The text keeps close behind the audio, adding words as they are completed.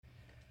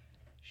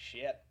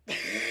shit.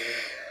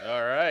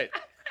 All right.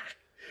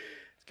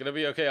 It's going to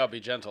be okay. I'll be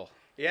gentle.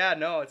 Yeah,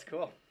 no, it's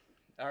cool.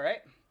 All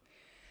right.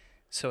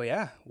 So,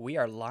 yeah, we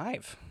are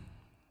live.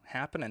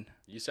 Happening.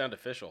 You sound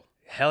official.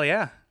 Hell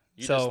yeah.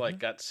 You just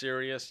got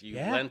serious. You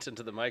leant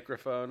into the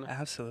microphone.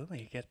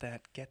 Absolutely. Get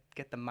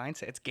the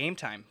mindset. It's game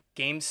time.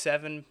 Game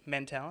 7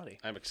 mentality.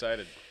 I'm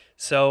excited.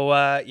 So,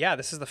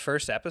 this is the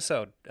first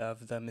episode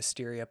of the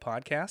Mysteria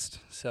podcast.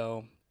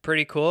 So,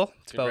 pretty cool.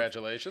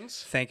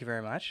 Congratulations. Thank you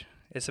very much.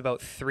 It's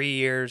about 3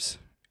 years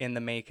in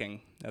the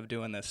making of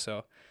doing this.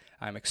 So,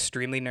 I'm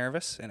extremely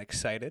nervous and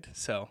excited.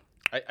 So,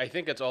 I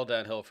think it's all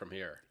downhill from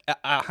here.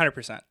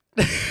 100%.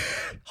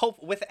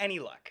 Hope with any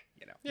luck,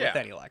 with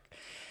any luck.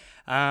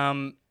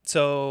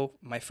 So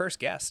my first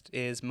guest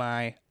is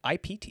my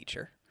IP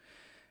teacher,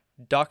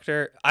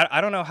 Dr.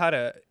 I don't know how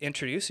to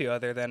introduce you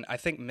other than I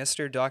think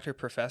Mr. Dr.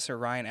 Professor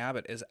Ryan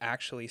Abbott is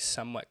actually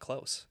somewhat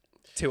close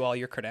to all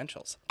your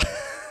credentials.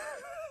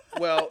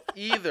 Well,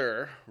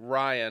 either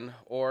Ryan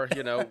or,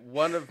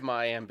 one of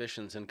my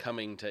ambitions in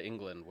coming to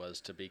England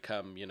was to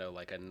become,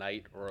 like a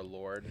knight or a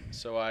lord.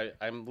 So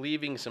I'm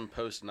leaving some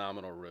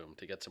post-nominal room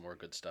to get some more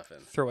good stuff in.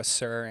 Throw a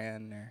sir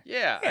in.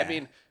 Yeah, I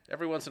mean,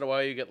 every once in a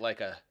while you get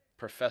like a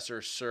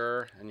Professor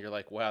Sir, and you're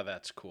like, wow,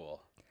 that's cool.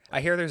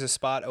 I hear there's a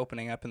spot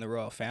opening up in the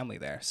royal family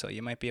there, so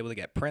you might be able to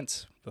get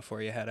Prince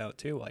before you head out,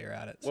 too, while you're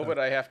at it. What would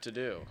I have to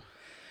do?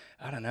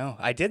 I don't know.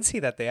 I did see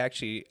that they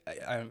actually,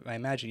 I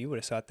imagine you would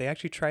have saw it, they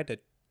actually tried to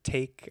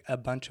take a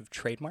bunch of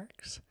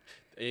trademarks.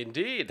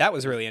 Indeed. That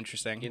was really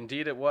interesting.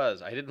 Indeed it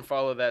was. I didn't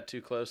follow that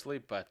too closely,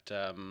 but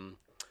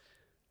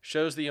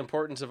shows the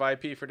importance of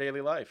IP for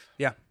daily life.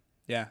 Yeah.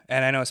 Yeah.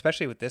 And I know,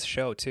 especially with this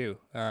show, too.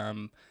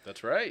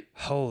 That's right.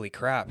 Holy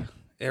crap.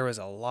 There was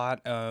a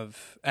lot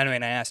of... I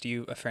mean, I asked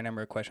you a fair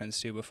number of questions,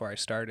 too, before I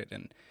started.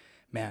 And,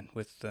 man,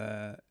 with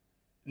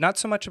not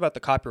so much about the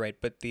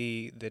copyright, but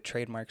the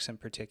trademarks in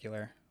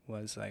particular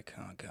was like,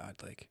 oh, God,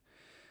 like,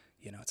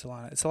 it's a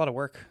lot of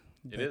work.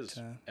 It is.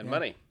 And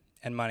money.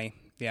 And money,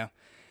 yeah.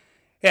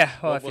 Yeah.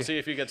 Well, we'll see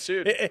if you get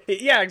sued.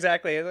 Yeah,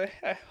 exactly.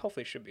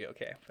 Hopefully it should be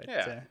okay. But,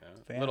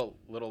 but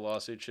little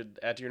lawsuit should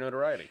add to your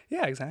notoriety.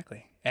 Yeah,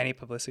 exactly. Any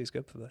publicity is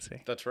good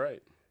publicity. That's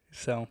right.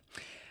 So,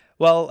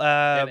 well...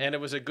 and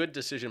it was a good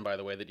decision, by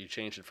the way, that you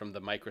changed it from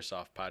the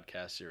Microsoft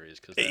podcast series,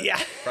 because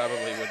that probably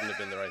wouldn't have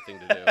been the right thing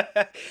to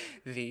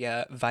do.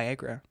 The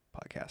Viagra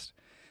podcast.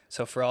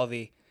 So for all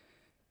the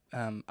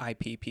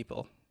IP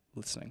people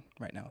listening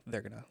right now,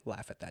 they're going to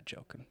laugh at that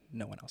joke, and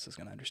no one else is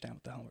going to understand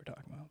what the hell we're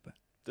talking about. But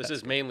this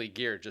is mainly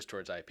geared just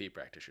towards IP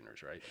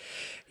practitioners, right?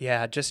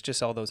 Yeah,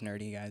 just all those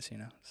nerdy guys,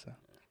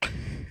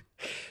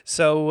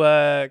 So,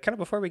 kind of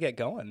before we get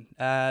going,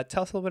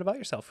 tell us a little bit about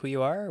yourself, who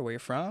you are, where you're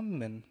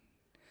from, and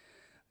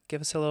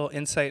give us a little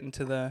insight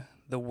into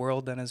the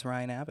world that is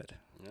Ryan Abbott.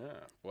 Yeah,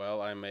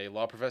 well, I'm a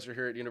law professor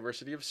here at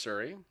University of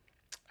Surrey.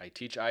 I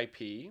teach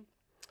IP.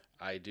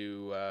 I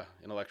do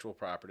intellectual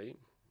property.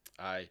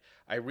 I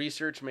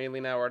research mainly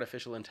now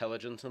artificial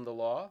intelligence in the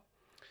law,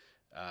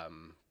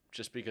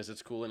 just because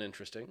it's cool and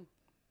interesting.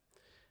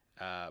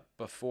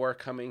 Before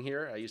coming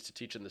here, I used to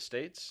teach in the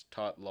States,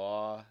 taught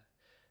law,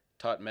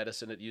 taught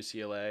medicine at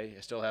UCLA.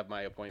 I still have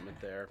my appointment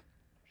there.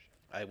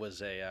 I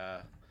was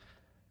a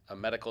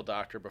medical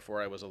doctor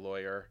before I was a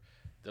lawyer,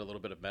 did a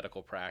little bit of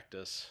medical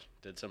practice,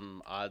 did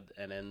some odd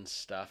and end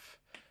stuff,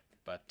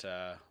 but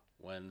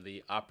when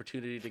the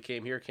opportunity to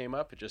came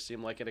up, it just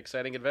seemed like an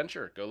exciting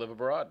adventure. Go live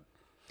abroad.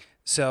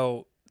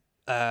 So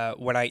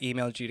when I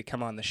emailed you to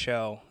come on the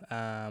show,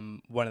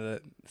 one of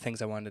the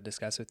things I wanted to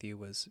discuss with you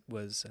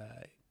was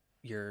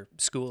your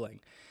schooling.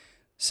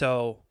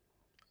 So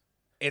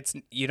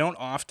you don't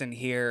often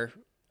hear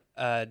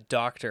a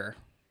doctor,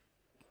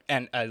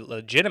 and a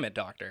legitimate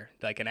doctor,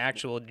 like an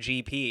actual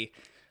GP.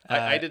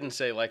 I didn't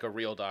say like a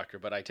real doctor,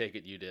 but I take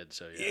it you did.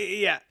 So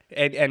yeah.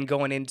 And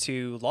going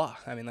into law,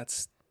 I mean,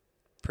 that's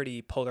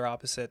pretty polar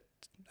opposite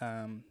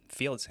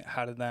fields.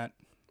 How did that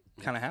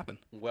kind of happen?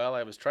 Well,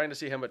 I was trying to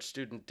see how much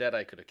student debt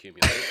I could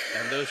accumulate,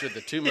 and those are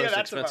the two most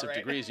expensive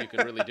degrees you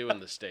can really do in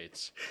the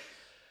States.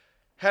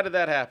 How did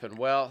that happen?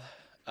 Well,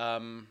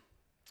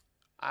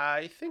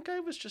 I think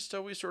I was just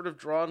always sort of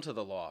drawn to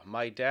the law.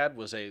 My dad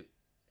was a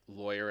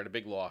lawyer at a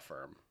big law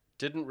firm,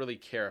 didn't really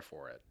care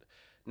for it.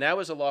 Now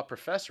is a law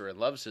professor and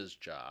loves his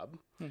job,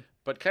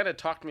 but kind of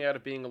talked me out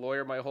of being a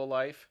lawyer my whole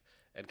life,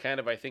 and kind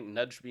of, I think,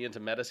 nudged me into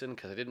medicine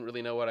because I didn't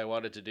really know what I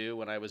wanted to do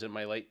when I was in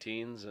my late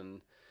teens,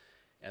 and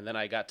then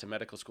I got to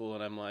medical school,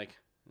 and I'm like,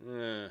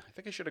 I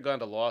think I should have gone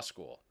to law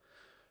school.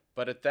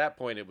 But at that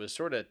point, it was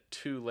sort of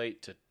too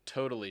late to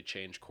totally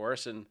change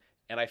course, and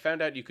I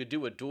found out you could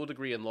do a dual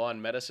degree in law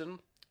and medicine,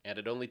 and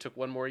it only took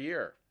one more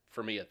year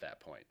for me at that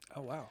point.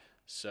 Oh, wow.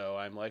 So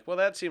I'm like, well,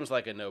 that seems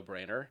like a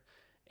no-brainer,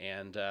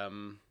 and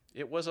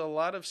it was a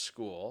lot of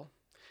school.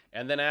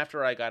 And then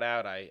after I got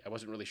out, I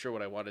wasn't really sure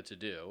what I wanted to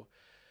do.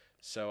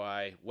 So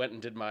I went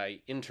and did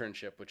my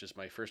internship, which is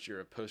my first year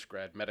of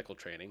post-grad medical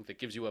training that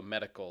gives you a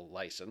medical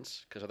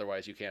license, because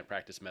otherwise you can't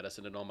practice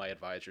medicine. And all my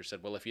advisors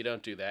said, well, if you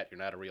don't do that, you're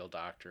not a real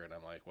doctor. And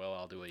I'm like, well,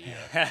 I'll do a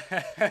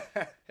year.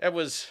 It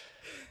was,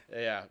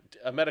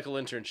 a medical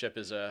internship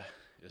is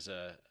is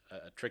a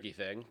tricky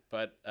thing.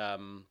 But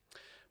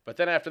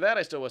then after that,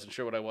 I still wasn't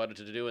sure what I wanted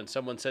to do. And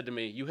someone said to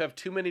me, "You have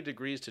too many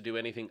degrees to do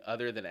anything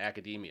other than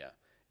academia."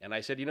 And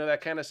I said,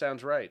 that kind of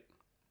sounds right.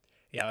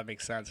 Yeah, that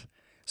makes sense.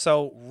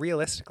 So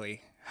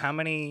realistically, how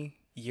many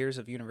years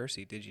of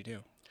university did you do?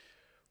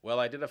 Well,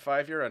 I did a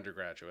 5-year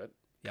undergraduate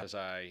because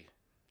I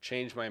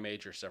changed my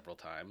major several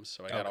times.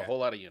 So I got a whole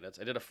lot of units.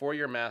 I did a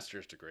 4-year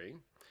master's degree.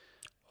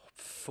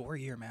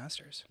 4-year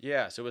master's?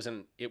 Yeah, so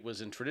it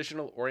was in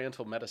traditional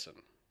Oriental medicine.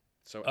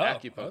 So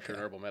acupuncture and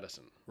herbal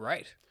medicine.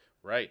 Right.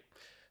 Right.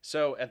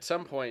 So at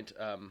some point,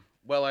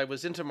 I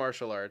was into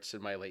martial arts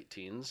in my late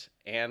teens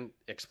and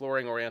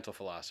exploring Oriental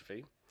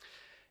philosophy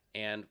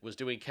and was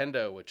doing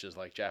kendo, which is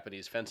like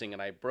Japanese fencing.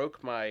 And I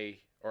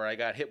I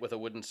got hit with a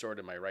wooden sword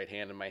in my right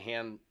hand, and my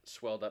hand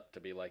swelled up to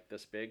be like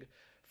this big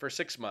for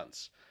 6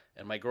 months.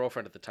 And my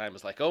girlfriend at the time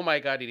was like, "Oh my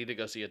God, you need to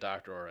go see a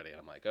doctor already." And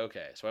I'm like,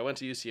 "Okay." So I went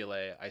to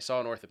UCLA. I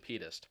saw an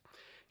orthopedist.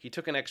 He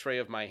took an x-ray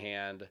of my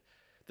hand.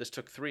 This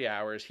took 3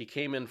 hours. He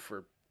came in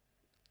for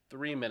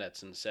 3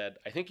 minutes and said,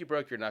 "I think you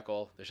broke your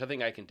knuckle. There's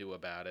nothing I can do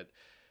about it.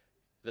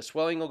 The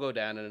swelling will go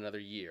down in another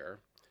year.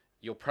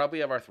 You'll probably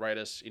have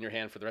arthritis in your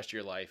hand for the rest of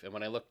your life." And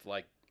when I looked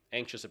like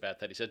anxious about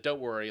that, he said, "Don't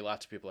worry,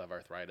 lots of people have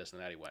arthritis."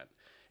 And that he went.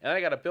 And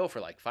I got a bill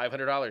for like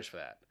 $500 for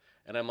that.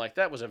 And I'm like,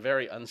 that was a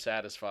very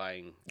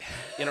unsatisfying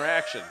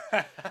interaction.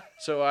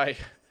 So I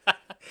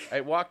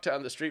walked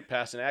down the street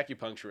past an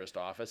acupuncturist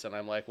office, and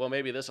I'm like, well,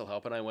 maybe this will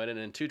help. And I went in,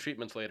 and 2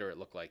 treatments later, it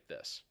looked like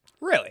this.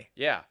 Really?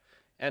 Yeah.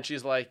 And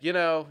she's like,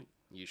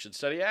 you should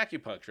study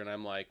acupuncture. And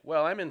I'm like,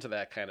 well, I'm into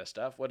that kind of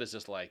stuff. What is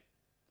this, like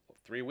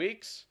 3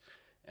 weeks?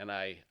 And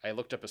I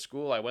looked up a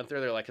school. I went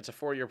there. They're like, it's a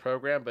 4-year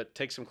program, but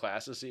take some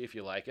classes, see if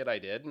you like it. I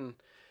did.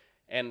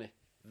 And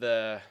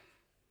the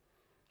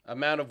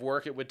amount of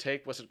work it would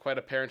take wasn't quite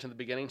apparent in the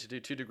beginning to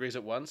do 2 degrees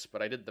at once,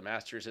 but I did the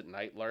master's at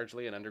night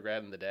largely and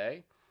undergrad in the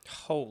day.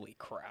 Holy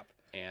crap.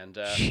 And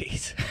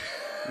jeez.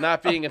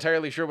 Not being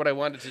entirely sure what I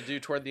wanted to do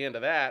toward the end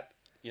of that,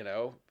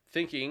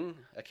 thinking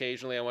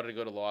occasionally I wanted to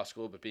go to law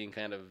school, but being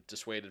kind of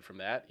dissuaded from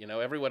that.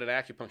 Everyone in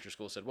acupuncture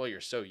school said, well,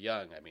 you're so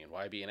young. I mean,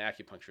 why be an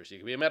acupuncturist? You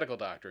can be a medical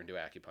doctor and do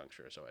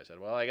acupuncture. So I said,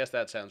 well, I guess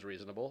that sounds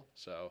reasonable.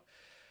 So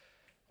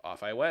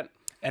off I went.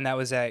 And that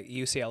was at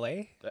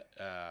UCLA?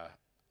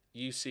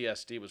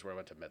 UCSD was where I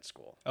went to med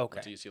school. Okay.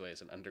 I went to UCLA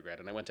as an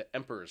undergrad, and I went to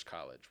Emperor's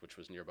College, which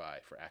was nearby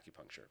for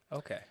acupuncture.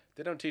 Okay.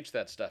 They don't teach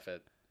that stuff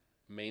at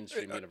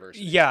mainstream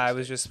universities. Yeah, I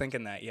was just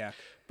thinking that, yeah.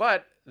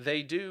 But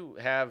they do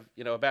have,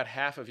 about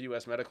half of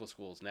U.S. medical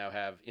schools now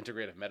have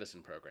integrative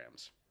medicine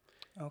programs.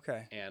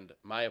 Okay. And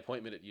my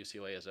appointment at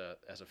UCLA as a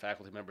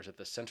faculty member is at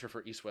the Center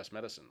for East-West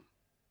Medicine.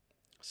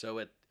 So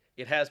it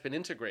has been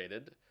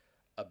integrated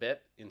a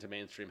bit into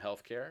mainstream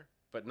healthcare,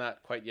 but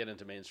not quite yet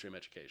into mainstream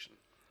education.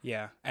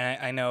 Yeah, and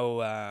I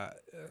know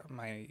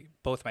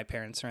both my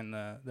parents are in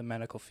the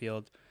medical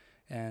field,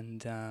 and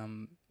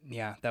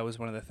that was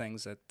one of the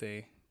things that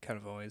they kind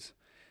of always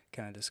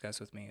kind of discuss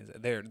with me is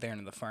that they're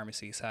in the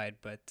pharmacy side,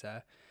 but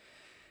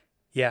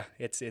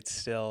it's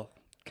still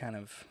kind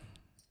of,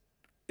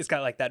 it's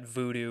got like that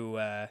voodoo,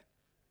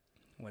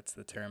 what's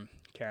the term,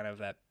 kind of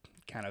that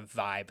kind of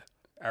vibe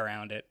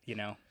around it,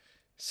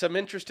 Some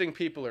interesting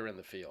people are in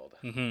the field.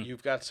 Mm-hmm.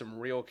 You've got some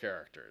real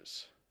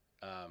characters.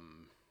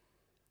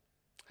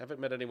 Haven't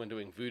met anyone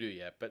doing voodoo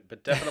yet,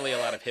 but definitely a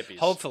lot of hippies.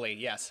 Hopefully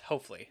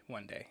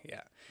one day,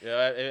 yeah.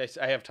 Yeah,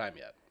 I have time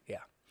yet. Yeah,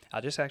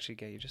 I'll just actually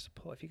get you just to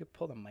pull, if you could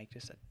pull the mic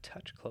just a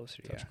touch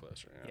closer.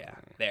 Closer. Yeah,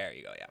 there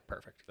you go. Yeah,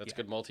 perfect. That's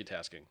good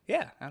multitasking.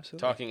 Yeah,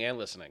 absolutely. Talking and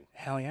listening.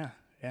 Hell yeah.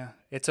 Yeah,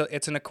 it's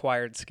an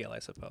acquired skill, I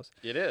suppose.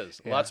 It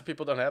is. Yeah. Lots of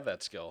people don't have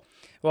that skill.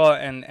 Well,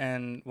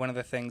 and one of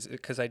the things,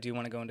 because I do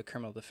want to go into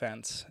criminal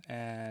defense,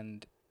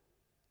 and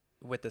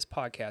with this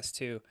podcast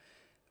too,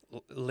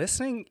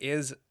 listening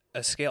is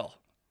a skill.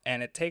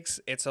 And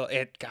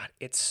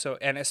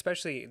and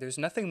especially, there's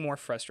nothing more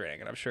frustrating,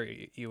 and I'm sure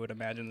you would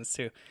imagine this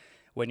too,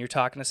 when you're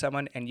talking to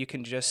someone and you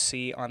can just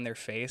see on their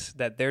face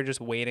that they're just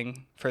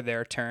waiting for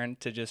their turn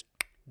to just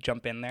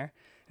jump in there.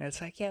 And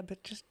it's like, yeah,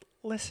 but just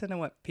listen to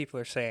what people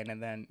are saying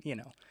and then,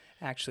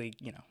 actually,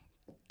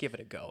 give it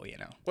a go,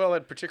 Well,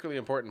 and particularly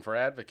important for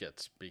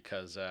advocates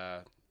because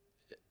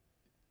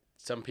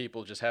some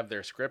people just have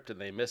their script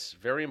and they miss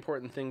very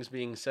important things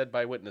being said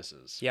by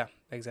witnesses. Yeah,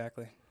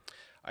 exactly.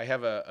 I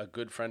have a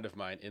good friend of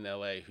mine in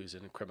LA who's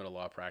in criminal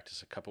law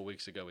practice. A couple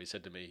weeks ago, he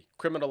said to me,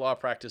 criminal law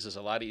practice is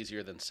a lot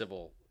easier than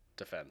civil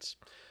defense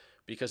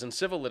because in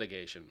civil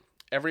litigation,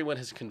 everyone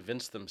has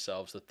convinced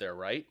themselves that they're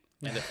right.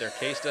 And if their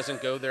case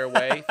doesn't go their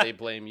way, they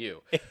blame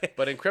you.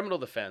 But in criminal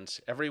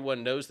defense,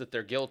 everyone knows that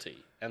they're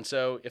guilty. And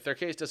so if their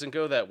case doesn't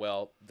go that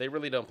well, they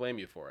really don't blame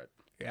you for it.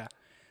 Yeah.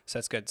 So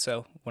that's good.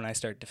 So when I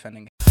start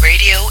defending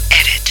Radio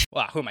edit.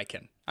 Well, who am I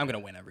kidding? I'm going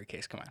to win every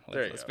case. Come on.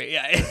 Let's go.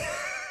 Yeah.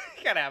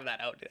 You got to have that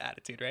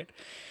attitude, right?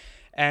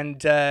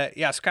 And so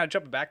kind of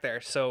jumping back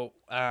there. So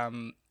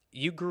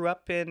you grew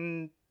up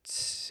in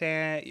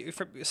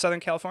Southern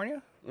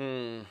California?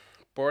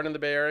 Born in the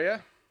Bay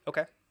Area.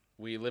 Okay.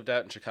 We lived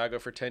out in Chicago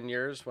for 10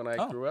 years when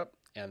I grew up.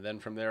 And then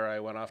from there,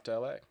 I went off to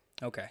LA.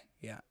 Okay.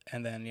 Yeah.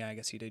 And then, yeah, I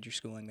guess you did your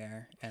schooling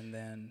there. And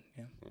then,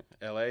 yeah.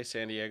 L.A.,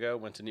 San Diego,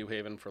 went to New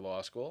Haven for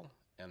law school,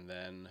 and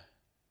then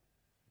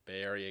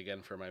Bay Area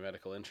again for my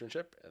medical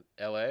internship,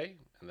 L.A.,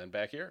 and then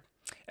back here.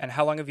 And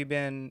how long have you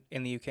been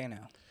in the UK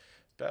now?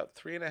 About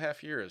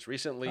 3.5 years.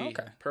 Recently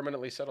Okay.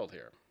 permanently settled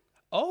here.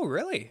 Oh,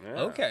 really?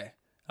 Yeah. Okay.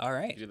 All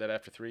right. You do that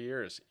after 3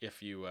 years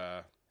if you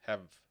have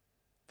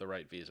the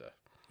right visa.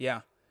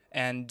 Yeah.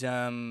 And,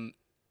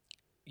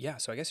 yeah,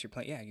 so I guess you're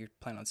planning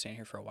on staying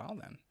here for a while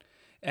then.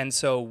 And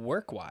so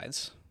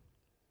work-wise,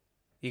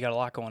 you got a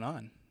lot going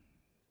on.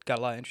 Got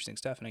a lot of interesting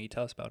stuff. I know you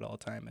tell us about it all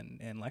the time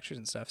in lectures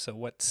and stuff. So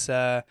what's,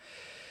 I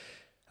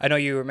know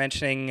you were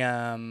mentioning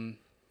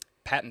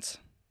patents,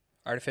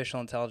 artificial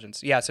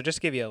intelligence. Yeah, so just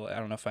to give you, I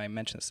don't know if I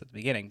mentioned this at the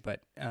beginning,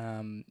 but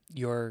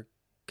your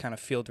kind of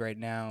field right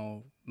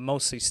now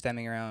mostly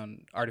stemming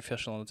around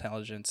artificial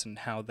intelligence and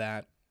how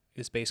that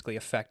is basically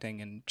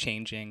affecting and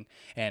changing.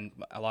 And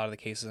a lot of the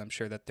cases, I'm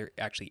sure that there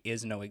actually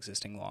is no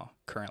existing law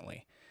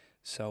currently.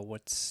 So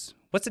what's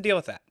the deal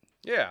with that?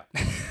 Yeah.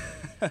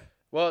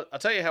 Well, I'll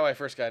tell you how I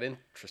first got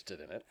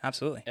interested in it.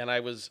 Absolutely. And I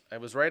was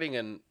writing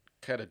in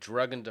kind of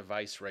drug and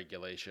device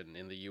regulation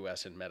in the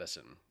U.S. in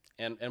medicine.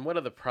 And one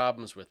of the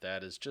problems with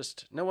that is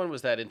just no one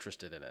was that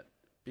interested in it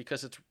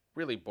because it's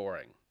really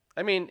boring.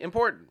 I mean,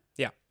 important.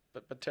 Yeah.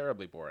 But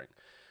terribly boring.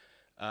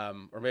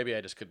 Or maybe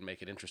I just couldn't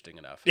make it interesting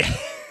enough. Yeah.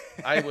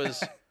 I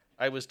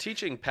was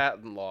teaching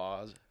patent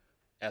laws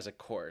as a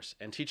course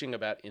and teaching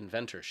about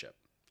inventorship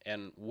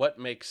and what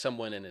makes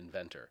someone an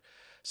inventor.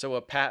 So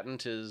a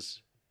patent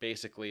is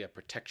basically a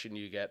protection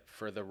you get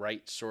for the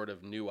right sort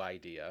of new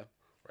idea,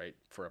 right?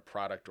 For a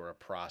product or a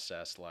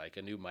process like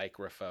a new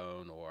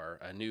microphone or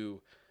a new,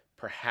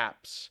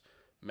 perhaps,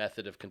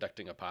 method of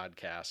conducting a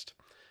podcast.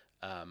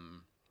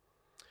 And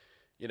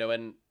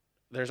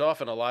there's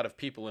often a lot of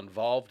people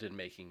involved in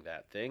making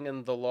that thing,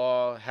 and the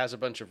law has a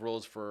bunch of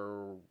rules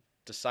for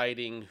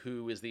deciding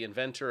who is the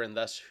inventor and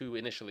thus who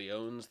initially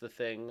owns the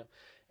thing.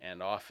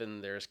 And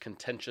often there's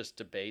contentious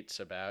debates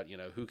about,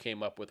 who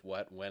came up with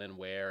what, when, and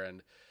where,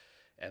 and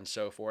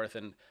so forth.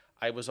 And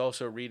I was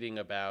also reading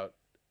about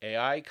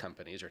AI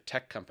companies or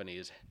tech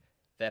companies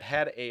that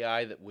had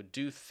AI that would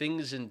do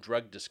things in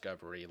drug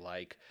discovery,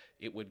 like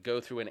it would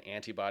go through an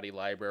antibody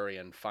library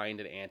and find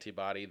an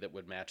antibody that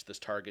would match this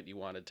target you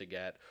wanted to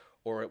get,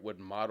 or it would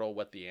model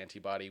what the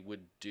antibody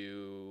would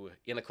do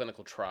in a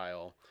clinical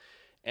trial.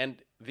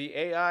 And the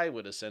AI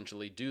would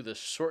essentially do the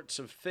sorts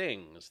of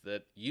things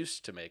that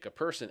used to make a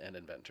person an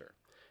inventor.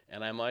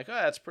 And I'm like,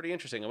 that's pretty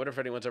interesting. I wonder if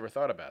anyone's ever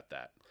thought about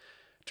that.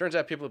 Turns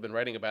out people have been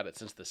writing about it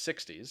since the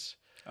 60s.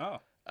 Oh.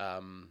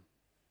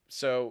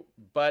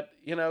 But,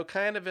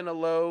 kind of in a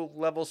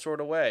low-level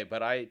sort of way.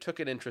 But I took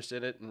an interest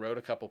in it and wrote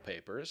a couple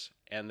papers,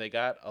 and they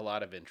got a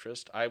lot of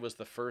interest. I was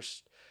the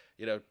first,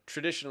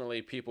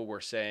 traditionally people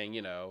were saying,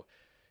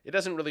 it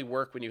doesn't really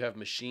work when you have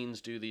machines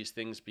do these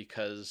things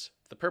because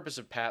the purpose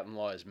of patent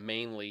law is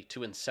mainly to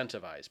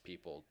incentivize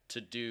people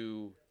to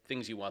do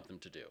things you want them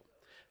to do,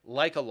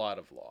 like a lot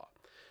of law.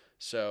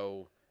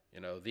 So,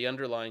 the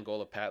underlying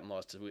goal of patent law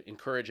is to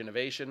encourage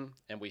innovation,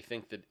 and we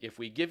think that if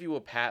we give you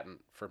a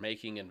patent for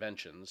making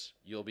inventions,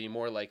 you'll be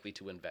more likely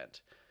to invent,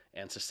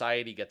 and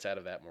society gets out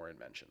of that more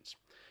inventions.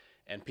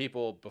 And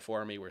people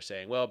before me were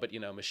saying, well, but,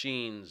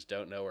 machines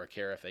don't know or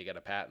care if they get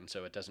a patent,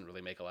 so it doesn't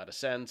really make a lot of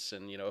sense.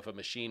 And, if a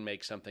machine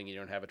makes something you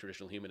don't have a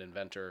traditional human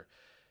inventor,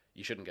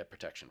 you shouldn't get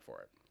protection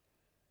for it.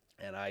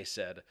 And I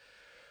said,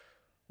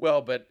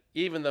 well, but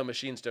even though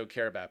machines don't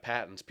care about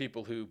patents,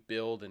 people who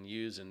build and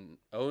use and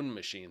own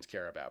machines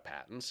care about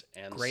patents.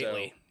 And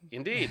greatly. So,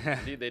 indeed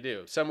they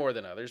do. Some more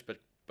than others,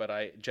 but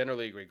I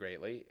generally agree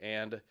greatly.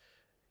 And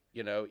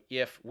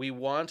if we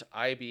want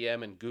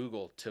IBM and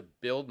Google to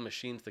build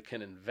machines that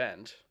can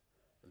invent,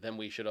 then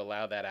we should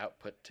allow that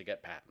output to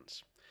get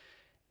patents.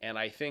 And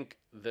I think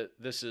that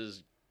this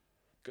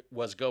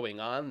was going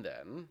on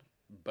then,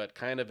 but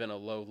kind of in a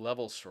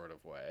low-level sort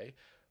of way.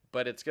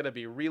 But it's going to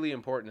be really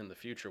important in the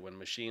future when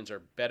machines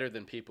are better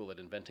than people at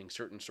inventing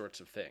certain sorts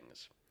of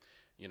things.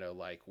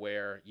 Like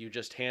where you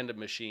just hand a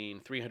machine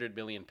 300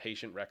 million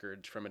patient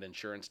records from an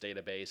insurance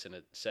database and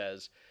it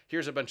says,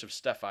 here's a bunch of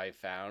stuff I've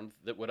found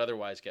that would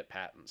otherwise get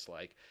patents.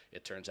 Like,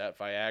 it turns out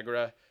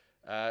Viagra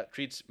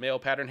treats male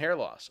pattern hair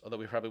loss, although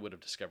we probably would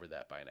have discovered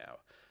that by now.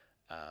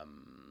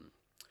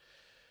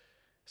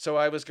 So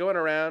I was going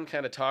around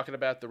kind of talking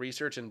about the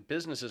research, and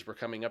businesses were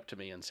coming up to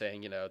me and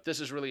saying,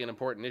 this is really an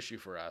important issue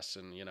for us.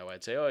 And,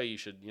 I'd say, oh, you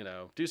should,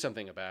 do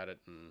something about it.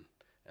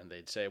 And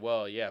they'd say,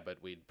 well, yeah,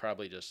 but we'd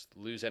probably just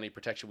lose any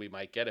protection we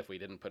might get if we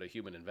didn't put a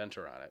human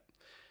inventor on it.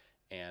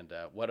 And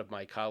one of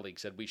my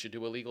colleagues said we should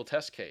do a legal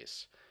test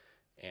case.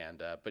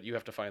 And but you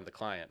have to find the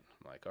client.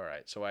 I'm like, all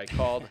right. So I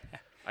called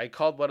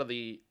one of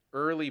the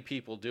early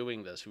people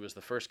doing this, who was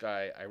the first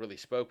guy I really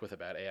spoke with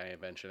about AI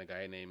invention, a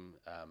guy named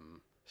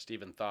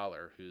Stephen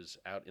Thaler, who's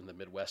out in the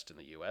Midwest in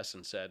the U.S.,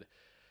 and said,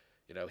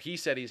 he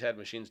said he's had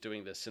machines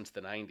doing this since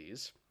the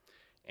 90s,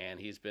 and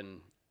he's been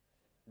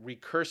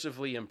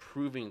recursively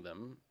improving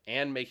them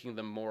and making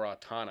them more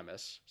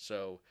autonomous,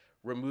 so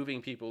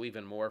removing people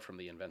even more from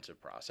the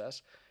inventive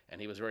process.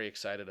 and he was very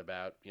excited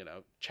about,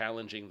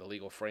 challenging the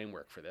legal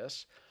framework for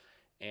this.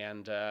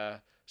 And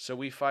so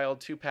we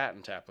filed 2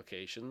 patent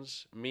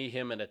applications, me,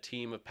 him, and a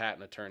team of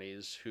patent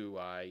attorneys who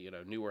I,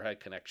 knew or had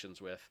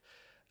connections with.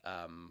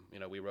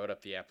 We wrote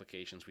up the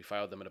applications. We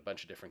filed them in a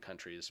bunch of different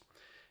countries,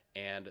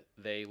 and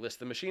they list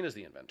the machine as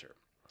the inventor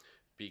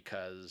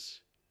because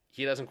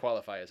he doesn't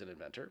qualify as an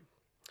inventor,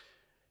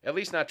 at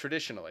least not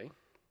traditionally.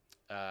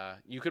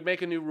 You could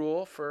make a new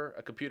rule for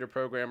a computer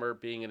programmer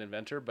being an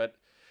inventor, but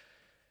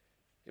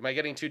am I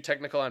getting too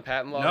technical on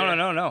patent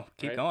law? No.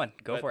 Keep going.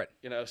 Go for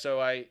it.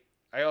 So I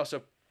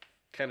also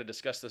kind of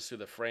discussed this through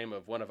the frame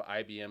of one of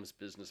IBM's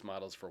business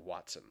models for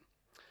Watson.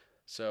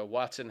 So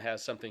Watson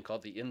has something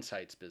called the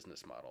Insights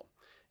business model.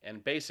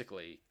 And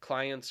basically,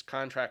 clients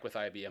contract with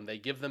IBM. They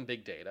give them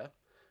big data.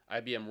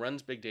 IBM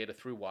runs big data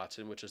through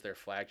Watson, which is their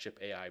flagship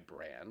AI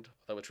brand,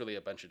 although it's really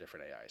a bunch of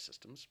different AI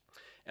systems.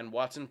 And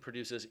Watson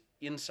produces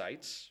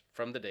insights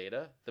from the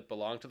data that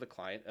belong to the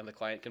client, and the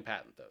client can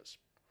patent those.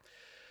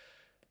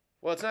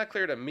 Well, it's not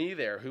clear to me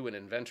there who an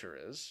inventor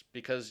is,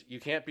 because you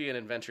can't be an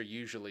inventor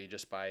usually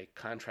just by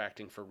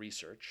contracting for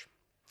research.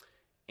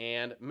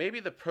 And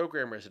maybe the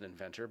programmer is an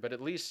inventor, but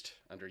at least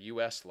under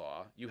US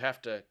law, you have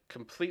to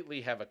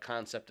completely have a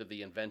concept of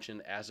the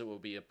invention as it will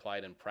be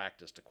applied in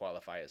practice to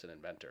qualify as an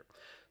inventor.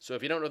 So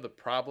if you don't know the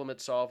problem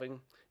it's solving,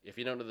 if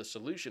you don't know the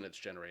solution it's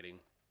generating,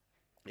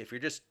 if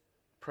you're just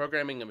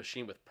programming a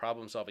machine with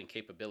problem-solving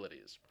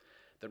capabilities,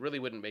 that really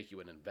wouldn't make you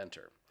an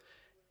inventor.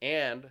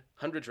 And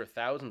hundreds or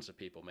thousands of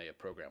people may have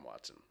programmed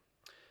Watson.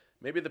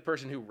 Maybe the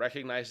person who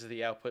recognizes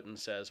the output and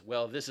says,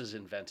 well, this is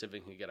inventive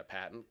and can get a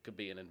patent could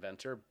be an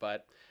inventor,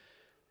 but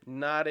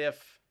not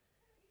if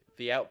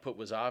the output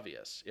was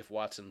obvious. If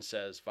Watson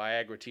says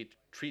Viagra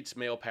treats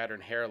male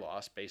pattern hair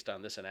loss based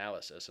on this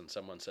analysis, and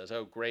someone says,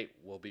 oh, great,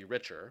 we'll be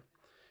richer,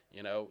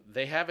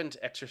 they haven't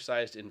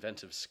exercised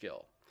inventive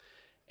skill.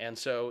 And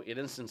so in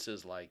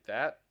instances like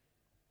that,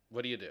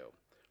 what do?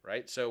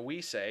 Right? So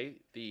we say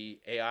the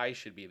AI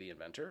should be the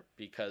inventor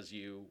because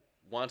you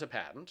want a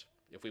patent.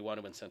 If we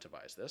want to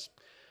incentivize this,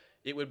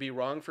 it would be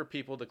wrong for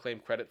people to claim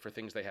credit for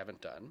things they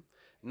haven't done.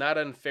 Not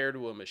unfair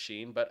to a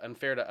machine, but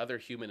unfair to other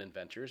human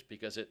inventors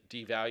because it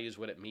devalues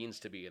what it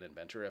means to be an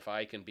inventor if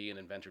I can be an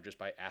inventor just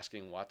by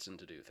asking Watson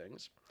to do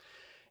things.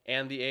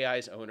 And the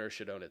AI's owner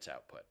should own its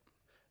output.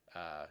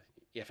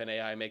 If an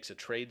AI makes a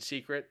trade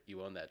secret,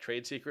 you own that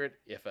trade secret.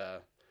 If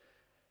a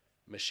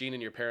machine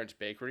in your parents'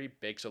 bakery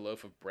bakes a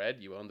loaf of bread,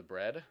 you own the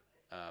bread.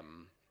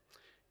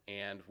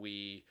 And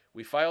we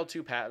filed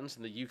 2 patents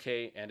in the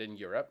UK and in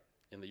Europe,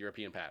 in the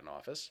European Patent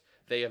Office.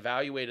 They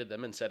evaluated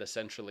them and said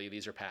essentially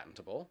these are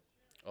patentable,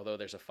 although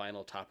there's a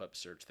final top-up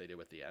search they do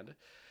at the end.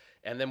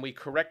 And then we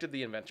corrected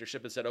the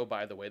inventorship and said, oh,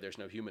 by the way, there's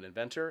no human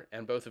inventor,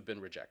 and both have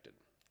been rejected.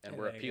 And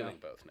we're appealing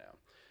both now.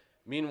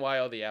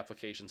 Meanwhile, the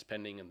application's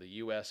pending in the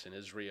US and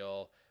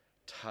Israel,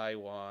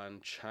 Taiwan,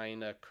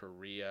 China,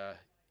 Korea,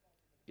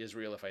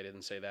 Israel, if I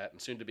didn't say that,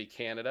 and soon to be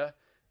Canada,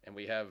 and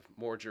we have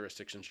more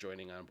jurisdictions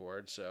joining on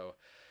board. So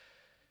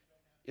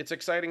it's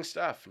exciting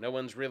stuff. No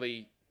one's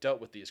really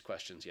dealt with these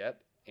questions yet.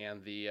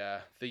 And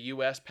the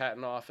U.S.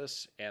 Patent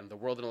Office and the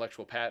World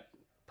Intellectual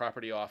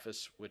Property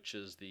Office, which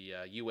is the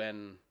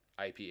UN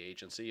IP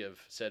agency, have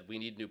said we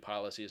need new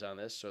policies on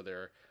this, so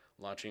they're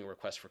launching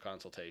requests for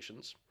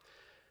consultations.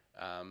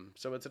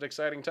 So it's an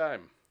exciting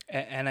time.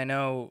 And I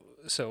know,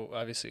 so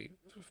obviously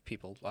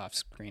people off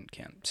screen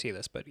can't see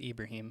this, but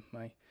Ibrahim,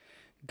 my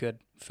good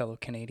fellow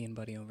Canadian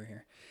buddy over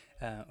here,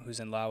 who's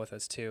in law with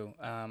us too.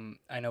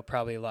 I know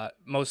probably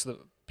most of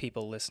the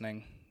people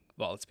listening,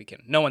 well, let's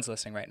begin. No one's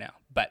listening right now,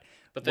 but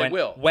they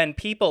will. When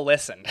people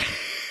listen,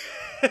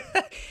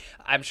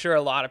 I'm sure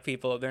a lot of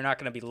people, they're not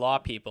going to be law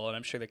people, and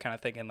I'm sure they're kind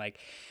of thinking like,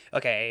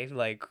 okay,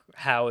 like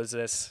how is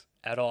this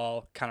at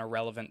all kind of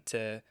relevant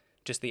to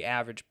just the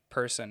average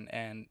person?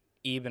 And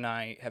Ebe and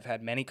I have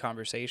had many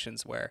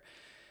conversations where,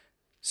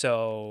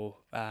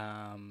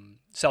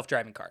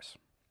 self-driving cars,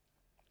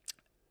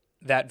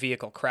 that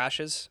vehicle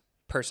crashes,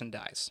 person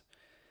dies.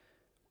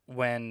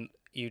 When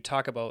you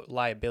talk about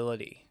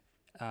liability,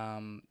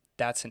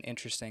 that's an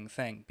interesting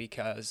thing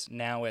because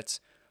now it's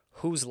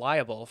who's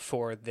liable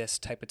for this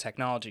type of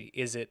technology?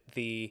 Is it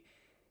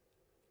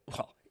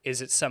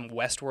some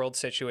Westworld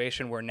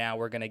situation where now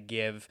we're going to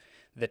give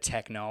the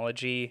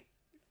technology,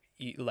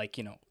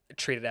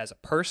 treat it as a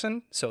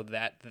person so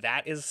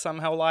that is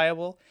somehow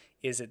liable?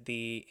 Is it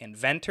the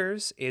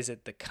inventors? Is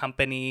it the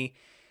company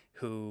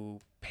who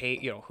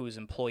whose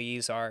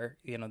employees are,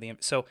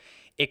 so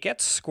it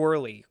gets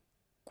squirrely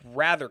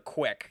rather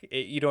quick.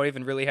 You don't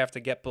even really have to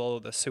get below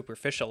the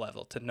superficial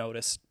level to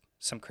notice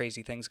some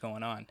crazy things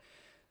going on.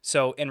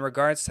 So in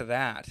regards to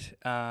that,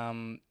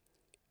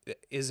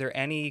 is there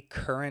any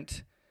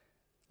current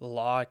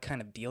law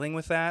kind of dealing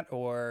with that,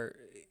 or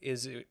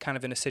is it kind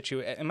of in a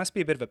situation? It must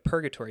be a bit of a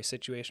purgatory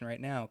situation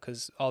right now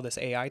because all this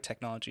AI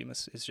technology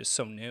is just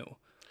so new.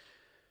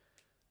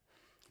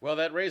 Well,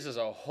 that raises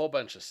a whole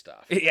bunch of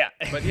stuff. Yeah.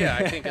 But yeah,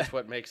 I think it's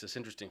what makes this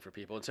interesting for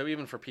people. And so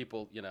even for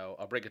people,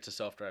 I'll break it to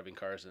self-driving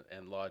cars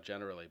and law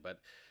generally, but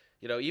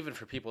even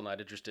for people not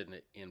interested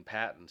in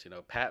patents,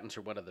 patents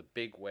are one of the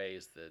big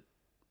ways that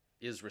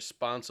is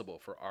responsible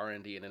for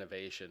R&D and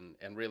innovation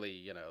and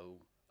really,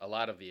 a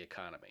lot of the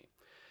economy.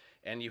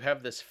 And you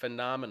have this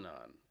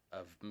phenomenon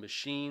of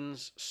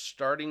machines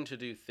starting to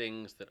do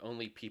things that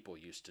only people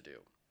used to do.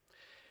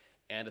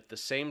 And at the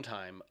same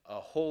time, a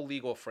whole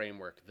legal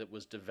framework that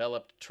was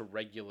developed to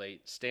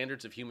regulate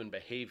standards of human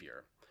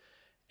behavior.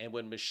 And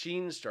when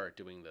machines start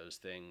doing those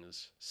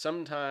things,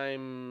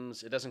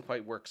 sometimes it doesn't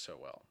quite work so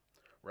well,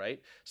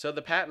 right? So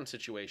the patent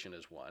situation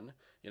is one.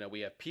 We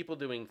have people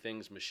doing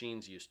things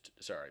machines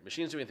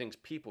doing things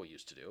people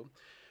used to do.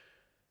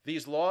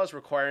 These laws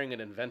requiring an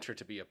inventor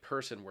to be a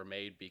person were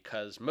made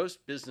because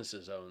most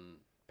businesses own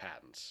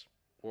patents,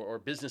 or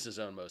businesses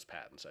own most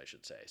patents, I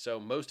should say. So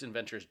most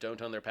inventors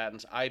don't own their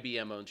patents.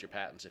 IBM owns your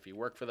patents if you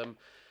work for them.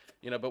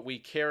 But we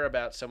care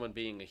about someone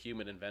being a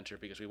human inventor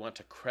because we want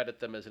to credit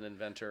them as an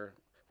inventor.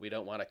 We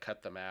don't want to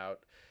cut them out.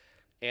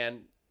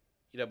 And,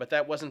 but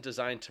that wasn't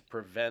designed to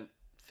prevent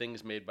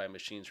things made by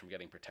machines from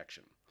getting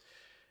protection.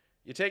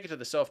 You take it to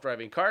the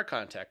self-driving car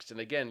context, and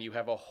again, you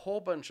have a whole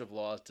bunch of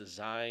laws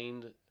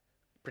designed,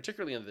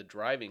 particularly in the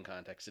driving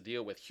context, to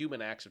deal with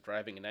human acts of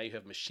driving, and now you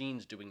have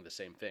machines doing the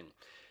same thing.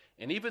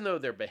 And even though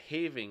they're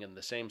behaving in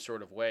the same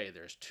sort of way,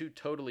 there's two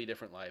totally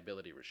different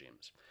liability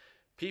regimes.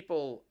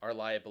 People are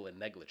liable in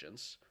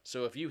negligence.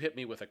 So if you hit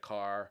me with a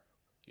car,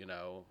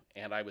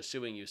 and I was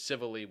suing you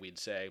civilly, we'd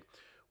say,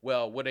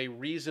 well, would a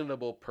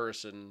reasonable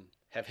person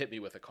have hit me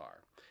with a car?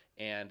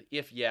 And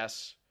if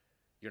yes,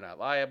 you're not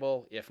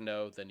liable. If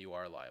no, then you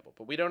are liable.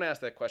 But we don't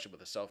ask that question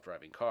with a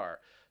self-driving car.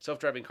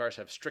 Self-driving cars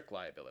have strict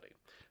liability.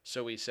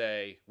 So we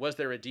say, was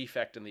there a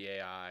defect in the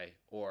AI,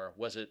 or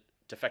was it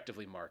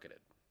defectively marketed?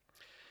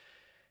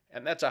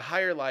 And that's a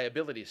higher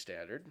liability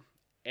standard.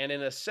 And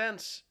in a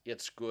sense,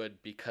 it's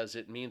good because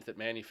it means that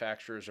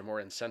manufacturers are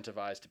more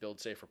incentivized to build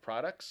safer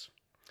products.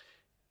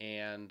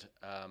 And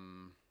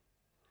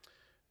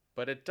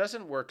but it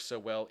doesn't work so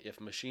well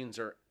if machines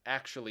are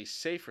actually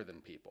safer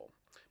than people,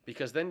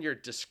 because then you're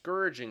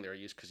discouraging their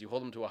use because you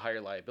hold them to a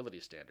higher liability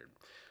standard.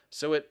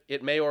 So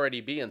it may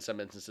already be in some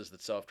instances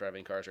that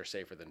self-driving cars are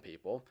safer than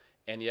people,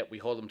 and yet we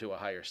hold them to a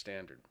higher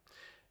standard.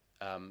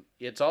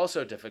 It's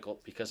also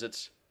difficult because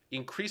it's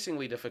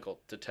increasingly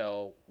difficult to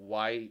tell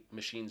why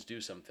machines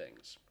do some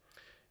things,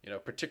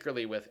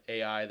 particularly with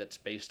AI that's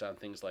based on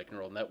things like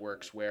neural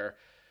networks where,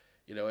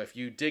 if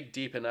you dig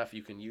deep enough,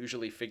 you can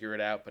usually figure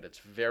it out, but it's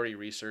very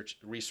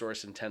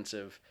resource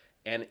intensive.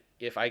 And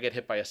if I get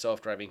hit by a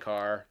self-driving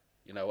car,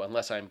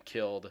 unless I'm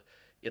killed,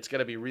 it's going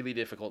to be really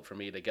difficult for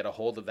me to get a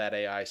hold of that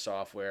AI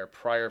software,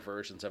 prior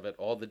versions of it,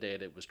 all the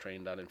data it was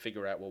trained on, and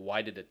figure out, well,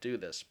 why did it do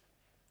this?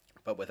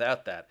 But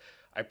without that,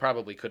 I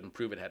probably couldn't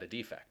prove it had a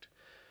defect.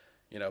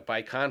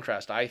 By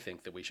contrast, I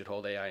think that we should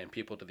hold AI and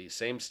people to these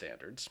same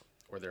standards,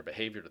 or their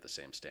behavior to the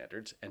same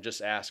standards, and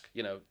just ask,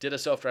 did a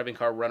self-driving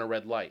car run a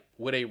red light?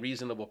 Would a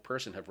reasonable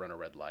person have run a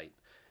red light?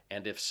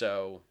 And if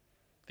so,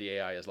 the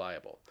AI is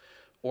liable.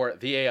 Or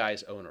the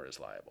AI's owner is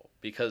liable.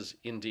 Because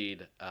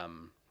indeed,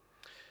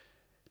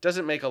 it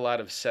doesn't make a lot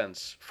of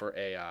sense for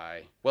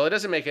AI. Well, it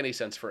doesn't make any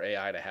sense for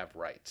AI to have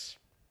rights.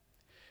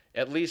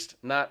 At least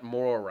not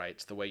moral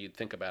rights the way you'd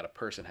think about a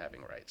person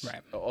having rights.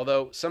 Right.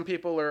 Although some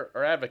people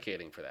are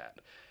advocating for that.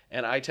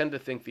 And I tend to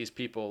think these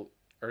people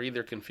are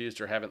either confused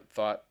or haven't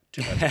thought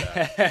too much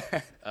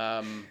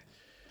about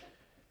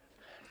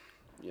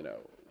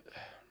it.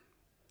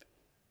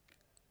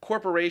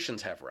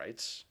 Corporations have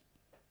rights,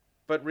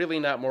 but really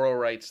not moral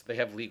rights. They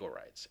have legal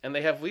rights. And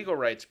they have legal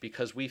rights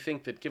because we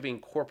think that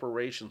giving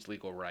corporations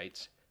legal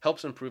rights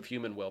helps improve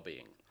human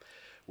well-being.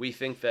 We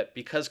think that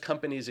because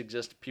companies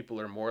exist, people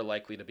are more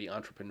likely to be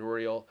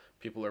entrepreneurial,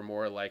 people are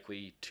more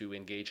likely to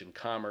engage in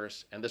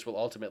commerce, and this will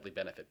ultimately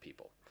benefit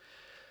people.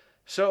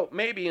 So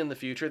maybe in the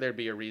future there'd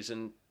be a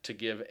reason to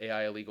give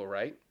AI a legal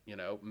right.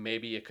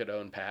 Maybe it could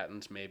own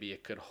patents, maybe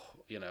it could,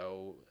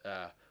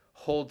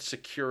 hold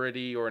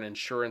security or an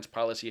insurance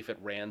policy if it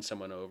ran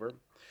someone over.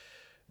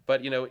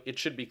 But, it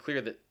should be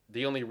clear that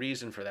the only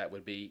reason for that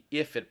would be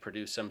if it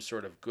produced some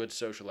sort of good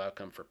social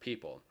outcome for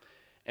people.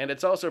 And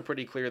it's also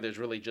pretty clear there's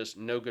really just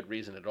no good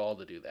reason at all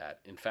to do that.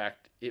 In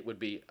fact, it would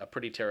be a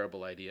pretty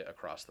terrible idea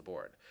across the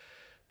board.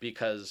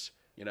 Because,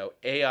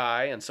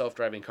 AI and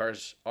self-driving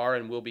cars are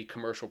and will be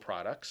commercial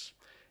products.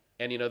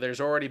 And,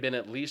 there's already been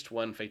at least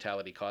one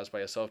fatality caused by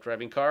a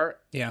self-driving car.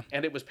 Yeah.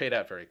 And it was paid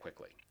out very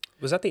quickly.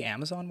 Was that the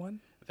Amazon one?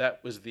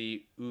 That was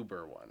the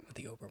Uber one.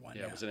 The Uber one,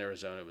 Yeah, it was in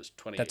Arizona. It was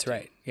 2018. That's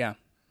right, yeah.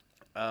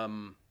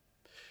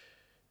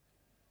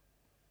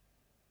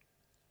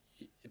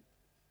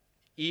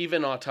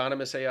 Even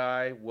autonomous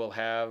AI will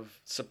have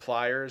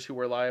suppliers who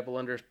are liable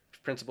under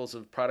principles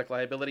of product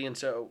liability. And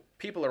so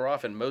people are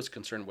often most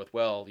concerned with,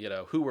 well,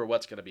 who or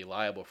what's going to be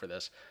liable for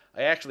this.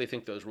 I actually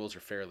think those rules are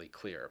fairly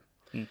clear.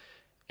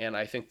 And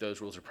I think those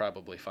rules are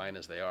probably fine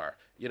as they are.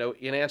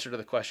 In answer to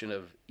the question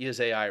of, is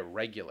AI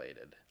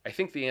regulated? I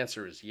think the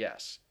answer is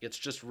yes. It's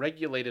just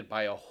regulated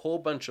by a whole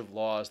bunch of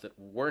laws that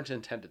weren't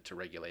intended to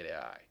regulate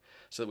AI.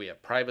 So we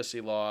have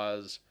privacy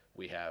laws,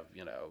 We have,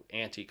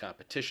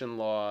 anti-competition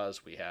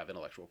laws. We have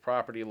intellectual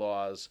property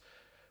laws,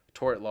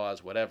 tort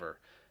laws, whatever.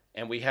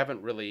 And we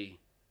haven't really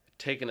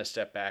taken a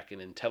step back and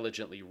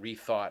intelligently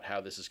rethought how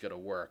this is going to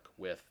work,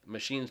 with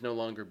machines no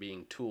longer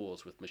being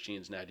tools, with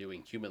machines now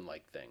doing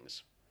human-like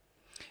things.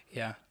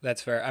 Yeah,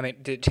 that's fair. I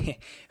mean,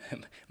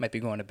 might be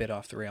going a bit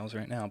off the rails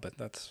right now, but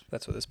that's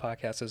what this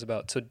podcast is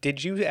about. So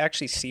did you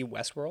actually see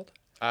Westworld?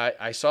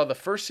 I saw the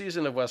first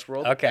season of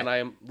Westworld, okay, and I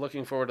am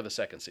looking forward to the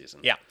second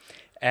season. Yeah.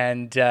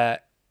 And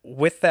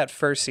with that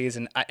first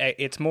season,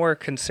 it's more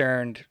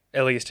concerned,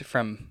 at least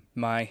from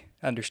my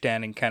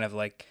understanding, kind of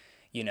like,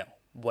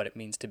 what it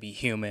means to be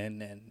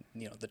human and,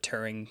 the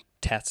Turing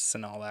tests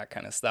and all that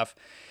kind of stuff.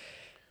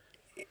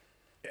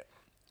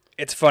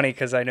 It's funny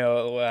because I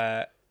know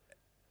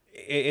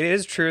it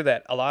is true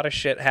that a lot of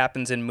shit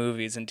happens in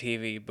movies and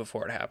TV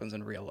before it happens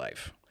in real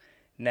life.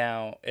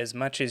 Now, as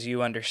much as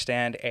you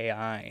understand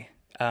AI,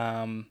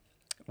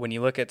 when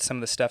you look at some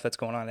of the stuff that's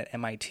going on at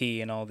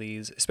MIT and all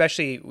these,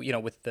 especially,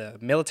 with the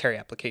military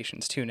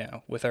applications too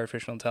now with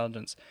artificial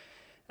intelligence,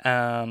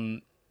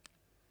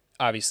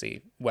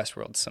 obviously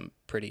Westworld's some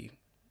pretty,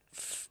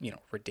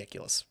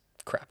 ridiculous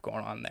crap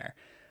going on there.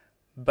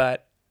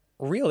 But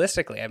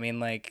realistically, I mean,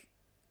 like,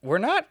 we're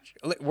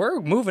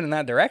moving in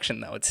that direction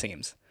though, it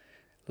seems.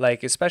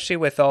 Like, especially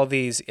with all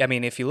these, I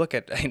mean, if you look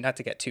at, not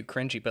to get too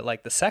cringy, but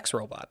like the sex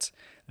robots,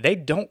 they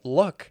don't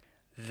look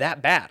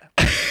that bad.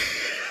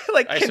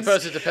 Like, I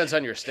suppose it depends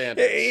on your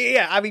standards.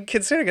 Yeah, I mean,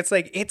 considering it's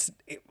they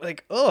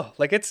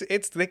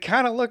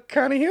kind of look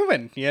kind of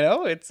human,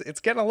 It's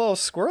getting a little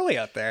squirrely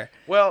out there.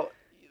 Well,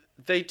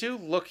 they do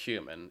look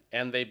human,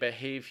 and they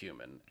behave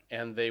human,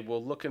 and they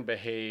will look and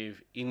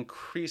behave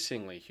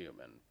increasingly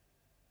human,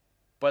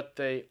 but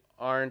they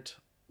aren't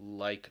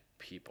like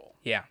people.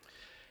 Yeah.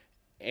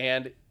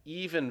 And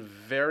even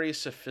very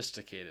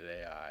sophisticated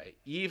AI,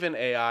 even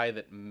AI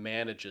that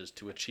manages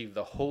to achieve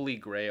the holy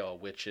grail,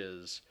 which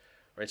is,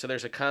 right, so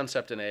there's a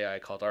concept in AI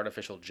called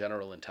artificial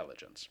general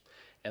intelligence.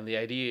 And the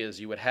idea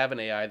is you would have an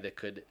AI that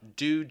could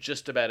do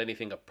just about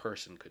anything a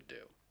person could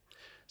do.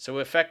 So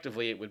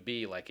effectively, it would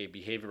be like a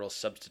behavioral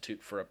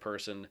substitute for a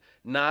person,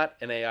 not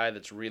an AI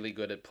that's really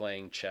good at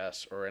playing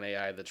chess or an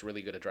AI that's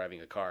really good at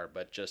driving a car,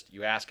 but just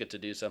you ask it to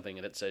do something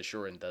and it says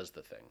sure and does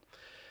the thing.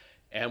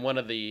 And one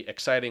of the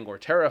exciting or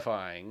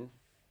terrifying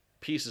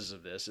pieces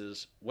of this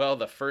is, well,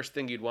 the first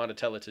thing you'd want to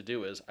tell it to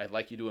do is, I'd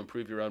like you to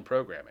improve your own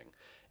programming.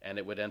 And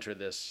it would enter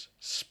this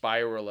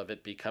spiral of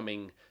it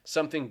becoming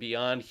something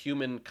beyond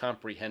human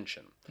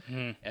comprehension.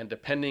 Mm-hmm. And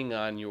depending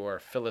on your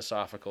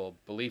philosophical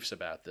beliefs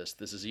about this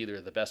is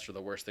either the best or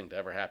the worst thing to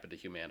ever happen to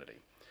humanity.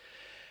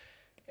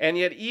 And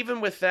yet,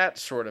 even with that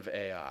sort of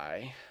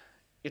AI,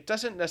 it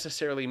doesn't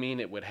necessarily mean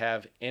it would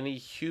have any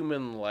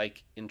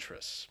human-like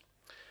interests.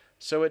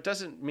 So it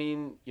doesn't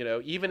mean,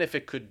 even if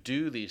it could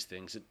do these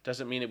things, it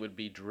doesn't mean it would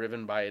be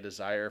driven by a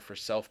desire for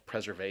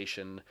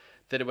self-preservation,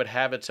 that it would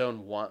have its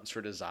own wants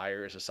or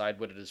desires, decide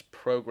what it is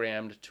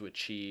programmed to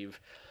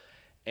achieve.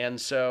 And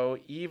so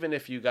even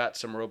if you got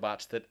some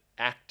robots that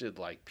acted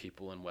like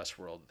people in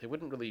Westworld, they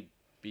wouldn't really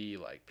be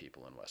like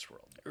people in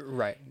Westworld.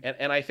 Right.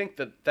 And I think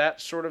that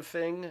sort of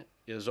thing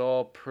is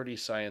all pretty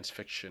science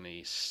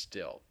fiction-y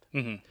still.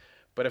 Mm-hmm.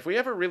 But if we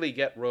ever really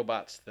get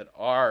robots that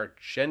are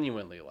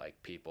genuinely like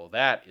people,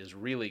 that is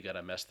really going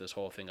to mess this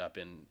whole thing up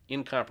in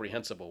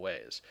incomprehensible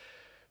ways.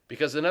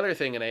 Because another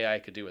thing an AI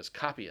could do is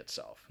copy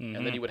itself. Mm-hmm.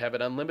 And then you would have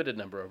an unlimited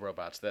number of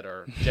robots that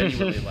are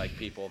genuinely like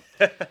people.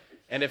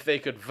 And if they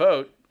could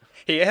vote...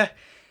 Yeah.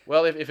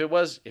 Well,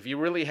 if you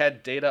really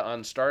had data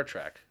on Star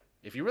Trek,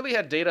 you'd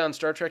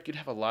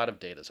have a lot of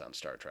data on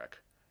Star Trek,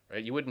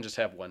 right? You wouldn't just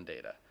have one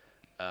data.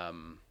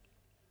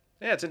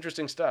 Yeah, it's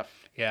interesting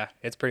stuff. Yeah,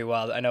 it's pretty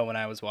wild. I know when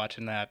I was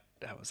watching that,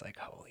 I was like,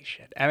 holy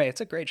shit. I mean, it's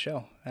a great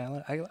show.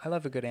 I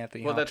love a good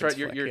Anthony Hopkins that's right.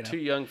 You're flick, too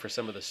young for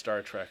some of the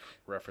Star Trek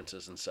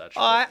references and such.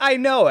 I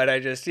know it.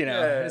 I just,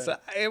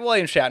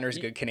 William Shatner's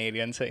a good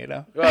Canadian, so,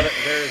 Well,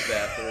 there is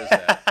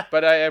that.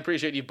 But I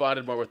appreciate you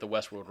bonded more with the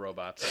Westworld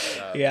robots.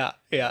 Yeah.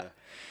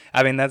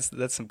 I mean,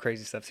 that's some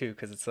crazy stuff, too,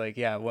 because it's like,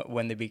 yeah,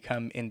 when they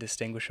become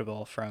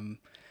indistinguishable from,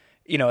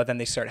 then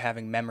they start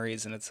having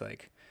memories, and it's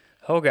like,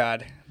 oh,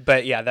 God.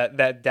 But, yeah,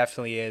 that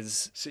definitely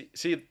is.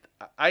 See,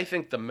 I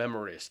think the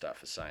memory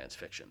stuff is science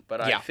fiction, but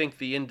I think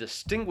the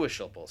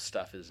indistinguishable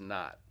stuff is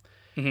not.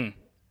 Mm-hmm.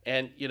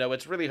 And,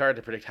 it's really hard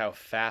to predict how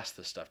fast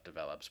this stuff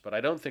develops, but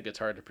I don't think it's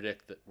hard to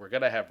predict that we're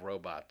going to have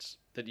robots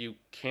that you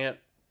can't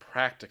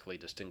practically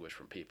distinguish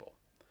from people,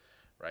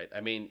 right?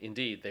 I mean,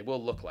 indeed, they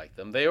will look like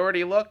them. They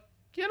already look,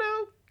 kind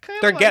of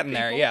They're like getting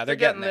people. there, yeah. They're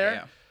getting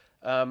there.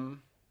 Yeah.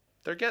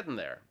 They're getting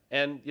there.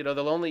 And,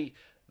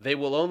 they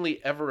will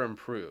only ever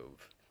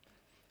improve.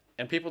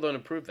 And people don't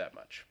improve that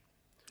much.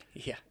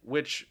 Yeah.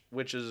 Which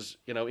is,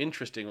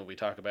 interesting when we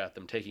talk about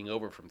them taking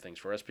over from things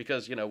for us,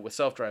 because, with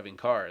self-driving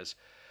cars,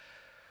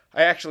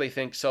 I actually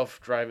think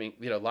self-driving,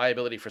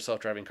 liability for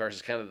self-driving cars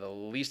is kind of the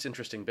least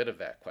interesting bit of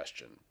that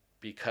question,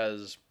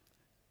 because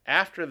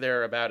after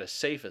they're about as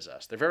safe as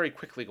us, they're very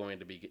quickly going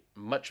to be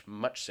much,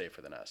 much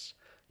safer than us.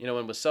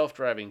 And with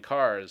self-driving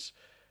cars,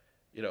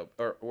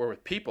 or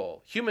with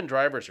people, human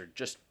drivers are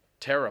just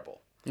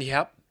terrible.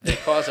 Yep. They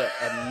cause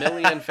a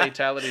million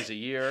fatalities a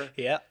year.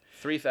 Yeah.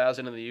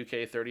 3,000 in the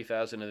UK,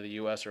 30,000 in the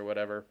US or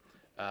whatever.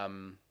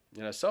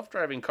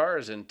 Self-driving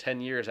cars in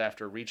 10 years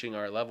after reaching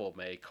our level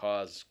may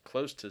cause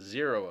close to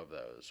zero of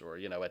those, or,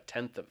 a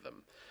tenth of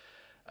them.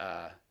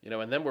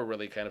 And then we're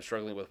really kind of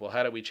struggling with, well,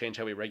 how do we change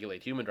how we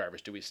regulate human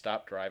drivers? Do we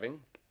stop driving?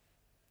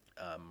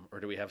 Or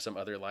do we have some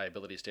other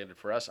liability standard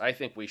for us? I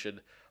think we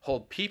should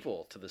hold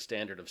people to the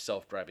standard of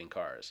self-driving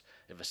cars.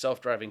 If a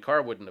self-driving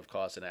car wouldn't have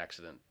caused an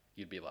accident,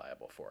 you'd be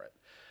liable for it.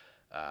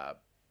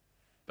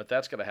 But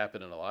that's going to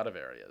happen in a lot of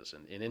areas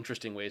and in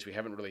interesting ways we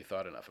haven't really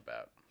thought enough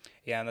about.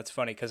 Yeah, and that's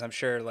funny because I'm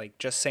sure, like,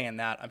 just saying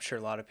that, I'm sure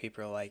a lot of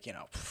people are like,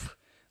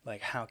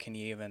 like, how can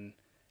you even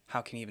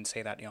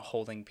say that,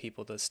 holding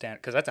people to the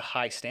standard? Because that's a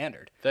high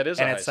standard. That is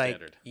a high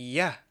standard. Like,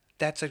 yeah,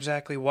 that's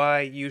exactly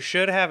why you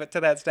should have it to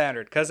that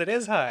standard, because it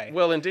is high.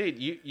 Well, indeed,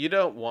 you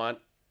don't want,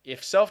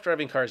 if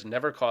self-driving cars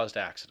never caused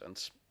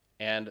accidents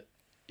and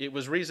it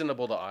was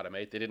reasonable to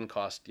automate, they didn't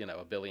cost,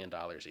 $1 billion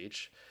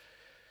each,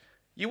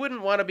 you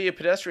wouldn't want to be a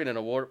pedestrian in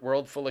a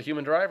world full of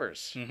human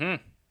drivers. Mm-hmm.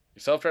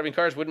 Self-driving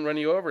cars wouldn't run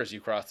you over as you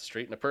cross the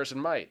street, and a person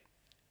might.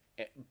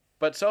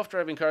 But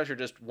self-driving cars are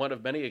just one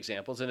of many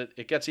examples, and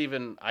it gets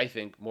even, I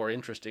think, more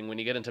interesting when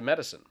you get into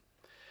medicine.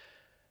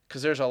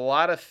 Because there's a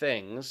lot of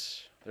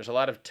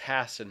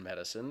tasks in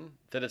medicine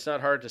that it's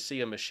not hard to see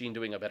a machine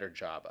doing a better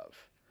job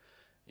of.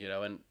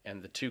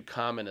 And the two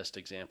commonest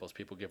examples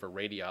people give are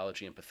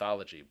radiology and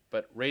pathology.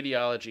 But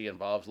radiology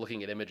involves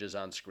looking at images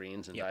on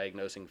screens and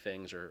diagnosing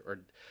things,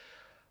 or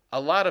a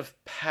lot of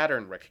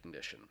pattern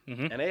recognition.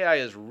 Mm-hmm. And AI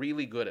is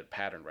really good at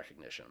pattern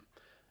recognition.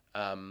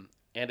 And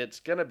it's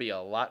going to be a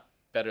lot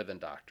better than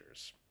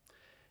doctors.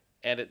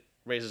 And it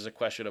raises a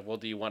question of, well,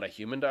 do you want a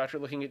human doctor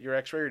looking at your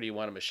x-ray, or do you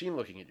want a machine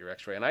looking at your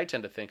x-ray? And I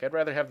tend to think I'd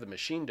rather have the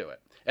machine do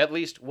it. At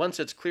least once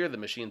it's clear the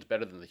machine's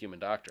better than the human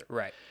doctor.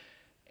 Right.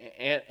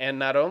 And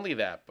not only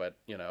that, but,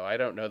 I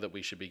don't know that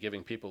we should be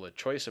giving people a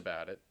choice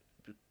about it,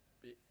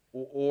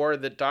 or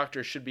that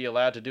doctors should be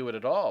allowed to do it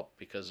at all,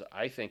 because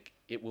I think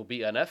it will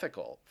be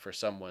unethical for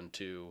someone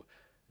to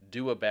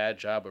do a bad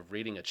job of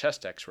reading a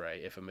chest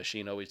x-ray if a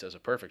machine always does a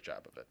perfect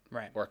job of it.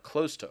 Right. Or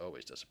close to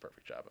always does a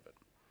perfect job of it.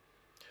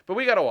 But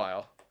we got a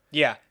while.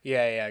 Yeah,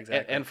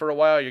 exactly. And for a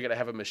while, you're going to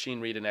have a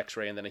machine read an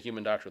x-ray, and then a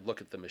human doctor would look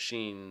at the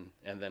machine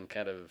and then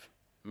kind of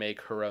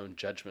make her own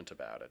judgment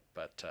about it.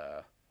 But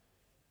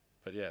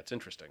yeah, it's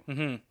interesting.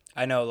 Mm-hmm.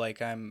 I know,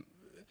 like,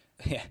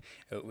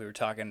 we were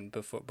talking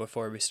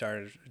before we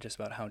started just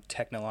about how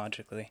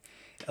technologically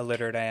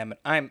illiterate I am.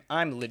 I'm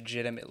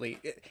legitimately,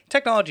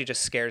 technology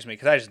just scares me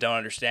because I just don't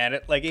understand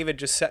it. Like, even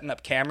just setting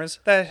up cameras,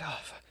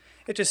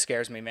 it just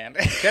scares me, man.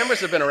 Cameras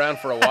have been around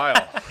for a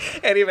while.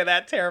 And even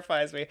that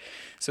terrifies me.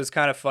 So it's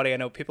kind of funny. I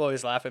know people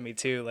always laugh at me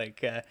too.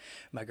 Like,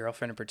 my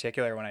girlfriend in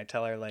particular, when I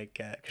tell her, like,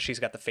 because she's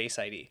got the Face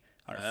ID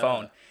on her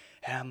phone.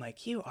 And I'm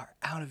like, you are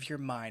out of your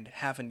mind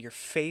having your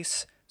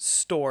face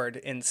stored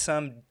in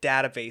some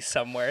database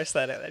somewhere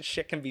so that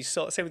shit can be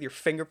sold. Same with your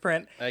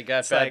fingerprint. I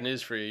got bad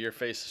news for you. Your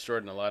face is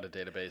stored in a lot of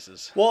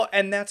databases. Well,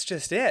 and that's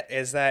just it,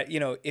 is that,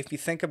 if you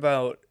think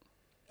about,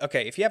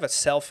 okay, if you have a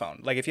cell phone,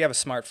 like if you have a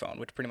smartphone,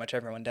 which pretty much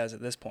everyone does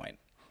at this point,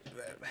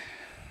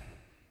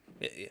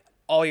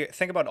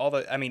 think about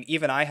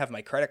even I have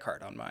my credit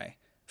card on my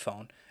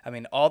phone. I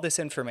mean, all this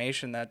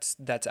information that's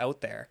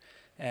out there.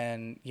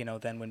 And,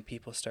 then when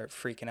people start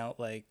freaking out,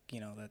 like,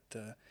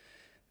 that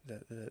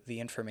the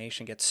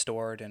information gets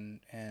stored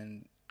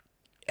and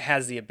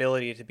has the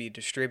ability to be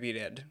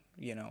distributed,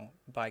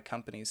 by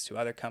companies to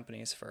other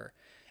companies for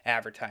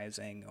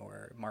advertising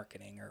or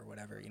marketing or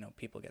whatever,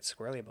 people get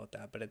squirrely about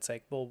that. But it's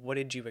like, well, what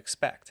did you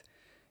expect,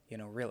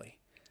 really?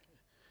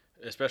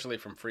 Especially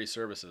from free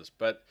services.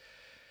 But,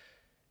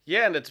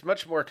 yeah, and it's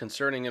much more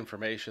concerning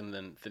information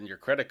than your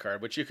credit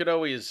card, which you could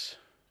always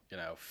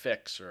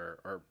fix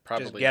or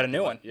probably just get a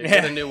new one. Yeah,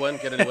 get a new one.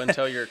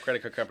 Tell your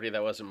credit card company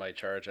that wasn't my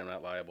charge. I'm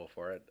not liable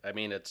for it. I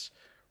mean, it's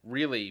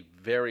really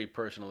very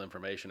personal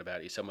information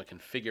about you. Someone can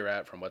figure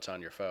out from what's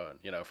on your phone,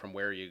 from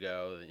where you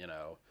go,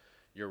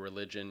 your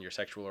religion, your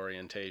sexual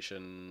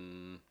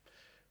orientation,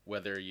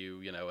 whether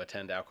you,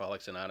 attend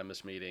Alcoholics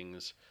Anonymous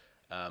meetings.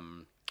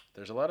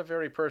 There's a lot of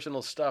very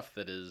personal stuff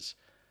that is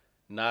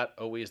not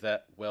always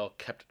that well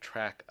kept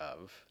track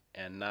of,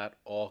 and not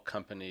all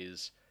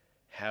companies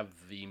have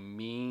the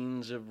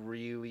means of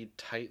really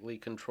tightly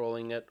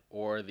controlling it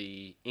or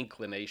the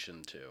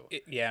inclination to.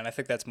 Yeah, and I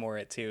think that's more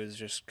it too, is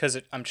just because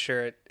I'm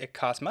sure it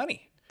costs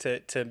money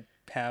to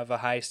have a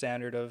high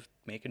standard of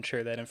making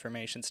sure that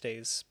information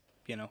stays,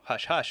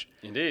 hush hush.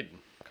 Indeed,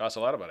 it costs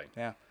a lot of money.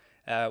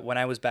 Yeah. When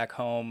I was back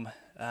home,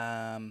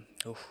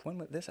 when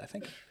was this? I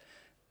think,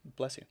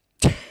 bless you.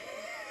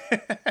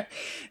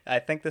 I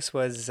think this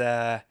was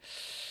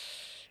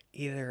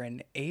either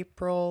in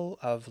April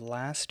of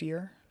last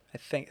year. I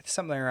think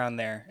something around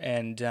there.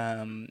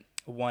 And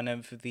one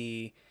of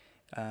the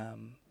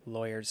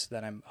lawyers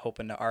that I'm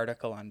hoping to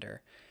article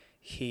under,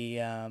 he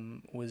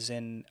was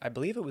in, I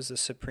believe it was the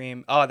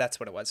Supreme, that's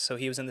what it was. So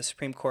he was in the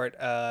Supreme Court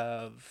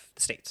of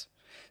the States.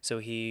 So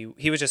he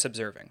was just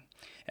observing.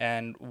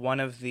 And one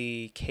of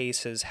the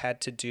cases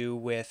had to do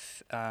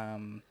with,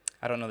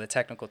 I don't know the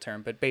technical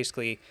term, but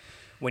basically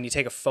when you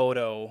take a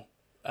photo,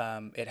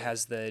 it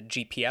has the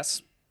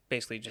GPS,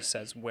 basically just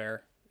says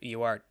where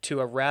you are to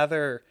a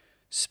rather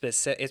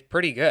specific, it's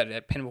pretty good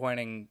at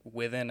pinpointing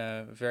within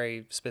a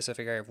very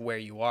specific area of where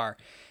you are.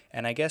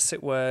 And I guess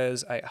it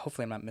was,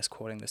 hopefully I'm not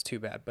misquoting this too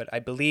bad, but I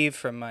believe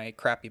from my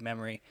crappy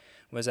memory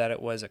was that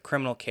it was a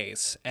criminal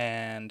case,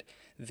 and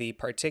the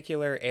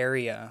particular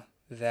area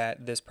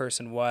that this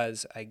person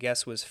was, I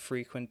guess, was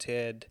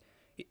frequented,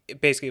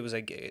 basically it was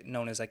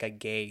known as like a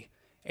gay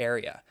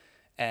area.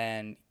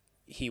 And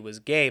he was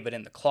gay, but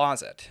in the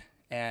closet.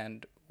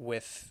 And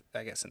with,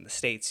 I guess in the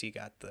States, you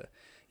got the,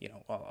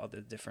 all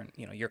the different,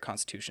 your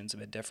constitution's a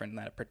bit different, and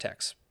that it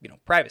protects,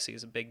 privacy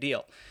is a big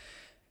deal.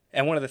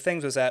 And one of the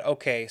things was that,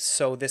 okay,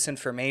 so this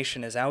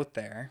information is out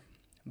there,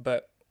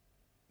 but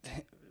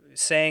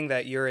saying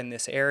that you're in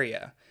this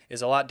area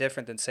is a lot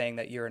different than saying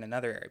that you're in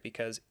another area,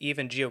 because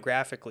even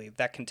geographically,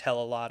 that can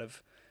tell a lot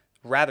of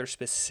rather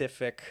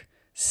specific,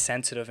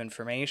 sensitive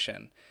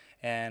information.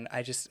 And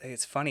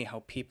it's funny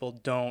how people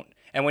don't,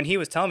 and when he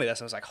was telling me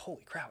this, I was like,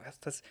 holy crap,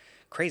 that's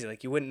crazy.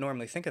 Like, you wouldn't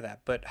normally think of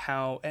that. But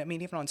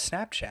even on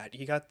Snapchat,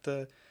 you got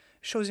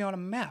shows you on a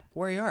map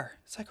where you are.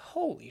 It's like,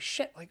 holy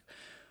shit, like,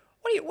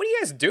 what are you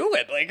guys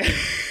doing? Like,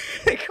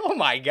 like, oh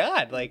my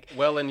God. Like,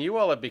 well, and you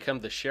all have become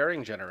the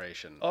sharing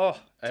generation. Oh,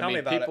 tell me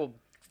about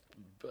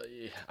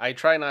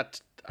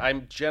it.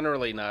 I'm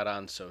generally not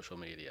on social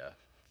media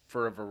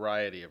for a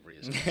variety of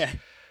reasons.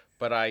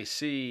 But I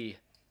see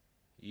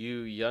you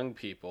young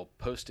people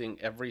posting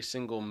every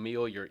single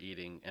meal you're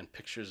eating and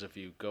pictures of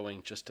you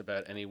going just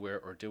about anywhere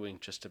or doing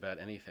just about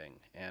anything.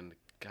 And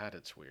God,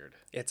 it's weird.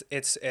 It's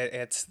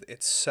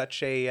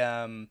such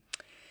a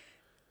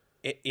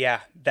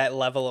that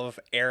level of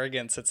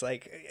arrogance. It's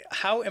like,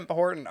 how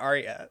important are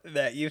you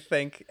that you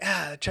think,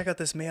 check out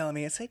this meal? I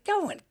mean, it's like,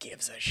 no one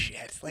gives a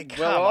shit. Like,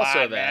 well, come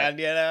also on, that,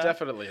 man,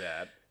 definitely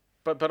that.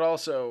 But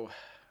also,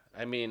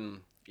 I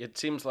mean, it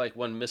seems like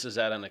one misses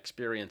out on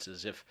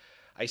experiences if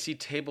I see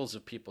tables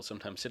of people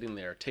sometimes sitting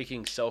there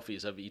taking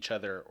selfies of each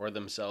other or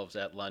themselves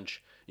at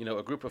lunch.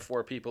 A group of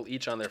 4 people,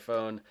 each on their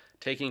phone,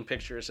 taking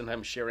pictures,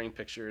 sometimes sharing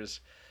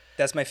pictures.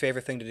 That's my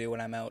favorite thing to do when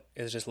I'm out,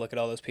 is just look at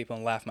all those people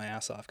and laugh my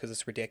ass off, because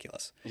it's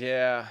ridiculous.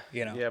 Yeah.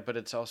 Yeah, but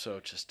it's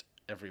also just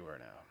everywhere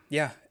now.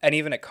 Yeah, and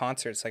even at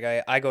concerts. Like,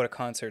 I go to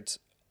concerts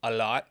a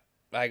lot.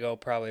 I go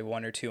probably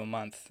 1 or 2 a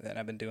month, and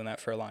I've been doing that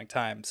for a long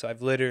time. So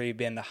I've literally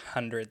been to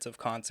hundreds of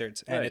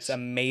concerts, and It's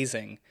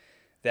amazing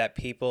that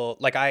people,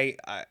 like,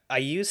 I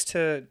used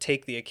to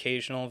take the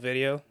occasional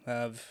video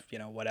of,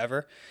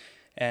 whatever.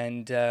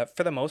 And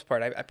for the most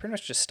part, I pretty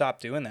much just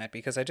stopped doing that,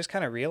 because I just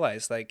kind of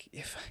realized, like,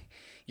 if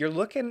you're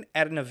looking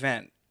at an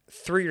event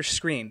through your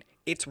screen,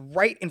 it's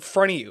right in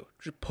front of you.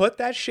 Just put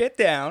that shit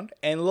down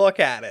and look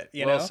at it.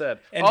 Well said.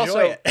 Enjoy also,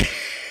 it.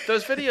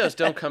 Those videos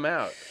don't come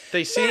out.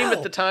 They seem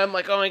at the time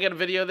like, oh, I got a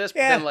video of this, but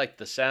then like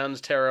the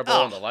sound's terrible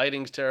and the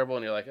lighting's terrible,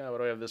 and you're like, oh, what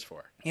do I have this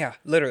for? Yeah,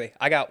 literally.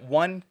 I got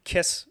one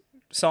Kiss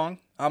song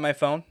on my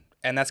phone,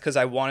 and that's because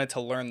I wanted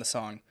to learn the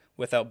song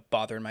without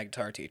bothering my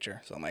guitar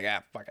teacher. So I'm like,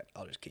 fuck it,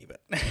 I'll just keep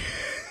it.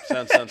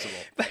 Sounds sensible.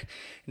 But,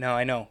 no,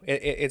 I know.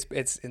 It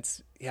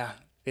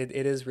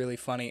is really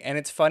funny. And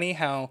it's funny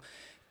how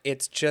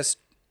it's just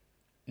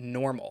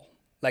normal.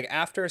 Like,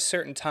 after a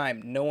certain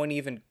time, no one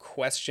even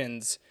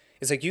questions.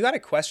 It's like, you got to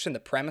question the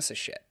premise of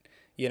shit,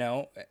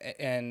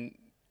 And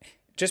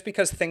just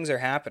because things are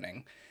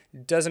happening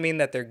doesn't mean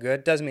that they're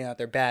good, doesn't mean that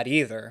they're bad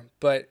either.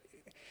 But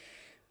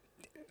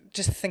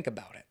just think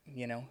about it,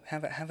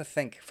 Have a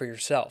think for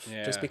yourself.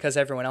 Yeah. Just because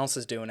everyone else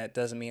is doing it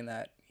doesn't mean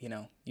that,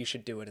 you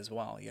should do it as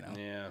well,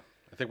 Yeah.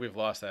 I think we've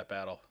lost that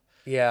battle.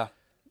 Yeah.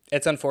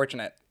 It's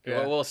unfortunate. Yeah.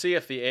 Well, we'll see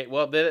if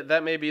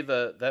that may be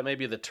the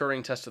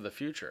Turing test of the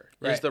future.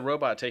 Right. Is the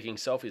robot taking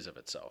selfies of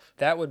itself?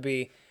 That would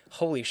be,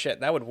 holy shit,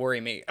 that would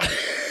worry me.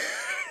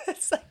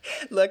 It's like,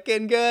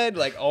 looking good.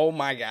 Like, oh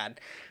my God,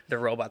 the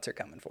robots are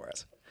coming for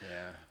us.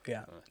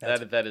 Yeah.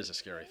 That is a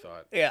scary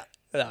thought. Yeah.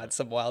 No, it's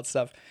some wild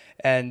stuff.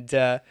 And,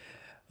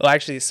 well,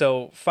 actually,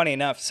 so funny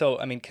enough,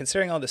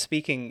 considering all the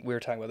speaking, we were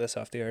talking about this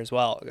off the air as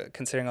well,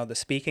 considering all the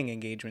speaking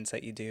engagements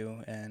that you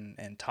do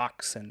and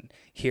talks and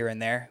here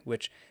and there,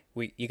 which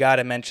you got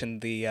to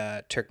mention the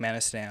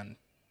Turkmenistan.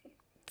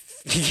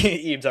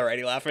 Eve's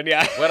already laughing,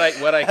 yeah. What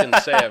I can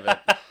say of it.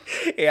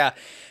 Yeah,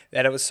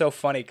 that it was so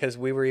funny, because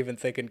we were even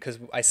thinking, because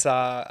I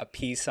saw a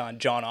piece on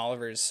John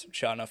Oliver's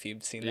show. I don't know if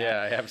you've seen that.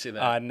 Yeah, I have seen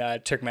that. On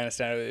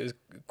Turkmenistan. It was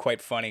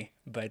quite funny,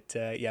 but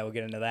we'll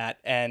get into that.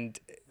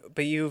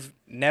 But you've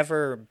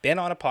never been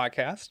on a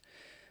podcast,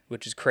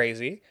 which is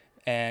crazy,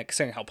 and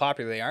considering how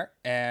popular they are.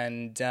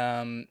 And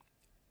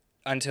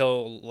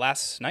until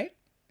last night,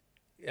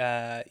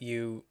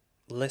 you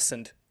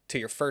listened to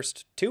your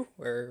first 2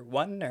 or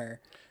 1 or...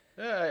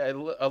 Yeah,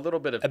 a little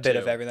bit of bit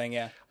of everything.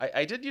 Yeah,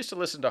 I did used to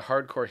listen to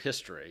Hardcore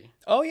History.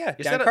 Oh yeah,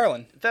 Dan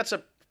Carlin. That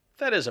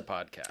is a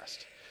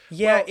podcast.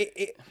 Yeah,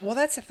 well,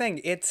 that's the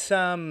thing. It's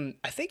I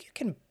think you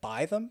can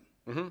buy them.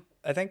 Mm-hmm.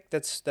 I think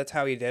that's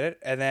how he did it.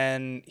 And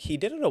then he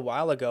did it a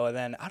while ago. And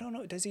then I don't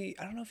know.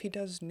 I don't know if he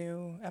does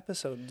new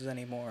episodes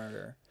anymore.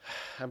 Or...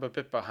 I'm a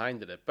bit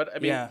behind in it, but I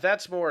mean, Yeah.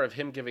 that's more of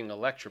him giving a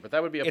lecture. But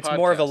that would be a It's podcast.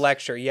 more of a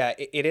lecture. Yeah,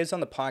 it is on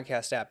the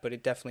podcast app, but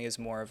it definitely is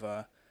more of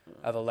a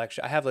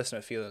lecture. I have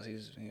listened to a few of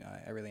those.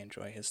 I really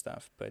enjoy his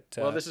stuff. But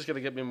Well, this is going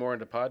to get me more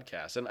into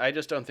podcasts, and I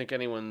just don't think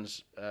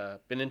anyone's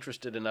been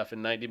interested enough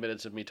in 90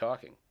 minutes of me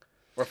talking,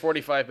 or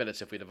 45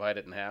 minutes if we divide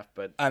it in half.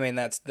 But I mean,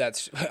 that's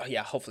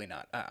yeah. Hopefully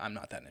not. I'm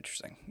not that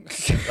interesting.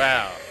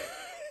 wow,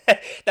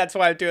 That's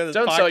why I'm doing this.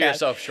 don't podcast. sell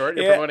yourself short.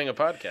 You're promoting a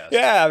podcast.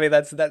 Yeah, I mean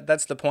that's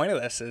the point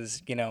of this.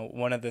 Is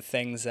one of the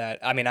things that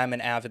I'm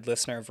an avid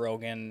listener of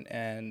Rogan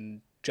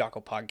and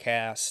Jocko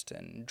podcast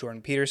and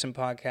Jordan Peterson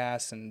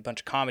podcast and a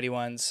bunch of comedy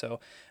ones. So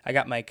I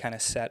got my kind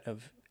of set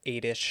of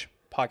 8-ish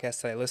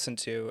podcasts that I listen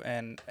to,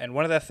 and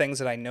one of the things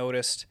that I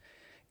noticed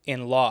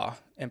in law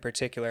in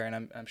particular,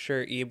 and I'm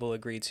sure Ebe will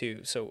agree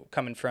too. So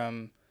coming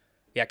from,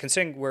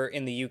 considering we're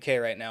in the UK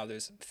right now,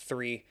 there's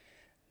 3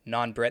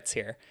 non-Brits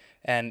here,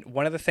 and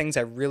one of the things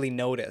I really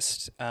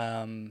noticed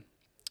in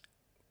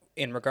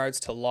regards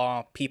to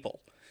law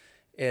people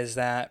is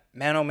that,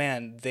 man, oh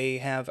man, they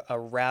have a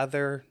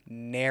rather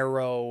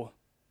narrow,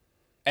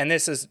 and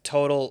this is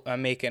total,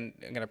 I'm going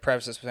to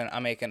preface this with,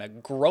 I'm making a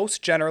gross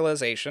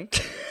generalization.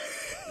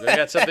 We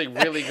got something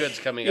really good's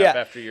coming up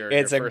after your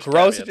first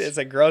caveats. It's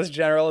a gross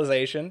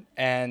generalization,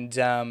 and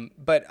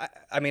but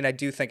I mean, I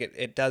do think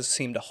it does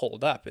seem to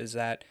hold up, is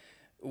that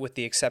with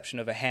the exception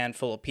of a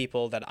handful of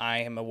people that I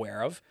am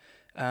aware of,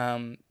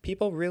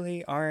 people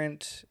really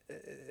aren't,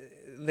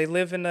 they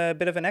live in a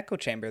bit of an echo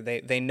chamber.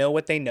 They know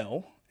what they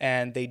know,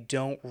 and they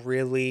don't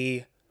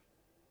really,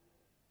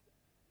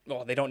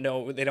 they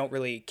don't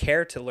really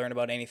care to learn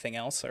about anything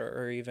else,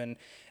 or even,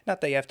 not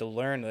that you have to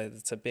learn,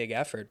 it's a big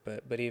effort,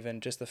 but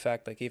even just the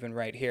fact, like even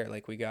right here,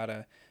 like we got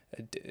I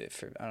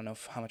don't know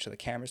how much of the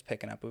camera's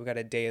picking up, but we got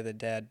a Day of the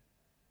Dead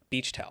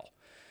beach towel.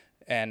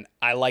 And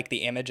I like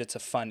the image. It's a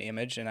fun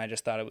image, and I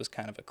just thought it was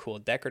kind of a cool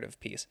decorative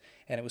piece.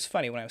 And it was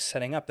funny when I was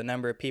setting up, the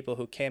number of people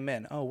who came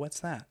in, oh,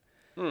 what's that?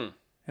 And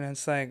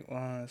it's like,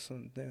 well,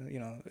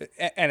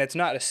 and it's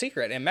not a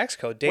secret. In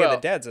Mexico, Day of the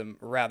Dead's a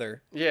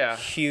rather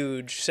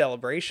huge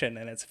celebration,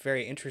 and it's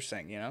very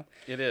interesting,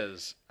 It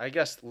is. I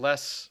guess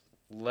less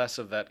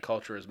of that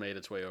culture has made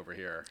its way over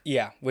here.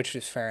 Yeah, which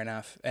is fair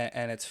enough.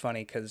 And it's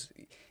funny because,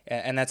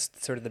 and that's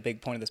sort of the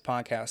big point of this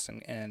podcast.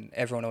 And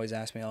everyone always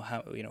asks me,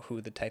 how,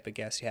 who the type of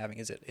guests you're having,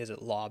 is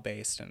it law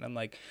based? And I'm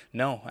like,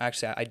 no,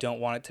 actually, I don't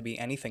want it to be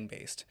anything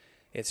based.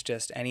 It's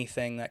just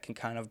anything that can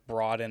kind of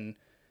broaden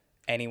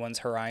anyone's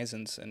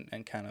horizons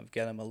and kind of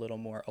get them a little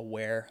more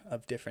aware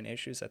of different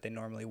issues that they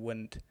normally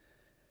wouldn't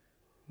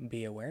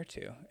be aware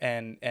to.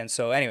 And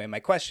so anyway, my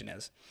question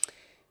is,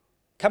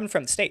 coming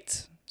from the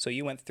States, so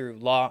you went through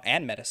law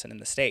and medicine in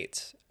the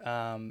States,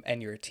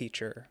 and you're a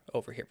teacher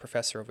over here,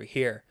 professor over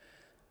here.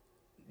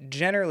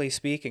 Generally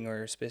speaking,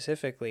 or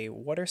specifically,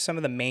 what are some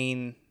of the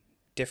main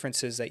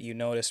differences that you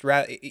noticed,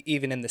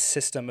 even in the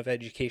system of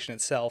education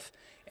itself,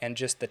 and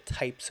just the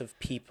types of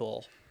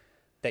people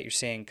that you're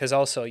seeing? Because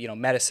also,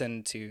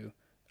 medicine to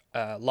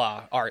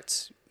law,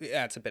 arts,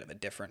 it's a bit of a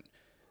different,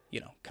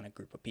 kind of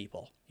group of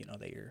people,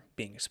 that you're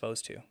being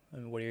exposed to.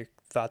 And what are your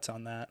thoughts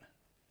on that?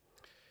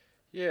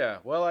 Yeah,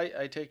 well,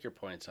 I take your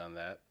points on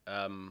that.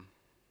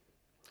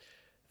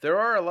 There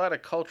are a lot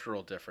of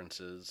cultural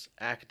differences,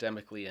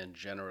 academically and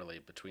generally,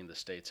 between the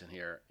States and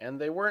here.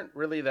 And they weren't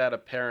really that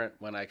apparent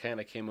when I kind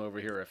of came over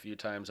here a few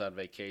times on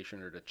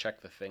vacation or to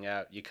check the thing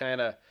out. You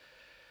kind of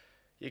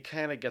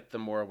get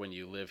them more when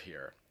you live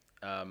here.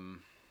 I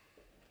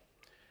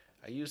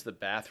use the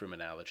bathroom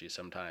analogy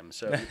sometimes.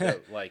 So,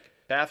 like,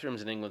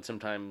 bathrooms in England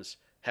sometimes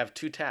have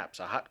 2 taps,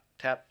 a hot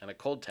tap and a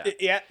cold tap.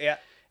 Yeah.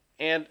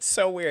 And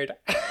so weird.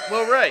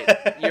 Well, right.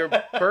 You're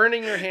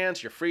burning your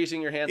hands. You're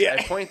freezing your hands. Yeah.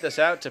 I point this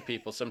out to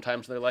people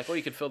sometimes. And they're like, "Oh,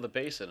 you could fill the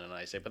basin," and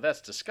I say, "But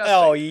that's disgusting."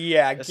 Oh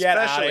yeah, get out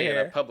of especially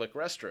here. in a public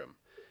restroom.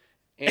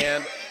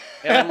 And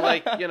I'm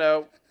like,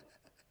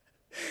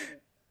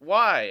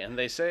 why? And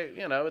they say,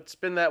 it's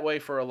been that way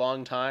for a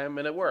long time,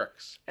 and it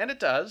works. And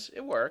it does.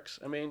 It works.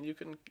 I mean, you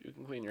can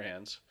clean your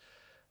hands.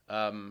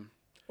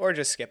 Or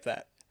just skip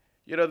that.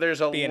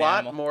 There's a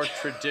lot more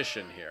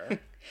tradition here.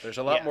 There's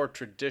a lot more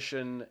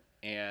tradition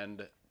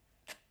and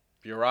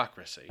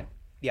bureaucracy.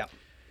 Yeah.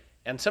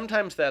 And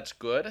sometimes that's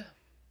good,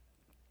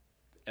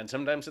 and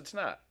sometimes it's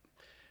not.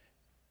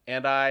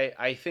 And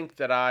I think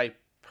that I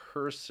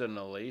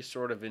personally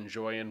sort of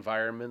enjoy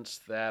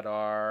environments that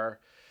are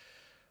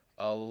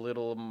a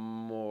little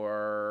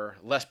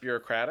less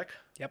bureaucratic.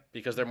 Yep.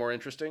 Because they're more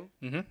interesting.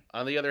 Mm-hmm.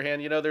 On the other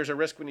hand, there's a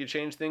risk when you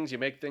change things. You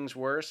make things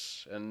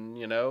worse, and,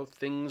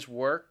 things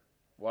work.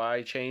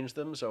 Why change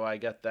them? So I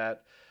get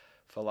that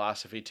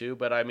philosophy too.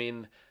 But I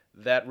mean,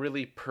 that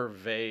really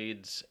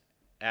pervades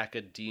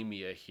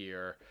academia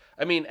here.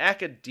 I mean,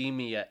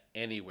 academia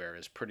anywhere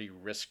is pretty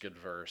risk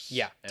adverse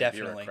and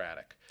definitely.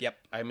 Bureaucratic. Yep.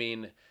 I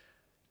mean,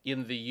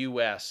 in the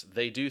U.S.,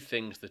 they do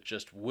things that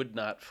just would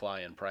not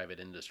fly in private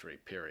industry,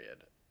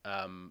 period.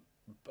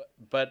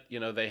 but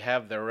they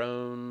have their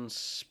own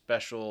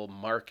special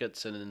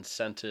markets and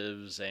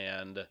incentives,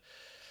 and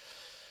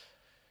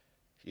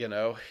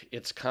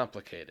it's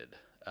complicated.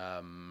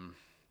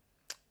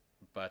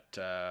 But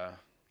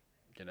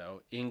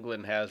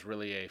England has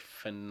really a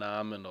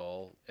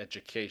phenomenal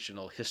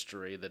educational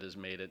history that has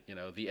made it,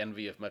 the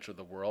envy of much of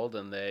the world,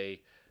 and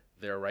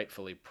they're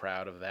rightfully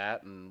proud of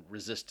that and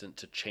resistant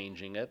to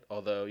changing it.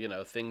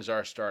 Although, things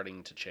are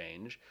starting to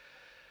change.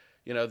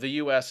 The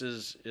U.S.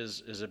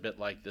 is a bit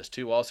like this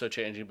too, also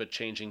changing, but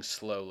changing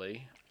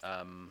slowly.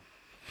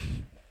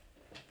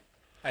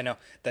 I know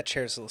that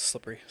chair's a little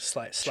slippery.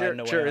 Sliding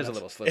away. Chair is a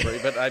little slippery,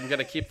 but I'm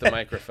gonna keep the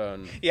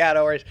microphone. Yeah,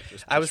 no worries.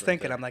 I was right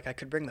thinking, there. I'm like, I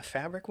could bring the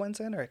fabric ones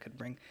in, or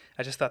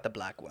I just thought the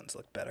black ones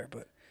looked better,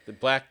 but The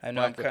black I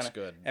know I'm looks kinda,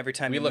 good. every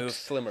time we you look move,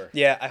 slimmer.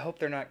 Yeah, I hope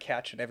they're not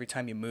catching every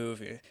time you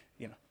move. You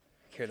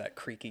hear that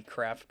creaky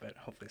crap, but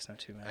hopefully it's not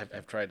too bad.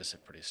 I've tried to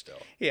sit pretty still.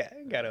 Yeah,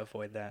 gotta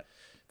avoid that.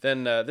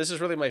 Then this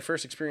is really my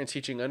first experience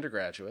teaching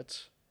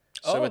undergraduates.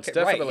 So Oh, it's okay.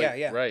 Right, definitely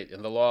yeah. right.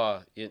 In the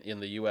law in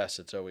the U.S.,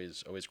 it's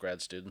always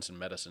grad students, and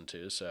medicine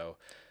too. So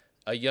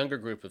a younger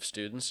group of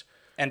students.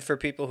 And for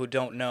people who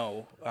don't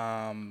know,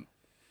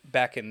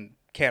 back in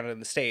Canada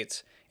and the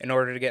States, in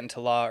order to get into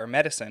law or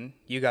medicine,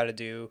 you got to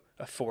do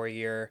a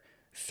 4-year,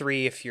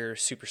 3 if you're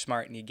super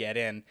smart and you get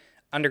in,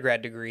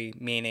 undergrad degree,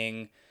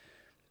 meaning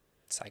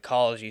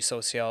psychology,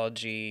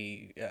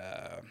 sociology,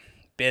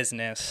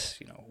 business,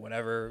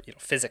 whatever,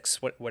 physics,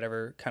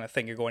 whatever kind of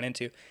thing you're going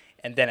into.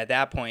 And then at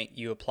that point,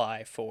 you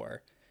apply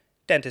for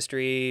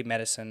dentistry,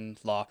 medicine,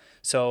 law.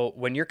 So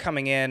when you're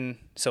coming in,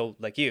 so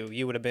like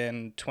you would have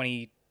been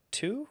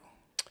 22?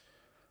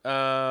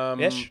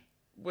 Ish?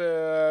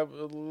 Well,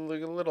 a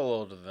little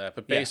older than that,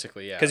 but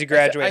basically, yeah. Because you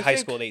graduate high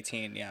school at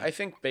 18, yeah. I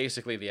think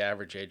basically the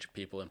average age of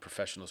people in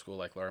professional school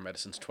like law or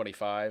medicine is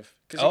 25.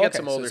 Because you get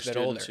some older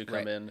students who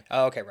come in.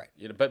 Oh, okay, right.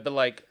 But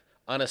like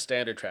on a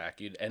standard track,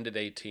 you'd end at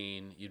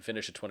 18, you'd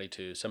finish at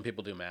 22. Some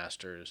people do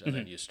masters, and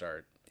then you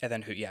start. And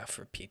then for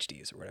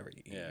PhDs or whatever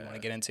you want to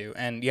get into.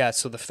 And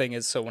so the thing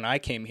is, so when I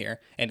came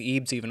here, and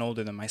Ebe's even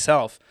older than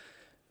myself,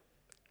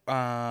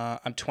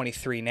 I'm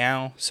 23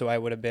 now, so I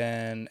would have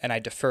been, and I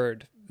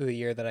deferred the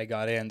year that I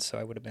got in, so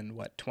I would have been,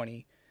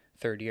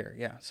 23rd year?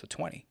 Yeah, so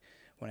 20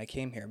 when I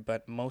came here.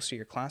 But most of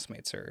your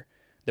classmates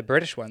the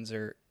British ones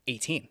are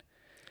 18.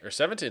 Or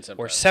 17 sometimes.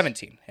 Or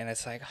 17. And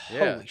it's like,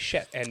 holy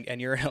shit. And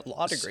you're in a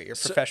law degree, your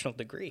professional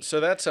degree. So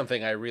that's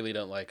something I really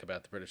don't like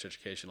about the British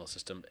educational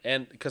system.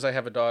 And because I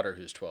have a daughter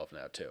who's 12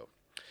 now, too.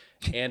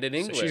 And in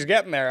England... So she's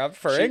getting there up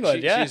for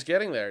England, yeah. She's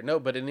getting there. No,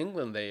 but in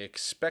England, they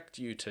expect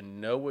you to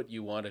know what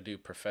you want to do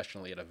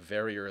professionally at a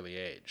very early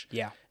age.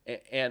 Yeah.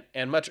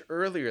 And much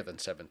earlier than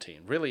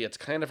 17. Really, it's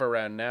kind of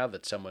around now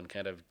that someone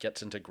kind of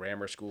gets into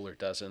grammar school or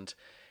doesn't.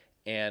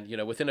 And,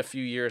 within a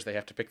few years, they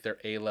have to pick their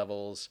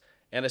A-levels.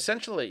 And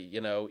essentially,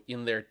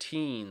 in their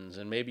teens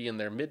and maybe in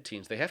their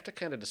mid-teens, they have to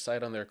kind of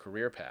decide on their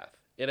career path.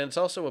 And it's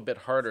also a bit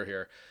harder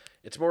here.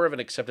 It's more of an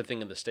accepted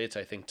thing in the States,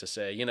 I think, to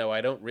say,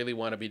 I don't really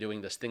want to be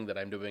doing this thing that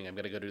I'm doing. I'm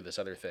going to go do this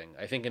other thing.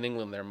 I think in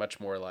England, they're much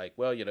more like,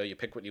 well, you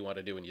pick what you want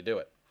to do and you do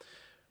it,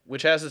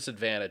 which has its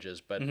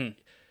advantages. But,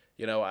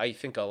 I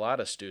think a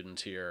lot of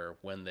students here,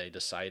 when they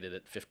decided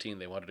at 15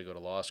 they wanted to go to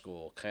law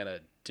school, kind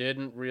of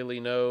didn't really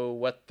know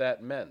what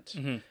that meant.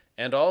 Mm-hmm.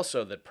 And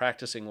also that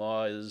practicing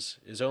law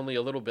is only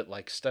a little bit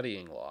like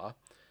studying law.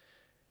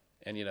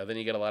 And, then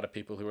you get a lot of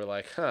people who are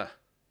like,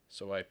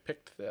 so I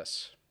picked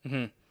this.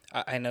 Mm-hmm.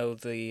 I know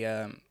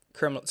the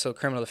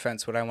criminal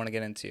defense, what I want to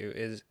get into,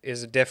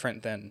 is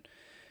different than,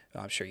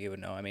 I'm sure you would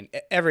know. I mean,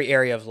 every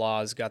area of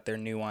law has got their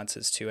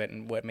nuances to it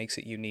and what makes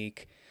it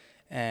unique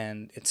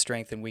and its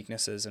strengths and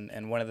weaknesses.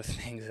 And one of the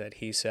things that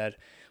he said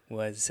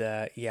was,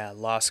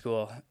 law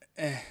school,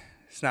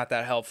 it's not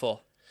that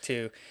helpful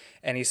too.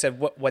 And he said,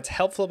 what's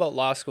helpful about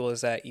law school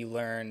is that you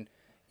learn,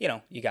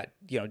 you got,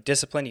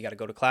 discipline, you got to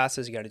go to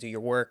classes, you got to do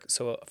your work.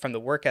 So from the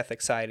work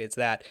ethic side, it's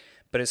that.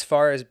 But as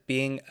far as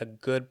being a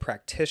good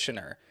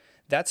practitioner,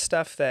 that's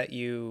stuff that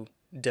you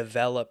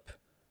develop,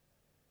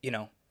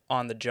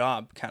 on the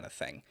job kind of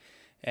thing.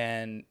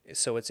 And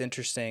so it's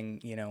interesting,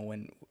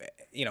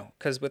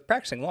 because with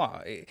practicing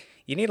law,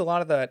 you need a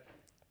lot of that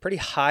pretty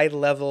high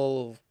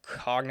level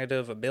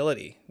cognitive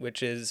ability,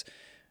 which is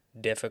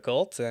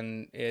difficult,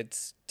 and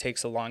it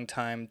takes a long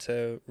time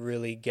to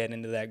really get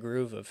into that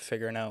groove of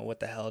figuring out what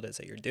the hell it is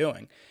that you're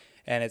doing.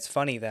 And it's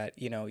funny that,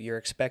 you're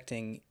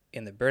expecting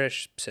in the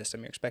British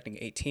system, you're expecting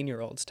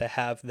 18-year-olds to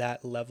have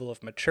that level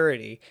of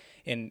maturity.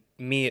 In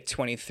me at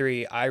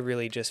 23, I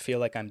really just feel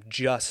like I'm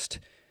just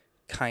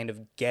kind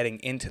of getting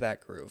into that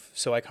groove.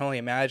 So I can only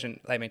imagine,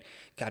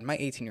 God, my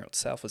 18-year-old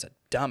self was a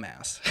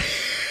dumbass.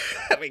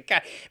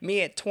 God, me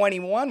at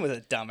 21 was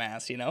a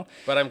dumbass,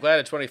 But I'm glad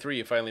at 23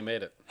 you finally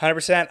made it.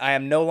 100%. I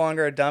am no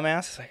longer a dumbass.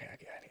 It's like,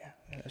 yeah.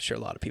 I'm sure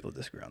a lot of people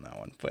disagree on that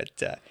one.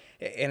 But,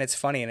 and it's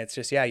funny, and it's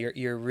just,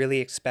 you're really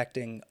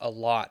expecting a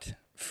lot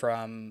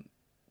from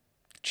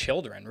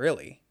children,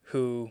 really,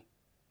 who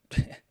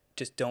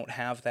just don't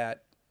have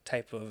that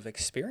type of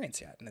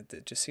experience yet. And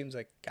it just seems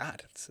like,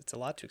 God, it's a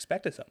lot to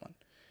expect of someone.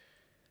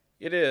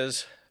 It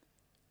is.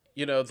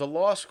 The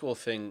law school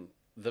thing,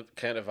 the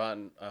kind of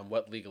on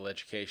what legal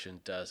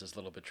education does is a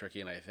little bit tricky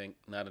and I think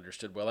not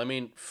understood well. I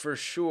mean, for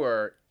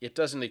sure, it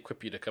doesn't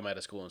equip you to come out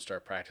of school and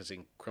start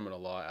practicing criminal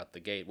law out the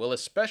gate. Well,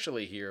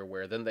 especially here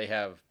where then they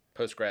have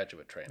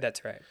postgraduate training.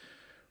 That's right.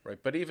 Right.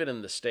 But even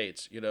in the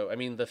States, I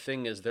mean, the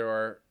thing is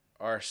there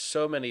are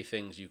so many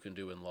things you can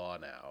do in law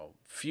now.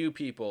 Few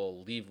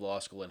people leave law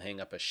school and hang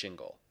up a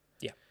shingle.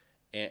 Yeah.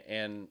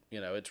 And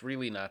it's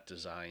really not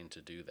designed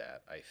to do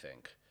that, I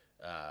think.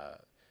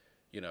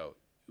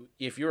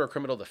 If you're a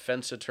criminal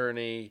defense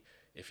attorney,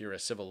 if you're a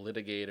civil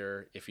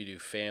litigator, if you do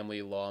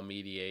family law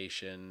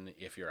mediation,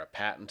 if you're a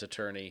patent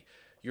attorney,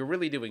 you're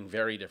really doing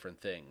very different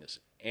things.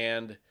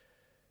 And,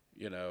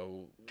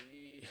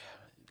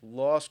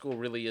 law school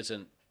really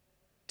isn't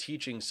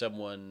teaching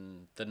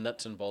someone the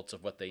nuts and bolts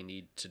of what they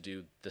need to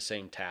do the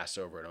same tasks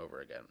over and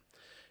over again.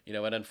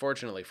 And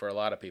unfortunately for a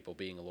lot of people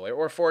being a lawyer,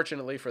 or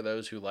fortunately for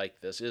those who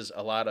like this, is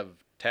a lot of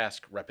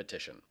task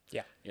repetition.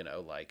 Yeah.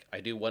 Like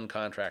I do one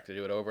contract, I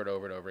do it over and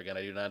over and over again.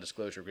 I do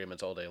non-disclosure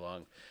agreements all day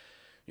long.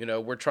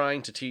 We're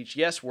trying to teach,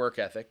 yes, work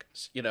ethic,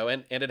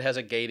 and it has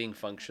a gating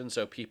function.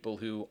 So people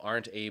who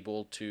aren't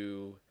able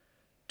to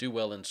do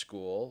well in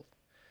school,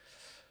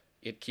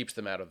 it keeps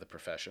them out of the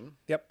profession.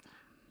 Yep.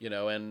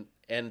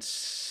 And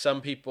some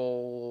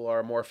people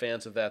are more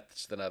fans of that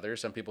than others.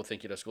 Some people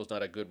think, school's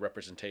not a good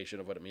representation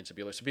of what it means to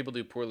be a lawyer. Some people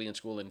do poorly in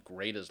school and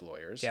great as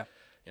lawyers. Yeah.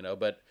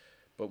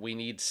 But we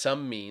need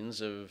some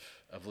means of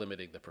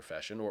limiting the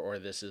profession, or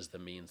this is the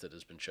means that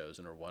has been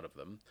chosen, or one of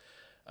them.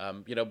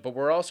 But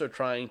we're also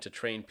trying to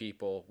train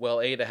people,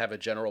 well, to have a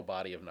general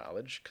body of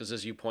knowledge, because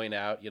as you point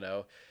out,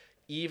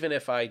 even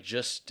if I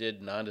just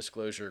did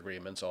non-disclosure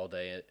agreements all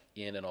day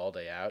in and all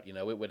day out,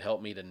 it would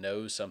help me to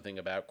know something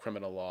about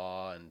criminal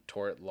law and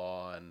tort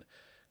law and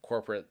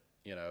corporate,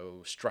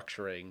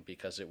 structuring,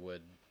 because it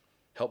would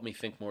help me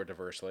think more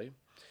diversely.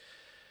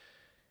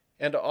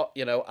 And,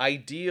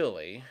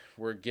 ideally,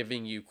 we're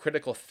giving you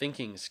critical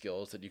thinking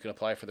skills that you can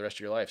apply for the rest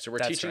of your life. So we're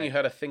teaching you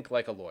how to think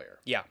like a lawyer.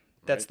 Yeah.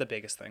 That's the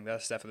biggest thing.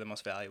 That's definitely the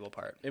most valuable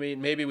part. I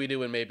mean, maybe we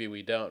do and maybe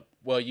we don't.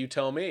 Well, you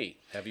tell me.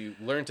 Have you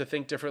learned to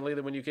think differently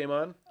than when you came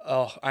on?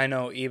 Oh, I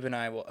know. Even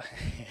I will.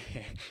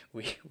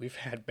 We've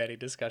had many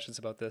discussions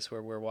about this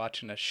where we're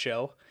watching a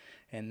show,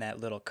 and that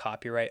little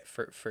copyright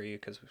for you,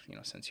 because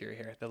since you're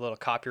here, the little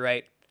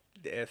copyright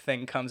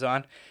thing comes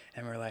on,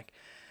 and we're like,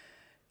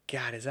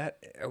 God,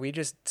 are we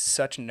just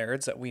such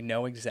nerds that we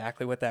know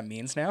exactly what that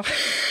means now?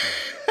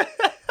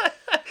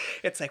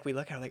 It's like we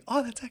look at it like,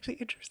 oh, that's actually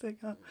interesting.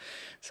 Huh?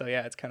 So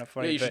yeah, it's kind of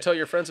funny. Yeah, you should tell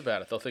your friends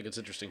about it. They'll think it's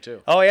interesting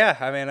too. Oh yeah,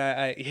 I mean,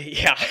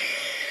 yeah,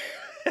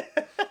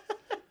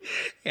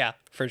 yeah,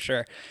 for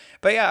sure.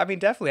 But yeah, I mean,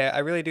 definitely, I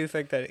really do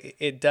think that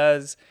it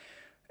does.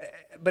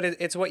 But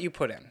it's what you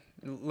put in,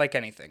 like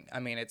anything. I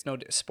mean, it's no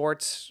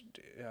sports,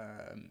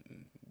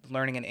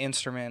 learning an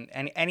instrument,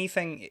 and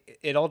anything.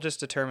 It all just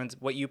determines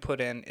what you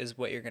put in is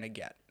what you're gonna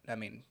get. I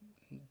mean,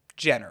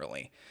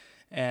 generally.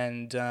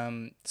 And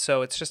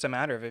so it's just a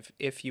matter of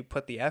if you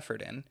put the effort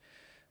in,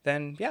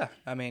 then yeah,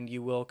 I mean,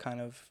 you will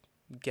kind of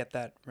get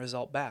that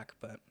result back,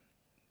 but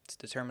it's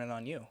determined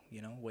on you,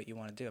 what you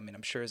want to do. I mean,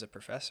 I'm sure as a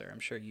professor,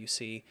 I'm sure you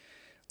see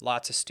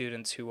lots of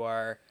students who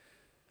are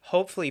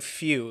hopefully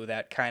few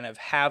that kind of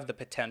have the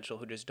potential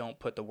who just don't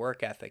put the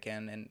work ethic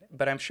in.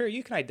 But I'm sure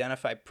you can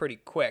identify pretty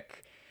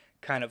quick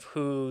kind of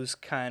who's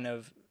kind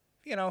of,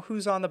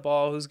 who's on the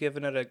ball, who's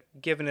giving it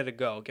a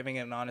go, giving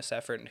it an honest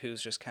effort, and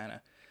who's just kind of,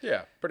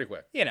 yeah, pretty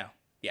quick. Yeah.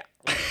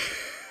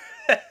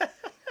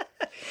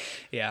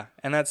 Yeah,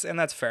 and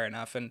that's fair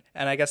enough. And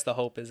I guess the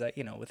hope is that,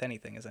 with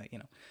anything is that,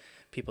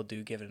 people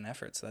do give it an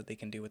effort so that they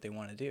can do what they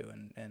want to do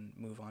and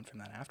move on from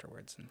that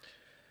afterwards. And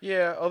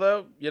yeah,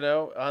 although,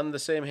 on the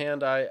same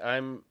hand,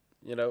 I'm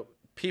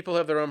people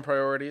have their own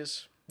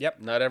priorities. Yep.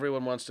 Not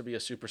everyone wants to be a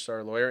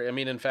superstar lawyer. I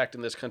mean, in fact,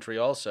 in this country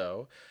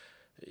also,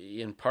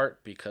 in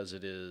part because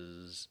it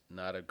is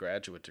not a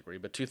graduate degree,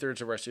 but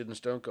 2/3 of our students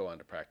don't go on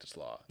to practice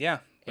law. Yeah,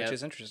 which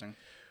is interesting.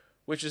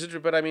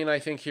 But I mean, I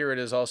think here it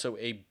is also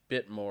a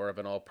bit more of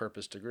an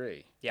all-purpose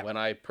degree. Yeah. When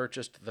I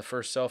purchased the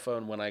first cell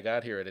phone when I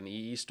got here at an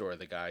EE store,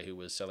 the guy who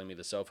was selling me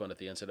the cell phone at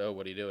the end said, "Oh,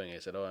 what are you doing?" I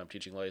said, "Oh, I'm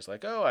teaching law." He's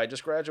like, "Oh, I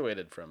just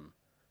graduated from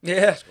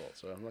law school."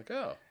 So I'm like,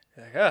 "Oh."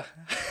 Like, oh.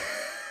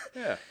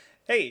 Yeah.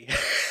 Hey.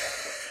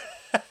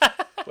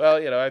 Well,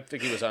 I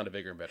think he was on to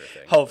bigger and better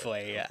things.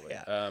 Hopefully. Yeah.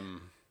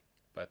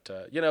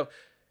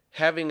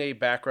 Having a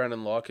background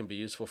in law can be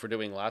useful for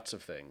doing lots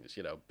of things,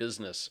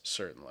 business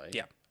certainly.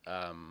 Yeah.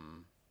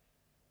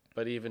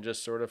 But even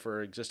just sort of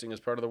for existing as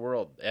part of the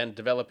world and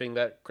developing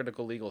that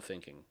critical legal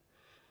thinking.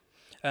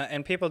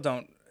 And people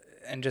don't,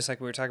 and just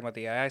like we were talking about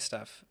the AI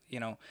stuff,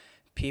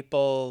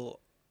 people,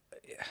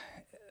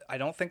 I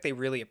don't think they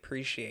really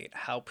appreciate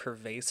how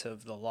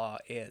pervasive the law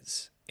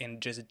is in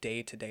just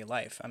day-to-day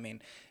life. I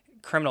mean,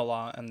 criminal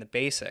law and the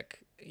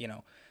basic,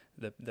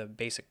 the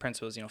basic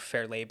principles,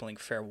 fair labeling,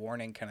 fair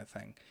warning kind of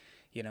thing,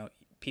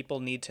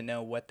 people need to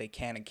know what they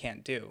can and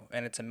can't do.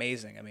 And it's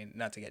amazing. I mean,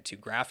 not to get too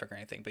graphic or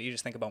anything, but you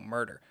just think about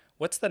murder.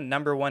 What's the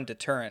number one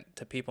deterrent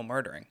to people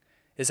murdering?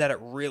 Is that it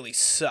really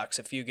sucks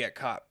if you get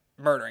caught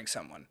murdering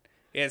someone.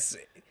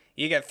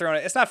 You get thrown.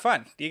 It's not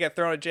fun. You get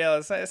thrown to jail.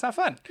 It's not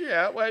fun.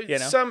 Yeah, well, You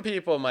know? some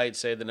people might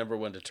say the number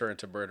one deterrent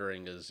to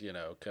murdering is,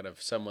 kind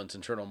of someone's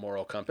internal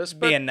moral compass.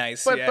 But, Being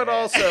nice. But, Yeah, but yeah.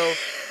 also,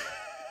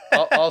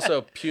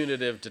 also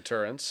punitive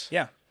deterrence.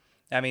 Yeah.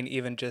 I mean,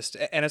 even just,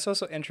 and it's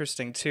also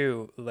interesting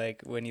too,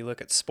 like when you look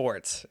at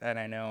sports, and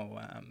I know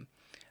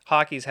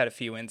hockey's had a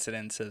few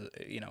incidents,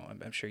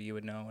 I'm sure you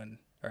would know,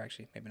 or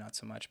actually maybe not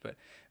so much,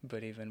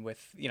 but even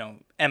with,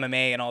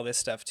 MMA and all this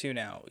stuff too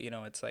now,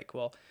 it's like,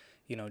 well,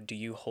 do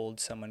you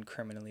hold someone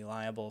criminally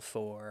liable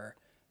for,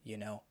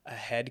 a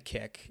head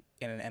kick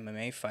in an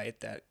MMA fight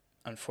that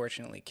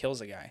unfortunately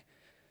kills a guy?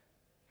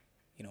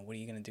 What are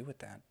you going to do with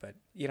that? But,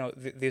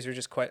 these are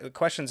just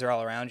questions are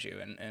all around you.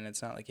 And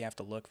it's not like you have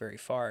to look very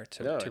far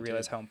to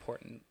realize how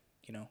important,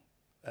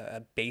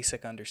 a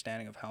basic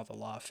understanding of how the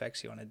law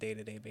affects you on a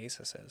day-to-day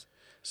basis is.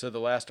 So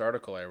the last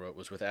article I wrote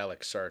was with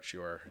Alex Sarch,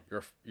 your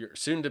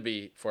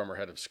soon-to-be former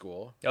head of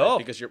school. Oh.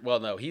 Right? Because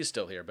no, he's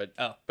still here,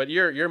 but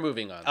you're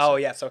moving on. Oh, so.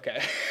 yes,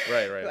 okay.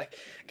 Right. Like,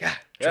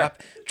 God,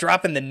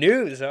 dropping the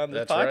news on the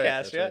That's podcast. Right,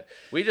 that's yeah. Right.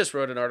 We just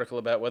wrote an article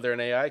about whether an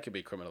AI could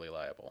be criminally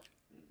liable.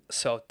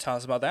 So tell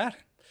us about that.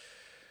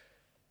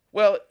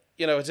 Well,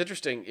 it's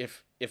interesting.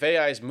 If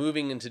AI is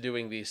moving into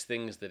doing these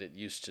things that it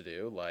used to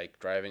do, like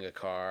driving a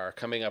car,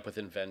 coming up with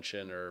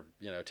invention, or,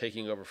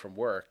 taking over from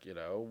work,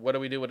 what do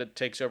we do when it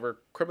takes over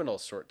criminal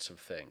sorts of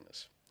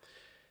things?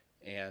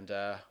 And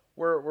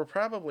we're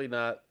probably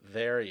not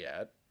there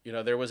yet.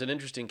 There was an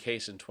interesting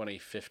case in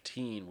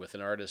 2015 with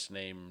an artist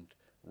named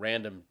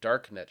Random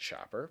Darknet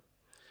Shopper.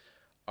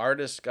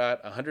 Artist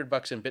got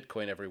 $100 in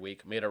Bitcoin every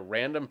week, made a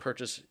random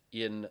purchase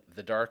in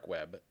the dark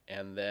web,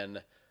 and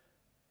then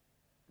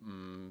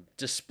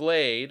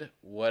displayed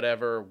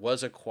whatever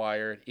was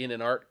acquired in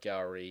an art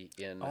gallery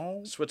in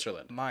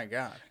Switzerland. My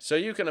God. So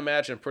you can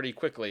imagine pretty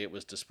quickly it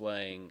was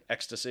displaying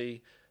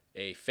ecstasy,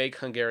 a fake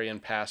Hungarian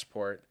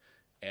passport,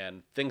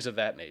 and things of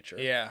that nature.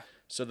 Yeah.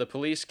 So the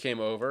police came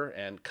over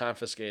and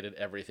confiscated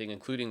everything,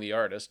 including the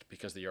artist,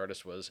 because the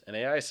artist was an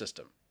AI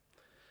system.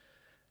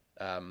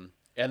 And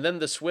then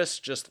the Swiss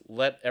just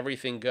let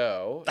everything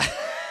go,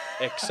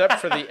 except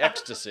for the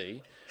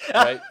ecstasy,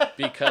 right?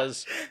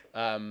 Because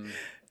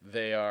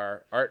they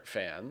are art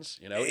fans.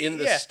 In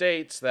the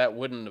States, that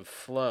wouldn't have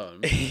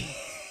flown.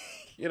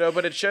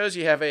 But it shows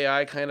you have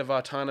AI kind of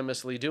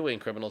autonomously doing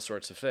criminal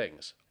sorts of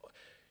things.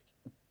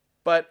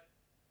 But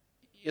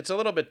it's a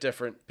little bit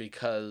different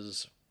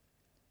because,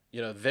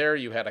 there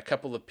you had a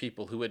couple of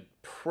people who had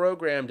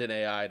programmed an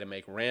AI to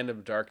make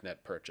random darknet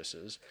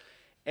purchases.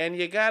 And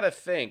you got to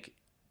think,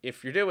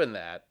 if you're doing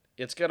that,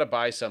 it's going to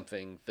buy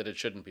something that it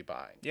shouldn't be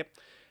buying. Yep.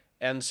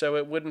 And so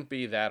it wouldn't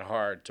be that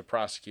hard to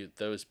prosecute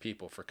those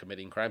people for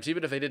committing crimes.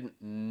 Even if they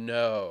didn't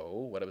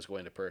know what it was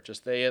going to purchase,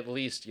 they at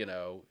least,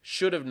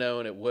 should have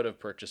known it would have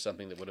purchased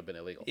something that would have been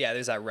illegal. Yeah,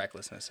 there's that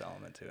recklessness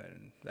element to it,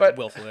 and that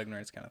willful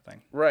ignorance kind of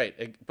thing.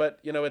 Right. But,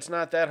 it's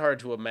not that hard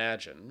to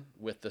imagine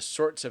with the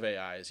sorts of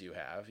AIs you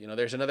have.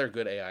 There's another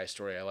good AI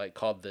story I like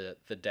called the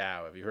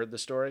Dow. Have you heard the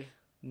story?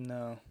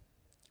 No.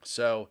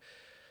 So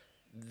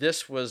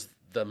this was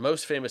the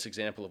most famous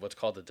example of what's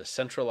called a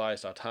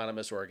decentralized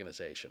autonomous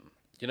organization.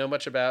 You know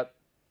much about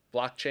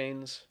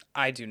blockchains?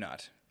 I do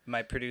not.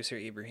 My producer,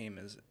 Ibrahim,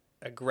 is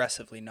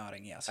aggressively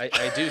nodding yes.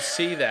 I do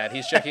see that.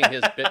 He's checking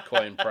his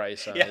Bitcoin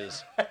price on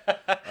his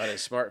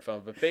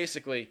smartphone. But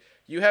basically,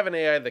 you have an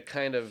AI that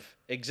kind of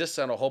exists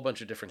on a whole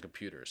bunch of different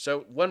computers.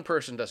 So one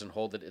person doesn't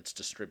hold it. It's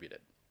distributed.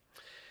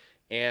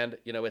 And,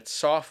 it's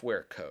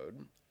software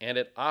code, and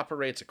it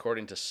operates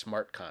according to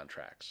smart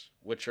contracts,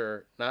 which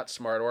are not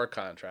smart or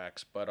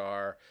contracts, but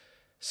are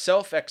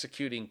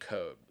self-executing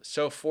code.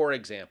 So, for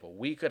example,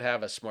 we could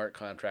have a smart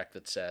contract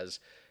that says,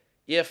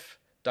 if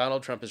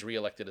Donald Trump is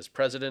reelected as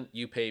president,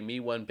 you pay me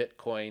 1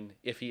 Bitcoin.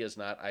 If he is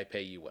not, I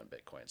pay you 1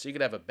 Bitcoin. So you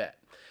could have a bet.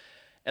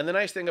 And the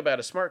nice thing about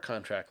a smart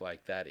contract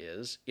like that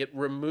is it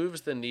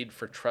removes the need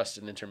for trust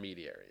in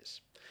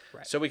intermediaries.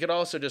 Right. So we could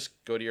also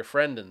just go to your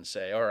friend and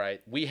say, all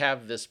right, we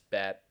have this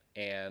bet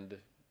and,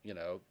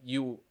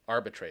 you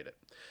arbitrate it.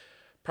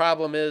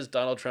 Problem is,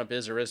 Donald Trump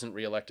is or isn't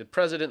reelected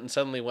president, and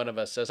suddenly one of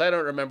us says, I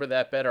don't remember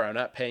that bet, or I'm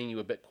not paying you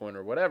a Bitcoin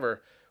or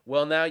whatever.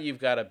 Well, now you've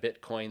got a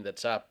Bitcoin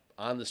that's up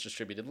on this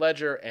distributed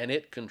ledger, and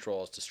it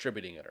controls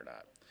distributing it or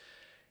not.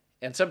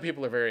 And some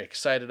people are very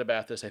excited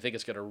about this. I think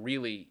it's going to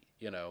really,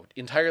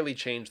 entirely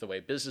change the way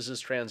business is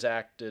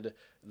transacted,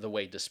 the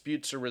way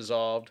disputes are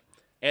resolved,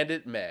 and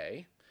it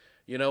may.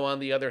 On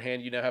the other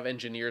hand, you now have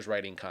engineers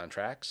writing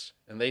contracts,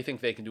 and they think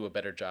they can do a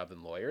better job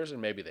than lawyers,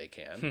 and maybe they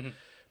can.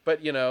 But,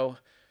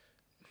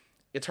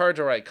 it's hard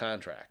to write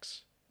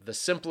contracts. The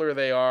simpler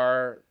they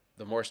are,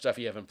 the more stuff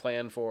you haven't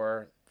planned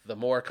for, the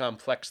more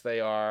complex they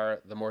are,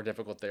 the more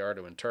difficult they are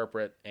to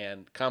interpret,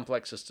 and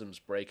complex systems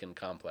break in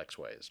complex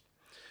ways.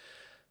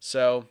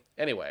 So,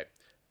 anyway,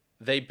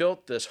 they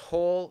built this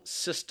whole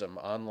system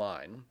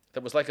online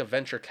that was like a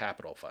venture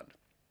capital fund.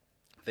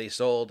 They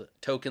sold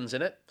tokens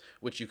in it,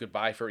 which you could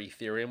buy for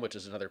Ethereum, which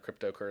is another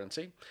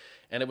cryptocurrency,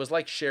 and it was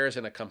like shares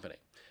in a company.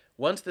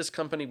 Once this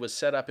company was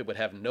set up, it would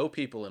have no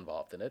people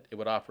involved in it. It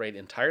would operate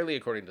entirely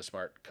according to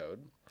smart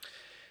code.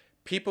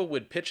 people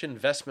would pitch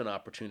investment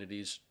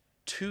opportunities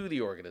to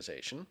the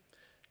organization.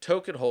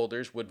 Token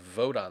holders would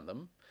vote on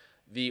them.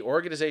 The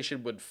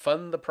organization would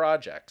fund the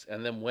projects,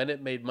 and then when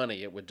it made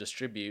money, it would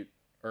distribute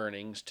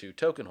earnings to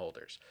token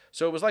holders.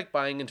 So it was like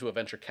buying into a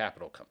venture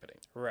capital company.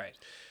 Right.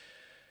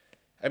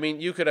 I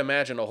mean, you could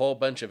imagine a whole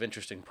bunch of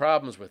interesting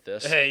problems with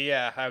this. Hey,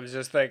 yeah, I was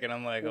just thinking,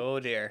 I'm like, oh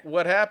dear.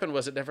 What happened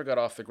was it never got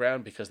off the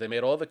ground because they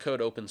made all the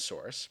code open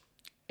source,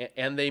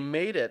 and they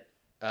made it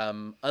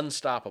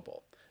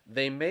unstoppable.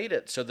 They made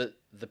it so that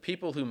the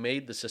people who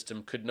made the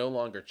system could no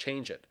longer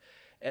change it.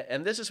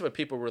 And this is what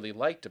people really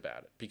liked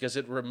about it, because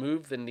it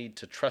removed the need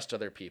to trust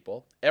other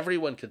people.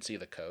 Everyone could see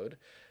the code.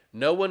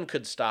 No one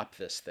could stop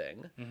this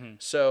thing. Mm-hmm.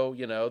 So,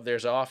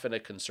 there's often a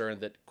concern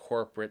that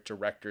corporate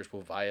directors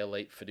will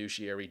violate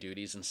fiduciary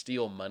duties and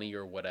steal money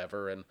or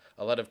whatever. And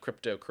a lot of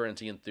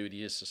cryptocurrency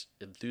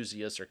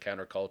enthusiasts are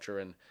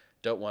counterculture and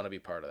don't want to be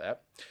part of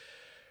that.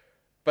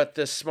 But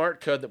this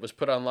smart code that was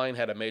put online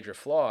had a major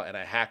flaw, and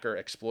a hacker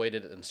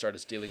exploited it and started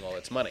stealing all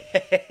its money.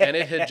 And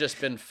it had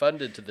just been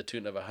funded to the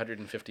tune of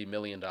 $150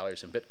 million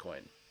in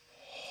Bitcoin.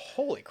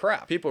 Holy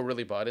crap. People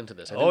really bought into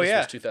this. I think this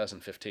was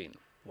 2015.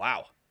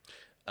 Wow.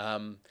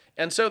 And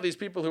so these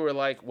people who were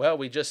like, well,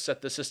 we just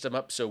set the system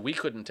up so we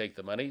couldn't take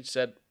the money,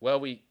 said, well,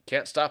 we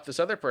can't stop this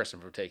other person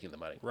from taking the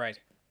money. Right.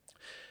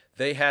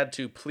 They had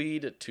to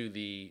plead to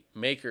the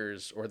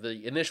makers or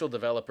the initial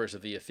developers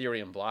of the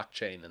Ethereum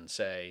blockchain and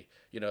say,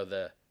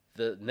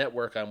 the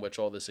network on which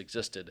all this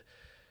existed,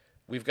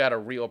 we've got a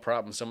real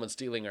problem. Someone's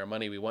stealing our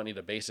money. We want you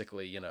to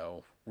basically,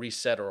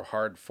 reset or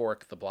hard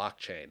fork the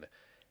blockchain.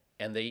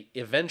 And they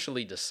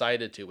eventually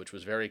decided to, which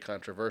was very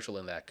controversial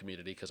in that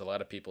community because a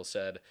lot of people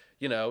said,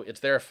 it's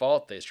their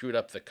fault. They screwed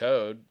up the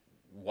code.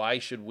 Why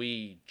should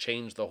we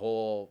change the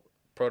whole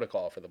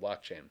protocol for the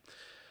blockchain?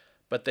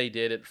 But they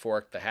did. It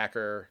forked. The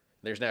hacker,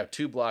 there's now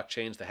 2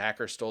 blockchains. The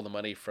hacker stole the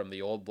money from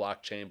the old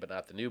blockchain, but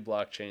not the new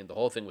blockchain. The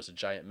whole thing was a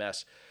giant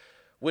mess,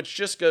 which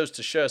just goes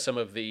to show some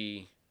of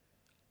the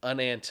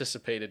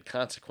unanticipated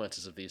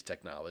consequences of these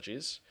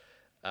technologies.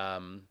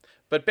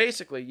 But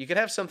basically, you could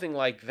have something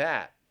like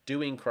that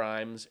doing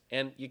crimes,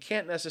 and you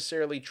can't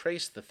necessarily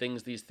trace the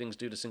things these things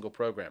do to single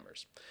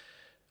programmers.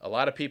 A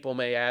lot of people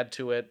may add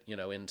to it,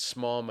 in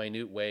small,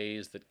 minute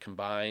ways that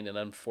combine in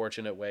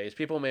unfortunate ways.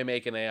 People may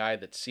make an AI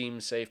that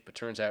seems safe but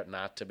turns out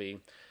not to be.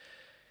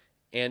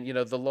 And,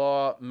 the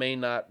law may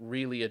not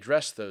really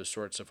address those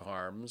sorts of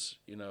harms,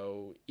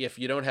 if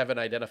you don't have an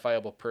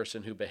identifiable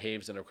person who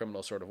behaves in a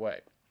criminal sort of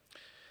way.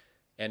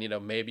 And,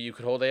 maybe you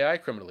could hold AI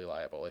criminally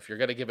liable. If you're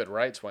going to give it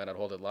rights, why not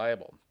hold it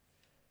liable?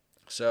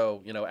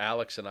 So,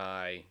 Alex and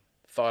I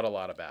thought a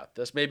lot about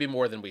this, maybe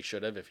more than we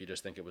should have if you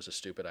just think it was a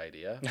stupid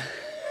idea.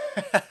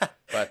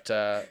 But,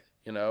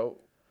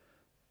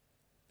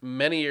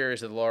 many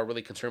areas of the law are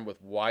really concerned with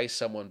why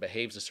someone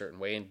behaves a certain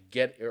way and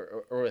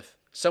or with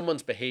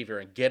someone's behavior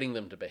and getting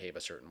them to behave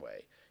a certain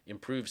way,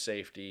 improve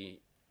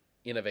safety,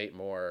 innovate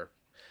more.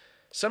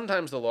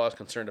 Sometimes the law is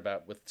concerned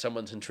about with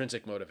someone's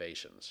intrinsic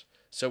motivations.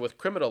 So with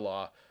criminal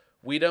law,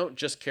 we don't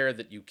just care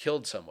that you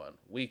killed someone.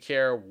 We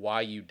care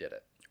why you did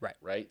it.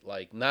 Right?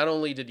 Like, not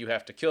only did you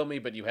have to kill me,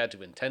 but you had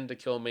to intend to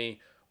kill me,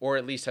 or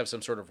at least have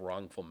some sort of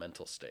wrongful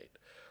mental state.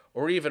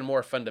 Or even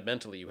more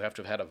fundamentally, you have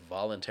to have had a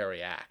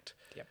voluntary act.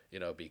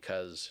 Yep.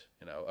 Because,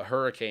 a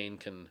hurricane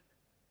can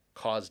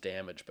cause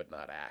damage but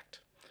not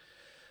act.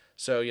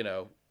 So,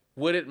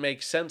 would it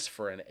make sense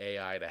for an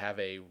AI to have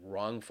a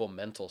wrongful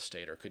mental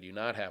state, or could you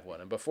not have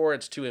one? And before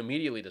it's too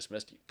immediately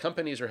dismissed,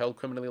 companies are held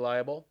criminally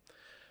liable.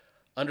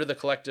 Under the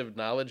collective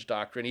knowledge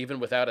doctrine,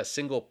 even without a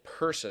single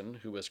person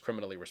who is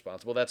criminally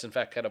responsible. That's, in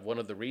fact, kind of one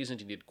of the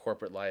reasons you need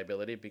corporate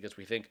liability, because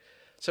we think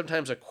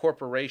sometimes a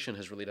corporation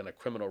has really done a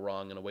criminal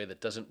wrong in a way that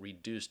doesn't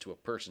reduce to a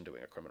person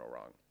doing a criminal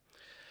wrong.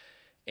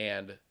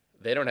 And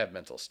they don't have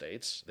mental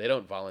states. They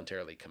don't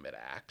voluntarily commit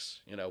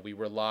acts. We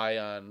rely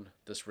on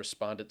this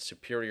respondent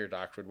superior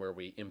doctrine where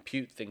we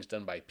impute things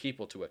done by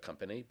people to a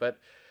company, but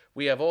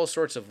we have all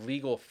sorts of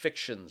legal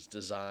fictions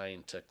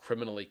designed to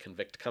criminally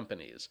convict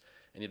companies.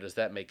 And does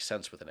that make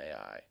sense with an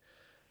AI?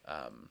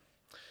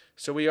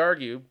 So we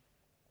argue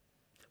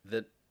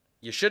that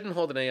you shouldn't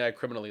hold an AI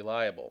criminally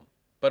liable,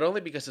 but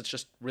only because it's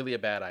just really a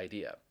bad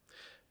idea.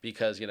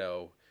 Because,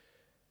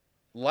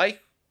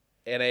 like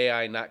an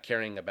AI not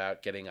caring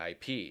about getting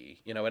IP,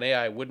 an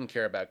AI wouldn't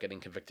care about getting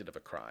convicted of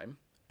a crime,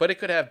 but it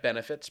could have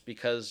benefits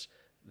because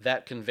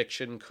that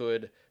conviction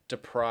could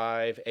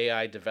deprive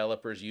AI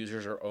developers,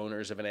 users, or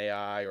owners of an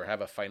AI, or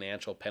have a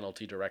financial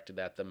penalty directed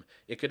at them.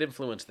 It could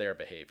influence their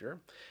behavior.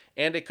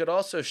 And it could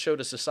also show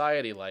to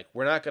society, like,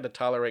 we're not going to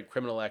tolerate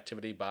criminal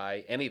activity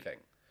by anything,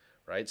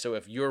 right? So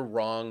if you're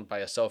wronged by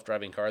a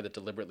self-driving car that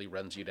deliberately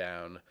runs you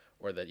down,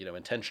 or that,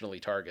 intentionally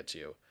targets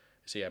you.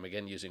 See, I'm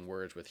again using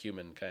words with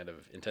human kind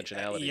of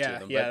intentionality to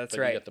them. Yeah, that's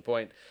right. You get the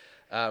point.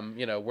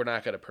 We're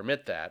not going to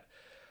permit that.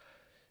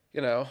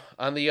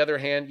 On the other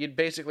hand, you'd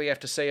basically have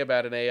to say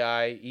about an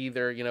AI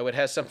either, it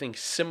has something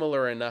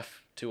similar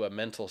enough to a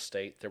mental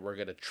state that we're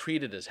going to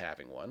treat it as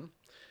having one.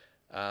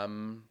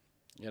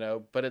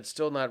 but it's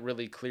still not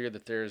really clear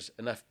that there's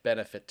enough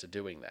benefit to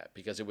doing that,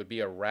 because it would be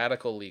a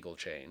radical legal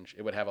change.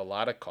 It would have a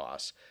lot of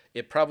costs.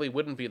 It probably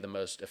wouldn't be the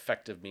most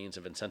effective means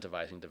of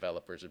incentivizing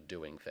developers of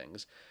doing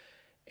things.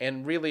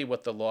 And really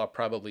what the law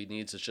probably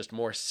needs is just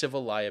more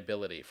civil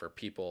liability for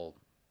people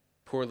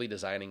poorly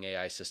designing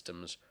AI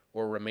systems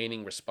or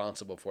remaining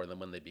responsible for them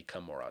when they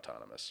become more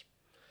autonomous.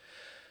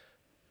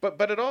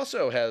 But it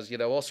also has,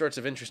 all sorts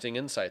of interesting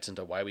insights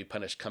into why we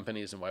punish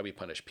companies and why we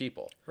punish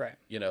people. Right.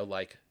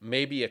 Like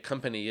maybe a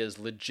company is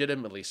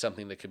legitimately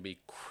something that can be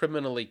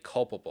criminally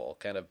culpable,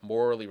 kind of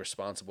morally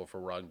responsible for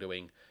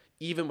wrongdoing,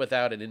 even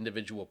without an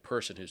individual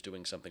person who's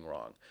doing something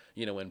wrong.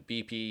 When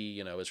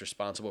BP, is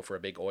responsible for a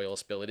big oil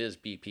spill, it is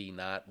BP,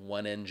 not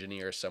one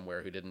engineer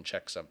somewhere who didn't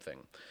check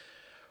something.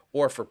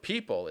 Or for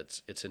people,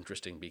 it's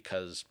interesting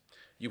because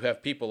you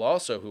have people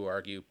also who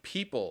argue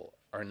people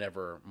are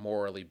never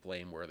morally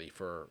blameworthy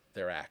for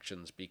their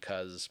actions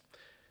because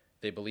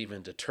they believe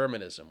in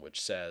determinism,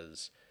 which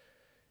says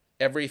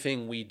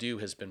everything we do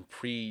has been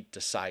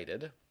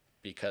pre-decided,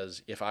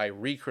 because if I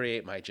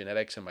recreate my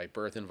genetics and my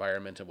birth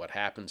environment and what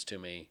happens to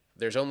me,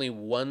 there's only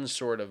one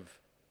sort of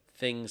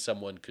thing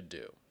someone could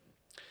do.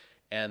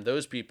 And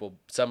those people,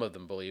 some of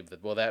them believe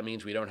that, well, that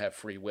means we don't have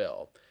free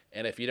will.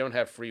 And if you don't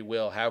have free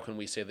will, how can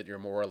we say that you're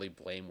morally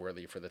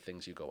blameworthy for the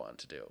things you go on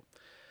to do?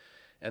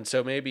 And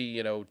so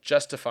maybe,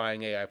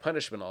 justifying AI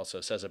punishment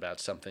also says about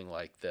something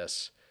like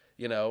this,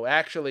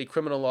 actually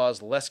criminal law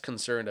is less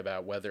concerned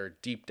about whether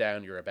deep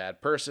down you're a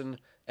bad person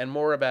and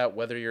more about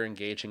whether you're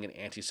engaging in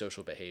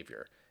antisocial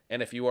behavior.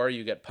 And if you are,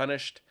 you get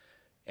punished.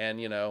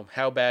 And,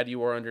 how bad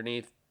you are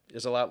underneath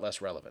is a lot less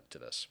relevant to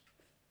this.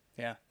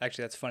 Yeah,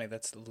 actually, that's funny.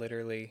 That's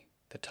literally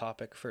the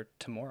topic for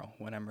tomorrow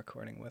when I'm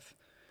recording with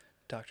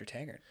Dr.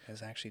 Taggart,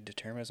 is actually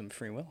determinism,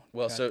 free will.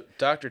 Well, so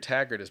Dr.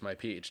 Taggart is my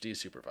PhD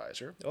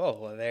supervisor. Oh,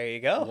 well, there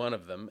you go. One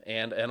of them.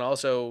 And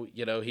also,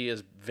 he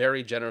has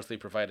very generously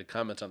provided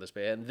comments on this,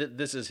 and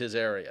this is his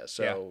area.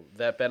 So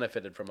that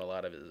benefited from a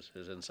lot of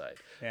his insight.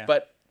 Yeah.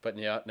 But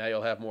now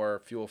you'll have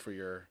more fuel for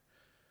your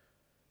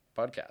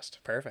podcast.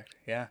 Perfect.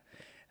 Yeah.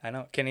 I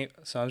know.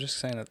 So I was just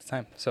saying at the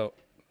time, so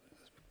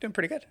doing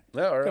pretty good.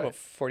 No, all right. Got about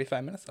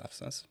 45 minutes left,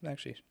 so that's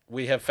actually...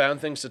 We have found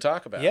things to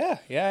talk about.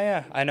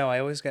 Yeah. I know. I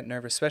always get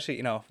nervous,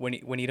 especially,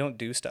 when you don't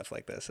do stuff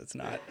like this. It's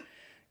not,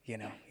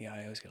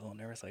 I always get a little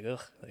nervous, oh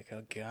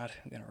God,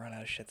 I'm going to run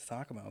out of shit to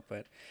talk about.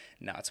 But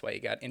no, that's why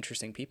you got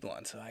interesting people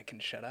on, so I can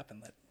shut up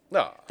and let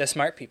the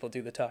smart people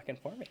do the talking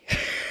for me.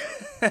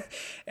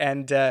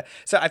 And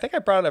so I think I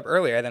brought it up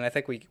earlier, then I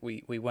think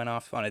we went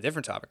off on a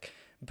different topic.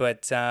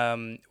 But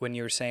when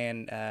you were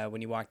saying,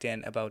 when you walked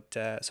in about,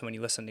 so when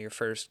you listened to your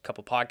first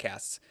couple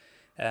podcasts,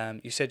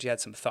 you said you had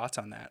some thoughts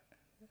on that.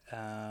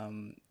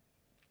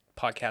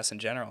 Podcasts in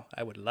general,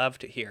 I would love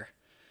to hear.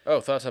 Oh,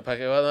 thoughts on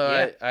podcast? Well,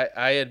 no, Yeah.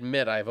 I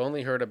admit I've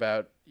only heard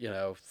about,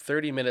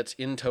 30 minutes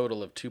in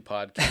total of 2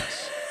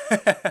 podcasts.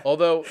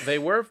 Although they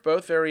were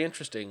both very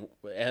interesting,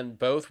 and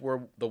both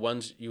were the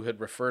ones you had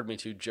referred me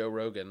to, Joe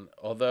Rogan.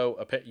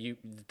 Although you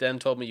then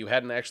told me you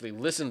hadn't actually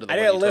listened to the one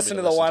you told me to listen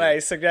to. I didn't listen to the one I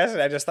suggested.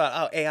 I just thought,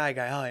 oh, AI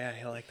guy. Oh, yeah,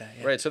 he'll like that.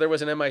 Yeah. Right, so there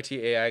was an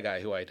MIT AI guy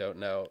who I don't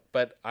know.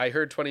 But I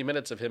heard 20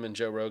 minutes of him and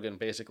Joe Rogan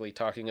basically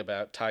talking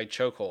about Thai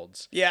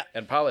chokeholds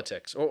and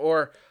politics.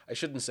 Or I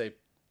shouldn't say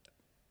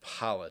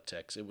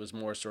politics. It was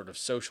more sort of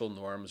social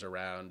norms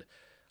around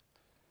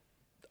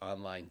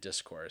online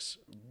discourse,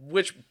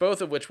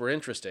 both of which were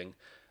interesting.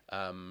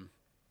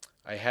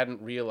 I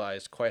hadn't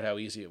realized quite how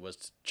easy it was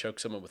to choke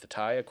someone with a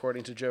tie,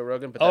 according to Joe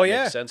Rogan, but that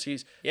makes sense.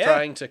 He's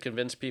trying to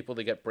convince people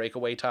to get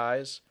breakaway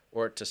ties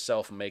or to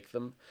self-make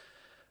them.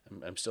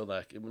 I'm still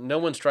not... No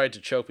one's tried to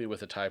choke me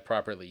with a tie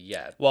properly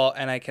yet. Well,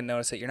 and I can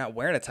notice that you're not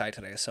wearing a tie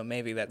today, so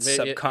maybe that's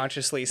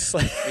subconsciously...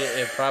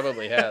 It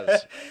probably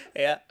has.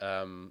 Yeah.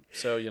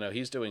 So,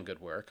 he's doing good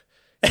work.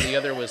 And the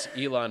other was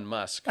Elon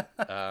Musk,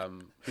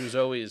 who's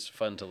always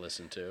fun to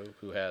listen to,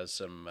 who has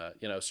some,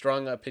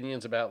 strong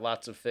opinions about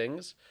lots of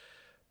things,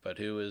 but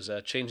who is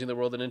changing the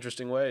world in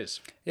interesting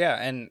ways. Yeah,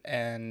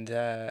 and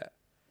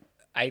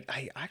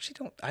I actually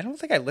don't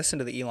think I listened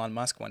to the Elon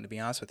Musk one, to be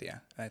honest with you.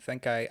 I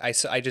think I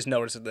just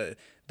noticed the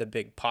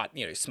big pot,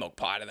 you smoke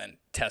pot, and then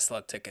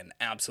Tesla took an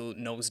absolute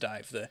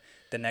nosedive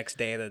the next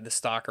day, the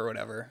stock or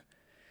whatever.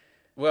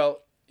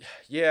 Well,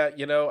 yeah,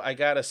 I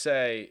gotta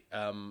say,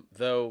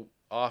 though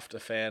oft a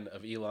fan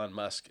of Elon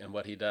Musk and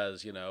what he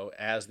does,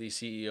 as the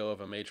CEO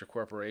of a major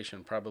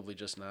corporation, probably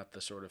just not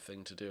the sort of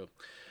thing to do.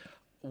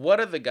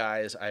 One of the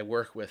guys I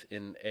work with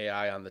in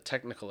AI on the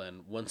technical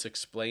end once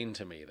explained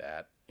to me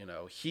that,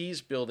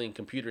 he's building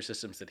computer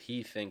systems that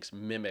he thinks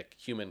mimic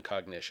human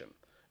cognition,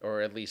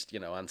 or at least,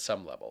 on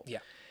some level. Yeah.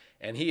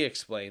 And he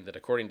explained that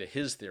according to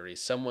his theory,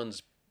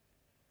 someone's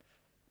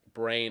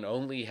brain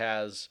only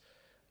has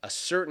a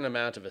certain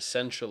amount of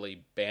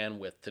essentially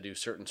bandwidth to do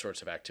certain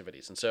sorts of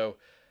activities. And so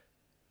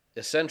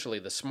essentially,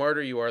 the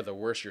smarter you are, the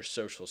worse your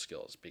social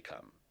skills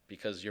become,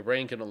 because your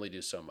brain can only do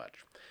so much.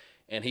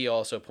 And he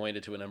also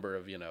pointed to a number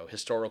of,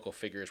 historical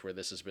figures where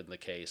this has been the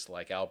case,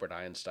 like Albert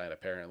Einstein,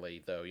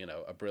 apparently, though,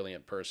 a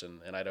brilliant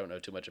person, and I don't know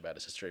too much about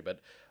his history, but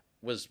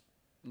was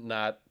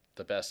not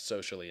the best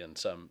socially in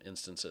some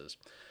instances.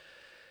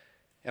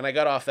 And I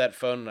got off that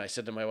phone and I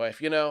said to my wife,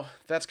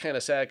 that's kind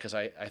of sad because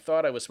I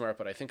thought I was smart,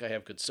 but I think I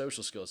have good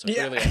social skills. So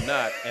clearly I'm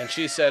not. And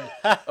she said,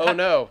 oh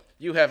no,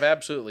 you have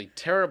absolutely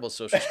terrible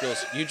social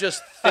skills. You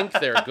just think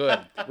they're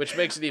good, which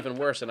makes it even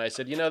worse. And I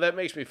said, that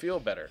makes me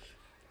feel better.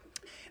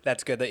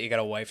 That's good that you got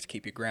a wife to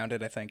keep you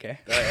grounded, I think, eh?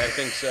 I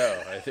think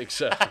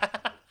so.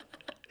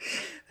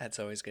 That's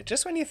always good.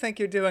 Just when you think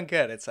you're doing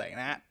good, it's like,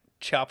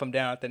 chop them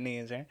down at the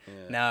knees, eh? Yeah.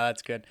 No,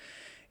 that's good.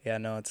 Yeah,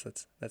 no,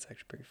 that's actually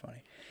pretty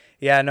funny.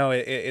 Yeah, no,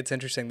 it's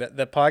interesting.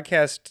 The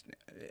podcast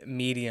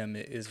medium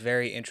is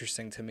very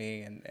interesting to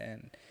me,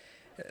 and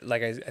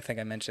like I think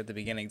I mentioned at the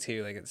beginning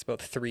too, like it's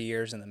about 3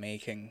 years in the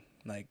making.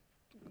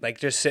 Like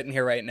just sitting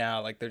here right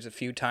now, like there's a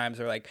few times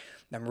where like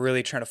I'm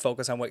really trying to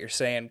focus on what you're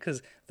saying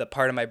because the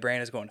part of my brain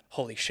is going,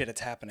 holy shit,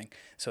 it's happening.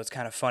 So it's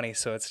kind of funny.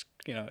 So it's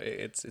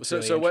it's so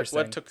really so interesting.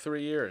 what took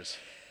 3 years?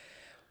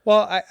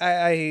 Well,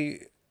 I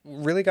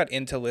really got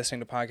into listening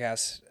to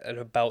podcasts at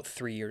about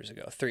 3 years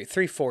ago,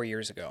 4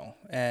 years ago.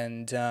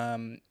 And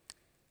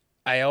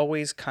I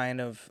always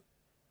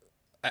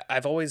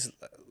I've always,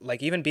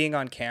 like, even being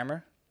on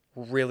camera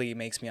really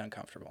makes me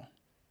uncomfortable.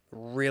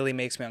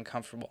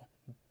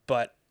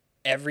 But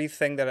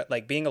everything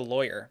like being a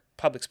lawyer,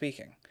 public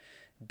speaking,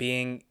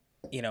 being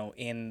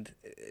in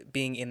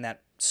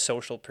that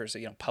social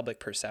public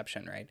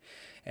perception, right?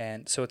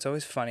 And so it's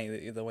always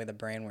funny the way the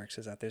brain works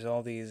is that there's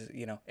all these,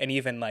 and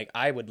even like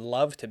I would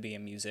love to be a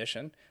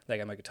musician,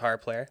 like I'm a guitar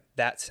player.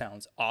 That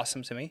sounds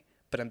awesome to me,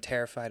 but I'm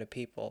terrified of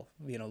people,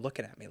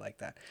 looking at me like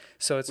that.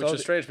 So it's which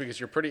is strange because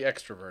you're pretty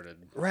extroverted,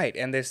 right?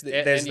 And there's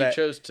and you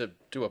chose to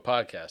do a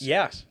podcast.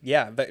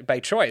 Yeah, but by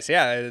choice.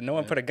 Yeah, no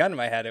one put a gun in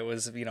my head. It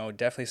was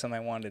definitely something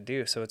I wanted to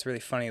do. So it's really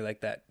funny,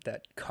 like that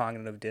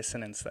cognitive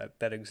dissonance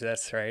that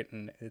exists, right?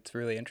 And it's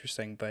really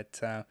interesting.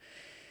 But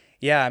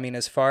yeah, I mean,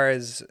 as far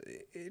as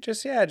it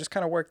just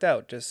kind of worked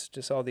out,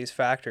 just all these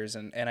factors,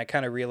 and I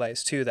kind of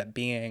realized too that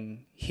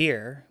being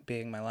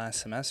my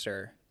last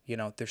semester,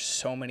 there's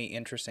so many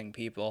interesting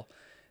people,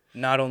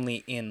 not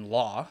only in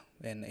law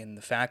and in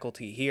the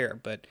faculty here,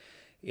 but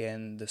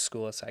in the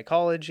School of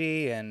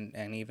Psychology and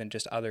even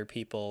just other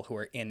people who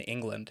are in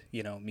England,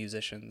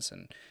 musicians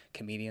and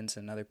comedians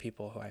and other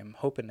people who I'm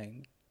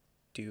hoping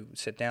to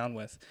sit down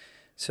with.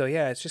 So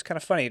yeah, it's just kind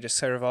of funny. It just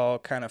sort of all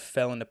kind of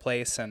fell into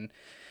place, and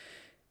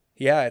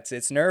yeah,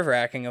 it's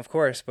nerve-wracking, of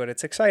course, but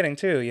it's exciting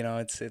too.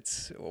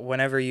 It's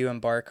whenever you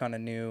embark on a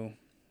new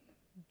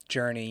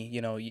journey,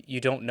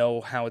 you don't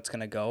know how it's going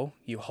to go.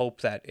 You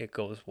hope that it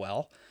goes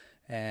well,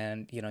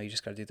 and you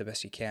just got to do the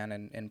best you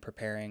can in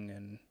preparing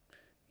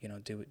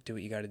and do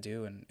what you got to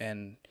do,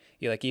 and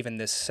you like even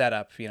this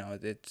setup,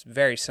 it's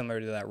very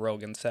similar to that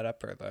Rogan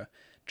setup or the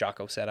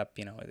Jocko setup.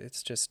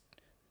 It's just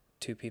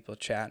two people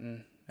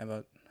chatting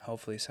about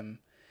hopefully some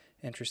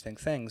interesting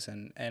things,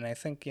 and I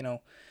think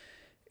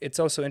it's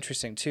also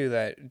interesting too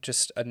that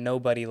just a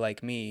nobody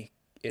like me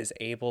is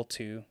able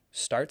to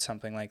start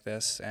something like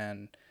this,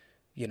 and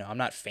I'm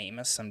not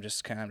famous. I'm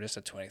just a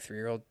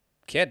 23-year-old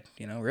kid,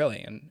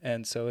 really,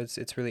 and so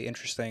it's really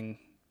interesting,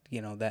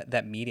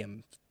 that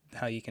medium,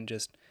 how you can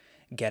just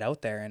get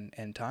out there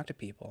and talk to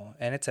people,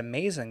 and it's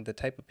amazing the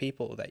type of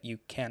people that you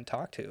can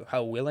talk to,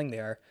 how willing they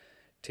are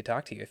to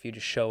talk to you if you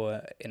just show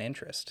an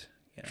interest.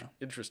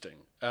 Interesting.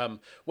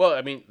 Well,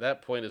 I mean,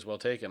 that point is well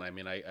taken. I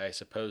mean, I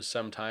suppose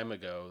some time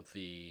ago,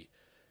 the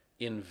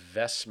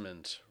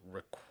investment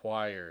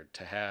required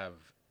to have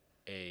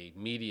a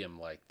medium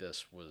like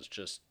this was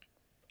just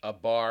a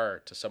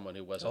bar to someone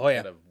who wasn't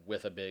kind of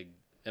with a big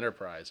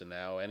enterprise, and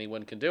now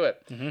anyone can do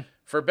it,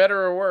 for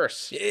better or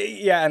worse.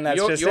 Yeah, and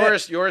that's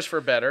just yours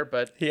for better,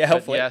 but yeah,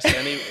 hopefully. But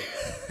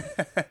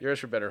yes, yours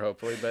for better,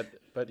 hopefully,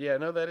 but yeah,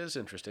 no, that is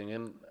interesting,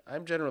 and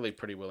I'm generally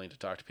pretty willing to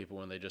talk to people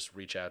when they just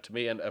reach out to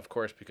me, and of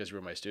course because you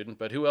were my student.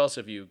 But who else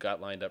have you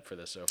got lined up for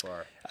this so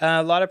far?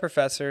 A lot of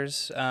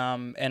professors,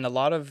 and a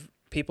lot of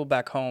people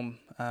back home.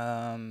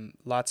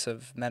 Lots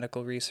of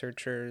medical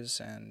researchers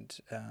and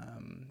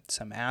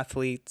some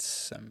athletes,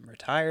 some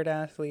retired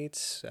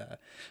athletes.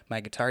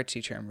 My guitar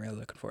teacher, I'm really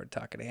looking forward to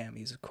talking to him.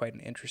 He's quite an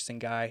interesting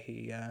guy.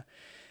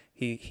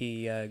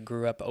 He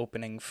grew up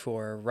opening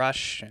for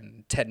Rush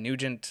and Ted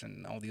Nugent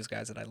and all these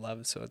guys that I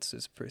love. So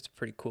it's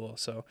pretty cool.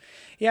 So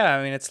yeah,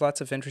 I mean, it's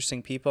lots of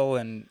interesting people,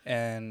 and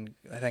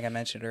I think I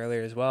mentioned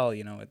earlier as well.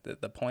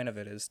 The point of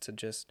it is to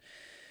just.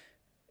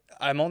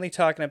 I'm only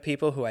talking to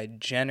people who I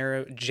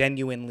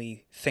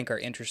genuinely think are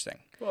interesting.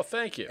 Well,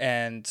 thank you.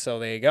 And so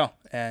there you go.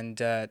 And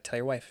tell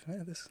your wife,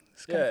 this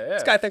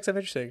guy thinks I'm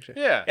interesting.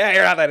 Yeah. Yeah,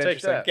 you're not that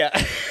Take interesting. That.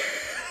 Yeah.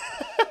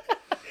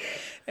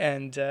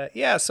 And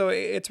so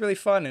it's really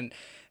fun,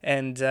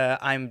 and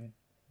I'm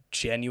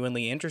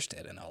genuinely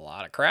interested in a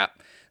lot of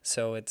crap.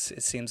 So it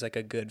seems like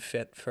a good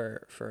fit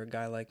for a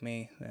guy like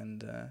me,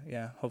 and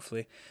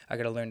hopefully I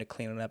got to learn to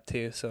clean it up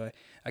too. So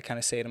I kind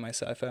of say to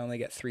myself, I only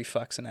get 3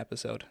 fucks an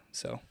episode,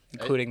 so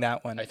including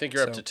that one. I think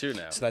you're up to 2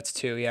 now. So that's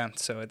 2, yeah.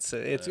 So it's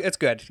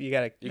good. You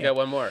got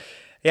one more.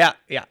 Yeah.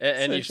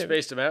 And so you've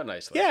spaced them out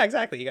nicely. Yeah,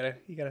 exactly.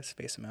 You gotta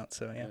space them out.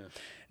 So yeah.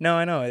 No,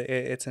 I know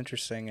it's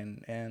interesting,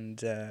 and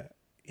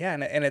Yeah,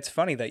 and it's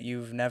funny that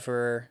you've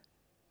never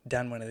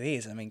done one of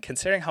these. I mean,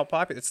 considering how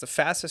popular, it's the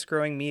fastest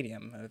growing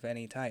medium of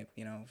any type,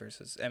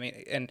 versus, I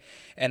mean,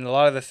 and a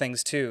lot of the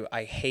things too,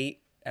 I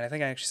hate, and I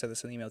think I actually said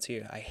this in the email to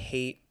you, I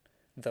hate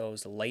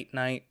those late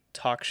night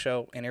talk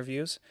show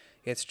interviews.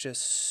 It's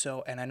just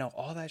so, and I know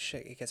all that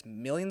shit, it gets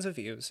millions of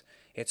views.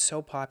 It's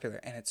so popular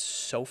and it's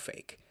so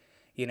fake.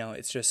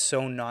 It's just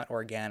so not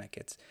organic.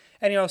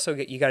 And you also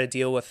you got to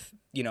deal with,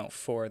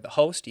 for the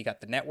host, you got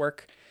the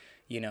network,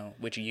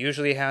 which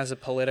usually has a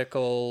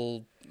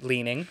political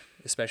leaning,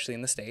 especially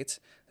in the States.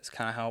 That's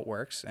kind of how it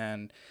works.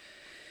 And,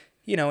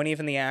 and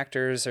even the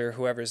actors or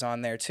whoever's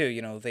on there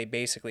too, they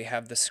basically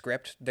have the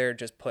script. They're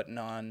just putting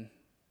on,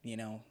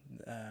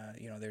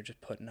 they're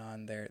just putting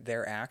on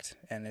their act,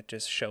 and it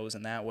just shows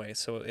in that way.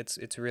 So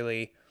it's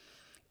really,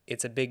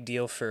 it's a big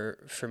deal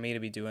for me to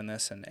be doing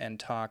this and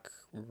talk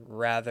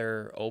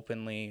rather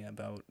openly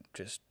about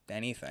just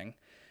anything.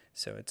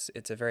 So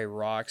it's a very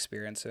raw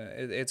experience.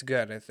 It's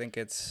good. I think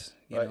it's,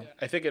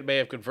 I think it may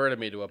have converted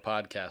me to a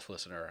podcast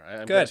listener. I'm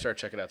Good. going to start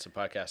checking out some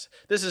podcasts.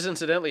 This is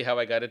incidentally how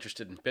I got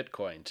interested in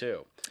Bitcoin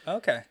too.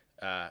 Okay.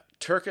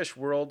 Turkish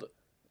World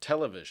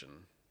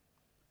Television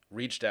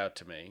reached out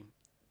to me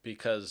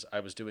because I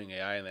was doing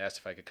AI, and they asked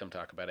if I could come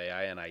talk about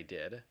AI, and I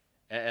did.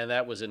 And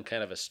that was in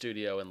kind of a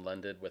studio in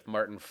London with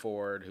Martin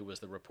Ford, who was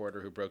the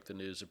reporter who broke the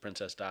news of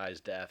Princess Di's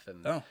death.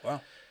 And oh,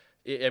 wow.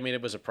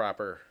 It was a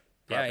proper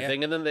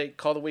thing. And then they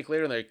called a week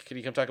later and can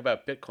you come talk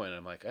about Bitcoin? And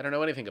I'm like, I don't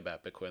know anything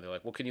about Bitcoin. They're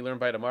like, well, can you learn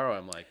by tomorrow?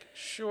 I'm like,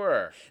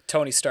 sure.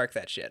 Tony Stark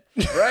that shit.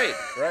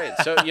 Right.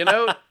 So,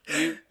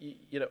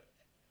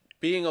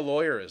 being a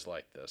lawyer is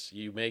like this.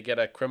 You may get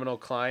a criminal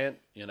client,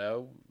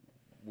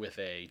 with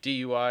a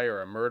DUI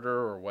or a murder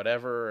or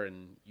whatever,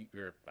 and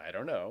I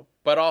don't know,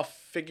 but I'll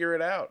figure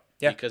it out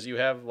because you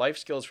have life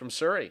skills from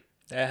Surrey.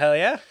 Hell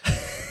yeah.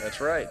 That's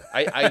right.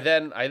 I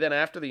then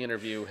after the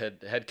interview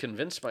had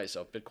convinced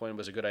myself Bitcoin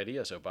was a good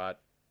idea, so bought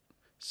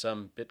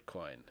some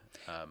Bitcoin.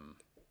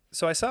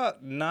 So I saw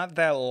not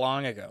that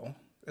long ago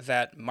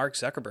that Mark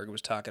Zuckerberg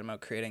was talking about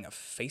creating a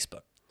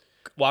Facebook.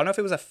 Well, I don't know if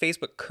it was a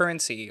Facebook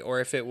currency or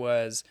if it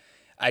was,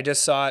 I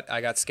just saw it,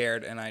 I got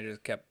scared, and I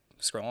just kept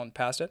scrolling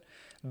past it.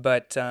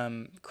 But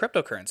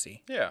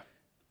cryptocurrency. Yeah.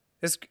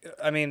 It's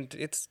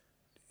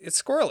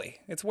squirrely.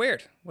 It's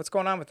weird. What's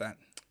going on with that?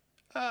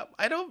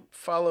 I don't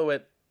follow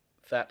it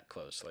that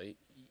closely.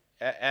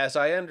 As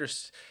I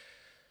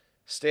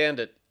understand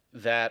it,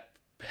 that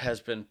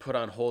has been put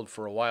on hold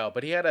for a while.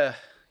 But he had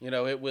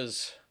it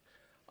was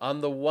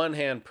on the one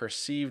hand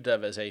perceived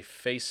of as a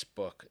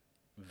Facebook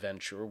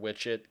venture,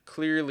 which it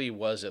clearly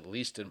was, at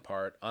least in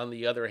part. On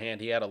the other hand,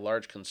 he had a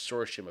large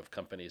consortium of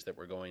companies that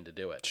were going to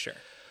do it. Sure.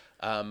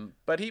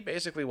 But he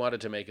basically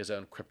wanted to make his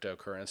own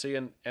cryptocurrency,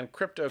 and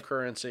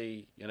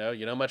cryptocurrency, you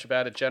know much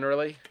about it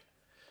generally?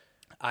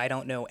 I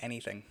don't know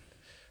anything.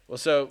 Well,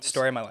 so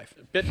story of my life.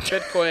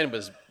 Bitcoin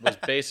was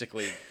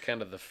basically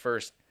kind of the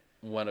first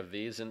one of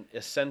these, and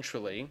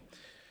essentially,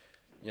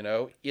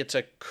 it's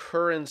a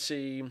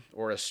currency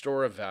or a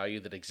store of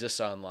value that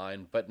exists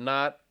online, but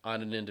not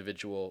on an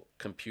individual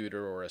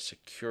computer or a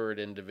secured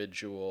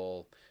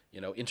individual,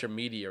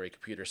 intermediary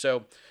computer.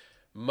 So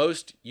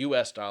most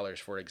U.S. dollars,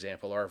 for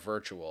example, are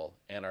virtual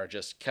and are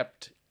just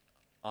kept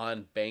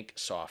on bank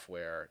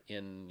software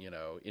in,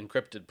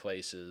 encrypted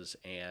places,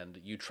 and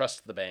you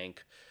trust the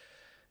bank,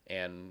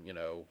 and,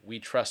 we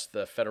trust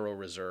the Federal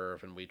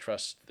Reserve, and we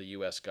trust the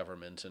U.S.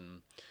 government.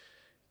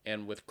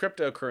 And with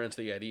cryptocurrency,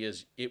 the idea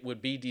is it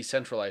would be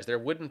decentralized. There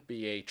wouldn't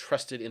be a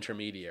trusted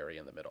intermediary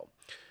in the middle.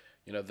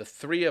 The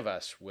three of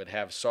us would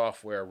have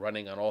software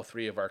running on all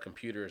three of our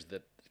computers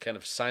that kind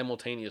of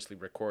simultaneously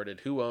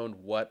recorded who owned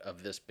what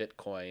of this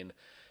Bitcoin.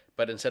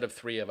 But instead of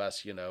three of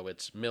us,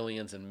 it's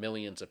millions and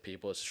millions of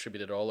people. It's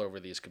distributed all over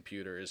these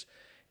computers.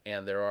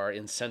 And there are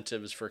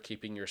incentives for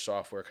keeping your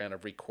software kind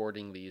of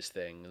recording these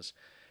things.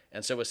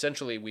 And so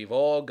essentially, we've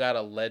all got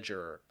a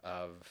ledger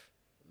of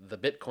the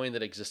Bitcoin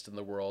that exists in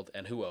the world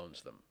and who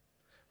owns them,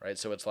 right?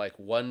 So it's like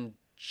one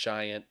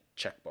giant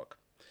checkbook.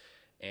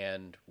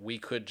 And we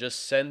could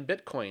just send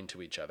Bitcoin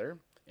to each other,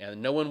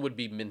 and no one would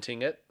be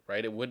minting it,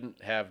 right? It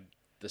wouldn't have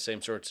the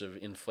same sorts of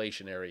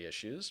inflationary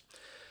issues.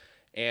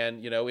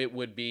 And, it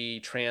would be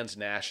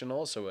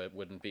transnational, so it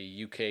wouldn't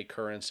be UK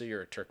currency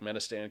or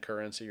Turkmenistan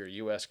currency or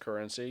US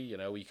currency.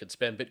 We could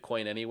spend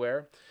Bitcoin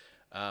anywhere.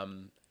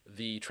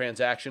 The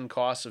transaction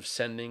costs of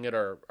sending it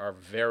are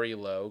very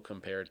low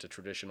compared to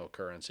traditional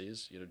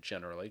currencies,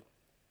 generally.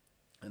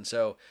 And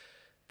so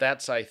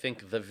that's, I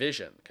think, the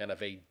vision, kind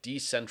of a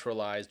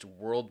decentralized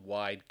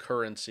worldwide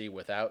currency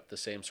without the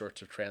same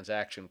sorts of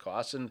transaction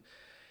costs. And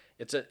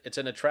it's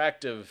an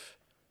attractive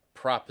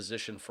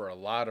proposition for a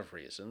lot of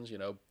reasons,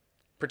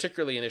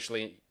 particularly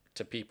initially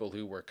to people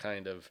who were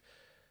kind of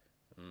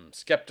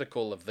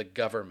skeptical of the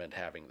government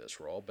having this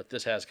role, but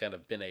this has kind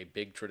of been a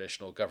big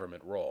traditional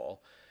government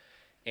role.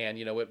 And,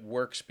 it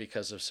works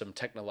because of some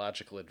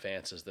technological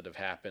advances that have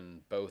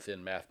happened both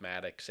in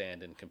mathematics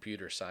and in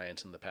computer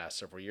science in the past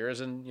several years.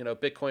 And,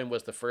 Bitcoin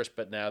was the first,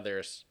 but now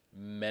there's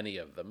many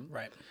of them.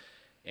 Right.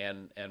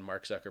 And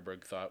Mark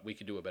Zuckerberg thought we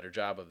could do a better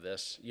job of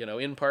this,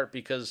 in part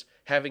because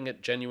having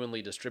it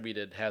genuinely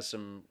distributed has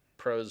some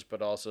pros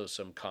but also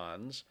some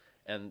cons,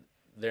 and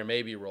there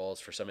may be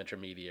roles for some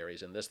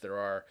intermediaries in this. There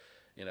are,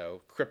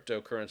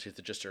 cryptocurrencies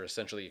that just are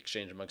essentially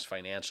exchanged amongst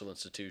financial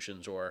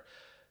institutions, or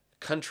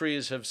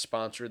countries have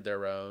sponsored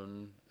their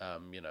own,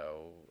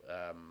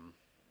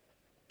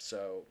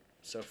 so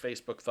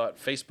Facebook thought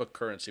Facebook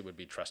currency would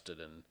be trusted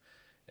and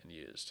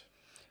used.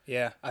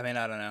 Yeah, I mean,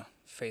 I don't know.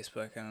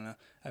 Facebook, I don't know.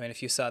 I mean,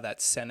 if you saw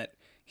that Senate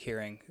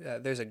hearing,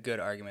 there's a good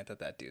argument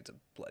that dude's a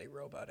bloody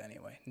robot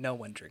anyway. No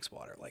one drinks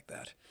water like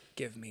that.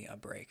 Give me a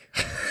break.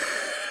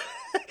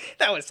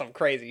 That was some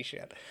crazy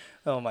shit.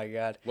 Oh, my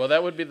God. Well,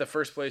 that would be the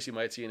first place you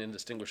might see an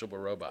indistinguishable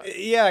robot.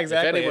 Yeah,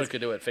 exactly. If anyone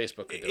could do it,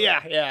 Facebook could do it.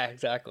 Yeah,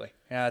 exactly.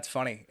 Yeah, it's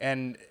funny.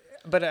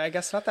 But I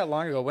guess not that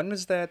long ago, when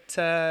was that,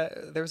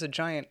 there was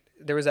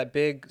that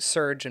big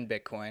surge in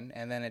Bitcoin,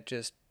 and then it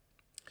just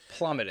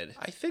plummeted.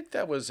 I think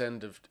that was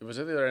it was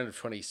either end of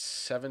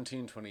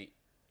 2017,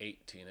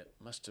 2018. It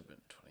must have been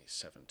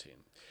 2017.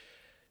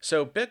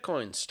 So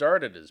Bitcoin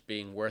started as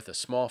being worth a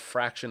small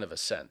fraction of a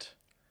cent.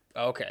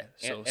 Okay,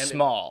 so and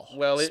small.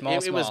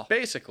 It was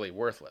basically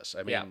worthless.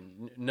 I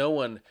mean, no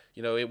one,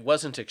 it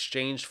wasn't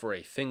exchanged for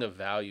a thing of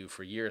value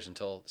for years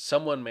until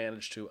someone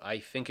managed to, I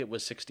think it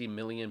was 60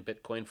 million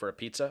Bitcoin for a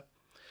pizza.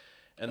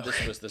 And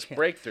this was this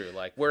breakthrough.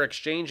 Like, we're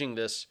exchanging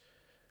this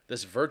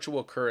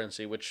virtual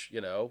currency, which,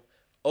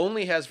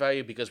 only has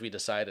value because we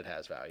decide it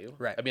has value.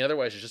 Right. I mean,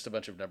 otherwise it's just a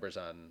bunch of numbers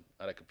on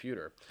a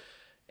computer.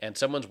 And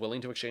someone's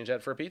willing to exchange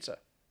that for a pizza.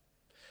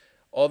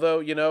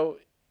 Although,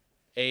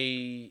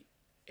 a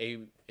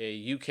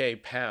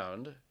UK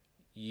pound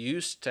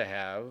used to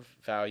have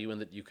value in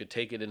that you could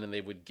take it in and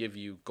they would give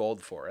you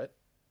gold for it,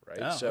 right?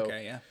 Oh,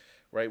 okay, yeah.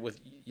 Right,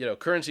 with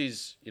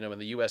currencies, in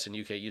the US and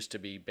UK used to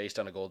be based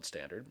on a gold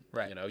standard.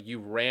 Right. You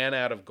ran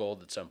out of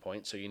gold at some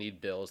point, so you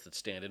need bills that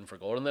stand in for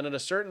gold. And then at a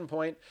certain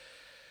point,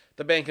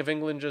 the Bank of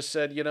England just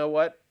said, you know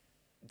what?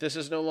 This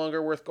is no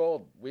longer worth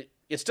gold.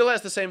 It still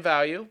has the same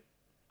value.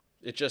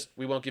 It just,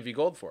 we won't give you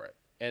gold for it.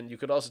 And you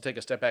could also take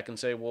a step back and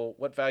say, well,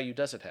 what value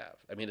does it have?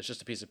 I mean, it's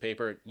just a piece of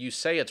paper. You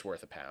say it's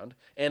worth a pound.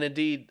 And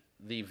indeed,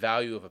 the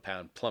value of a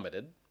pound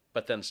plummeted,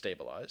 but then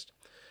stabilized.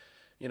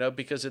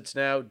 Because it's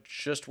now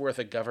just worth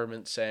a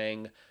government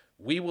saying,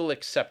 we will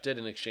accept it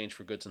in exchange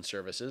for goods and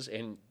services,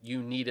 and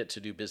you need it to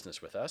do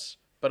business with us.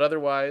 But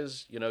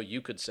otherwise,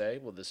 you could say,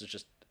 well, this is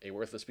just a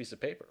worthless piece of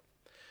paper.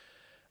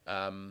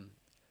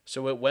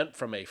 So it went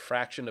from a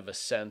fraction of a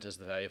cent as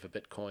the value of a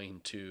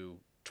Bitcoin to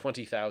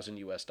 20,000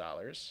 US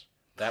dollars.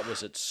 That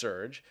was its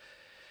surge.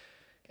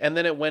 And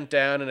then it went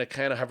down and it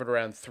kind of hovered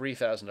around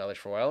 $3,000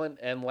 for a while.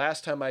 And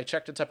last time I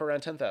checked, it's up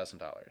around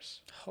 $10,000.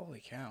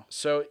 Holy cow.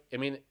 So, I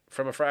mean,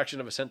 from a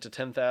fraction of a cent to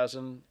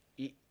 10,000,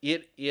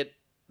 it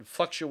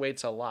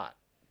fluctuates a lot.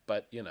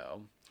 But,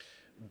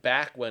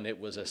 back when it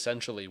was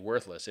essentially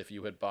worthless, if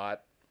you had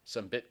bought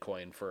some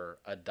Bitcoin for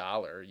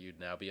 $1, you'd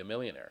now be a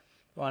millionaire.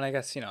 Well, and I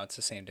guess, it's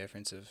the same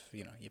difference of,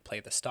 you play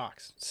the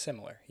stocks. It's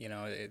similar.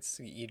 It's,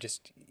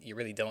 you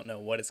really don't know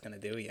what it's going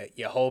to do.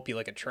 You hope, you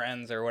look at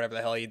trends or whatever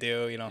the hell you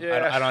do.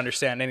 Yeah. I don't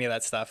understand any of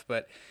that stuff,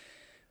 but,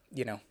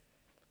 it's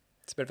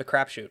a bit of a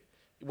crapshoot.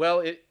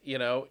 Well,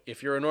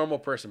 if you're a normal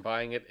person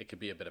buying it, it could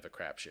be a bit of a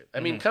crapshoot.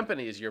 I mean,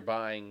 companies, you're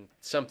buying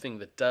something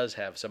that does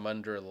have some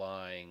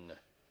underlying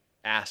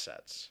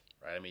assets,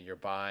 right? I mean, you're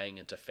buying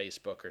into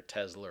Facebook or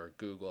Tesla or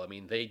Google. I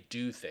mean, they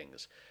do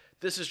things.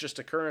 This is just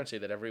a currency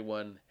that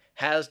everyone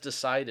has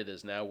decided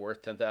is now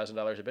worth $10,000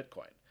 a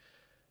Bitcoin.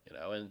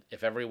 And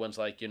if everyone's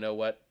like, you know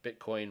what,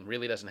 Bitcoin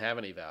really doesn't have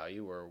any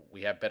value, or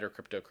we have better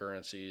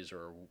cryptocurrencies,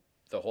 or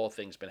the whole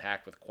thing's been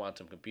hacked with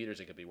quantum computers,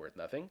 it could be worth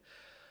nothing.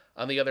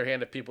 On the other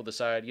hand, if people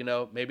decide,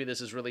 maybe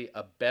this is really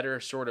a better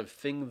sort of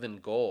thing than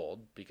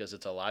gold because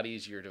it's a lot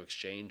easier to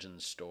exchange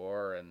and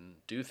store and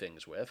do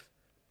things with,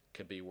 it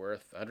could be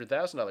worth $100,000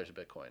 a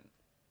Bitcoin.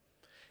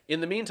 In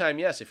the meantime,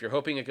 yes, if you're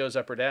hoping it goes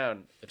up or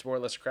down, it's more or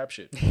less a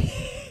crapshoot.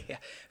 Yeah,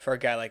 for a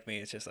guy like me,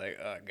 it's just like,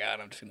 oh God,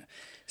 I'm just gonna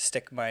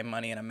stick my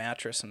money in a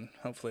mattress and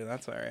hopefully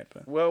that's all right.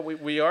 But well,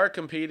 we are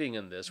competing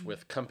in this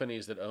with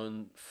companies that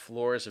own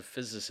floors of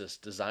physicists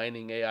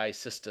designing AI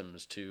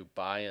systems to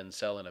buy and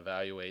sell and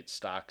evaluate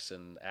stocks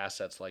and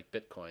assets like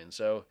Bitcoin.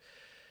 So,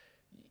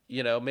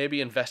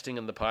 maybe investing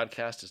in the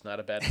podcast is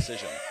not a bad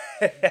decision.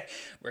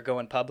 We're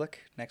going public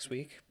next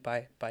week.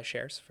 Buy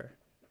shares for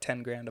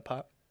 $10,000 a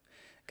pop.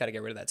 Got to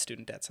get rid of that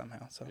student debt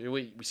somehow. So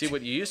we see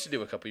what you used to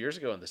do a couple years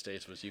ago in the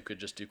States was you could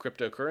just do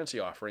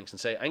cryptocurrency offerings and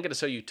say, I'm going to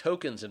sell you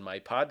tokens in my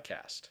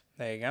podcast.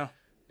 There you go.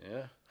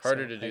 Yeah.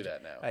 Harder to do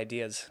that now.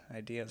 Ideas.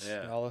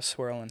 Yeah. All is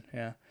swirling.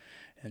 Yeah.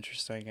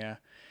 Interesting. Yeah.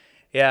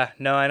 Yeah.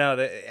 No, I know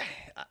that.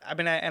 I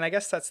mean, and I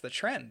guess that's the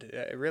trend.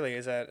 It really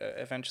is that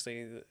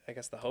eventually, I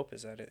guess the hope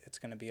is that it's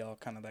going to be all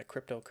kind of that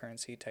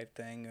cryptocurrency type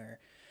thing, or,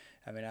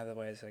 I mean,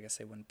 otherwise, I guess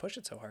they wouldn't push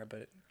it so hard,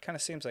 but it kind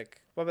of seems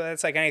like, well, but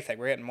it's like anything.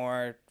 We're getting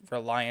more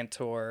reliant,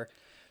 or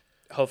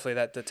hopefully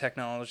that the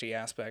technology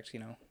aspect,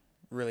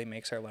 really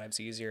makes our lives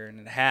easier, and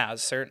it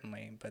has,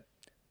 certainly, but,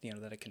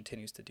 that it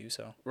continues to do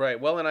so. Right.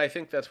 Well, and I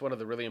think that's one of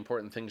the really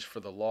important things for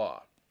the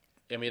law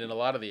I mean, in a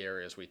lot of the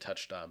areas we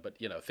touched on, but,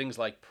 things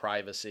like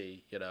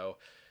privacy,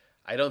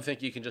 I don't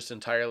think you can just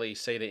entirely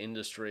say to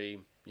industry,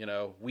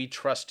 we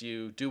trust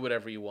you, do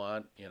whatever you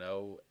want.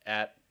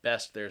 At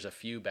best, there's a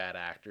few bad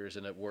actors,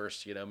 and at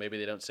worst, maybe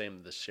they don't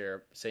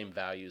share same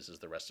values as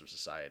the rest of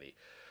society.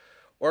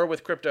 Or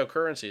with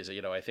cryptocurrencies,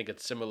 I think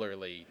it's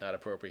similarly not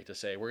appropriate to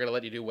say we're going to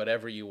let you do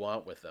whatever you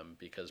want with them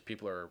because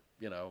people are,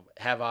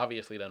 have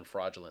obviously done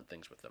fraudulent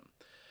things with them.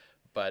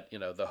 But,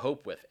 the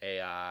hope with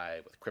AI,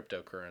 with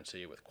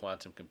cryptocurrency, with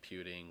quantum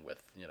computing,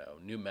 with,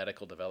 new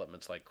medical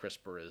developments like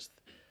CRISPR is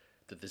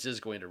that this is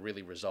going to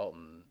really result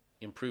in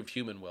improved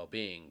human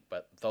well-being,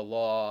 but the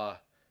law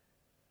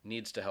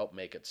needs to help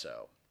make it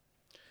so.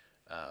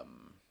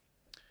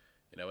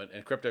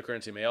 And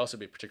cryptocurrency may also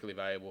be particularly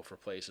valuable for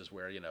places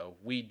where,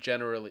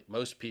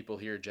 most people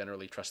here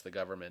generally trust the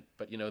government,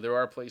 but, there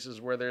are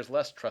places where there's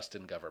less trust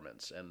in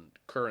governments and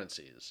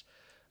currencies.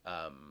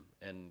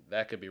 And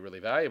that could be really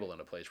valuable in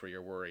a place where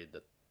you're worried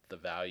that the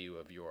value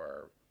of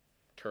your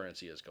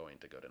currency is going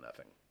to go to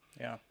nothing.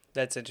 Yeah,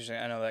 that's interesting.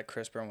 I know that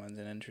CRISPR one's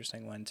an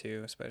interesting one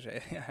too,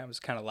 especially. I was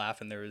kind of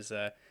laughing. There was,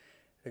 I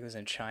think it was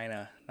in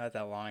China not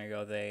that long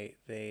ago.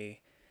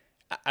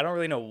 I don't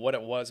really know what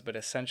it was, but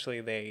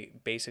essentially they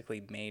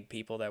basically made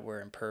people that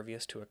were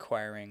impervious to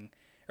acquiring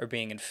or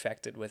being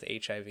infected with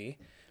HIV,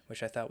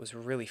 which I thought was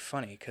really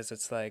funny because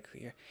it's like,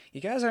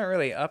 you guys aren't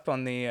really up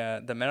on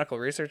the medical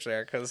research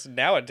there because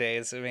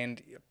nowadays, I mean,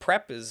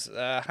 PrEP is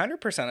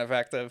 100%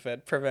 effective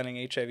at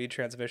preventing HIV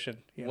transmission.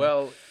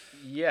 Well,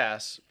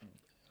 yes,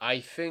 I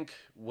think,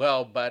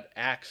 but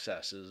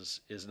access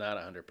is not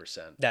 100%.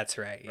 That's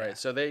right. Yeah. Right.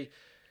 So they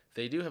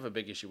do have a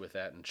big issue with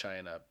that in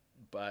China.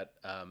 But,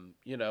 and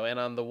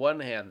on the one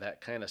hand, that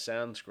kind of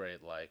sounds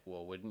great. Like,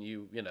 well, wouldn't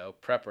you,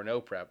 PrEP or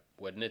no PrEP,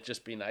 wouldn't it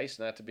just be nice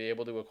not to be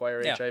able to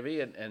acquire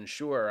HIV? And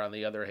sure, on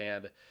the other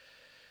hand,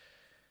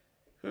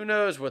 who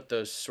knows what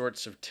those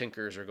sorts of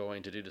tinkers are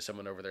going to do to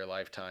someone over their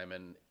lifetime.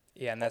 And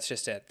that's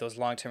just it. Those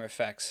long-term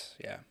effects,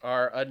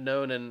 are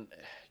unknown. And,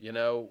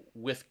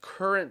 with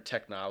current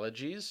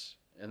technologies,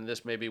 and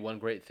this may be one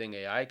great thing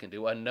AI can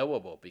do,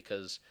 unknowable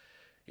because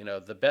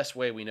the best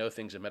way we know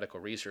things in medical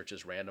research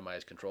is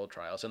randomized controlled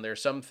trials, and there are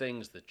some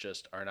things that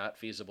just are not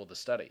feasible to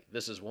study.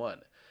 This is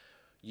one.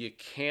 You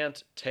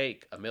can't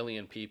take 1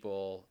 million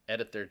people,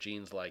 edit their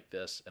genes like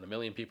this, and 1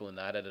 million people and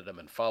not edit them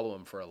and follow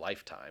them for a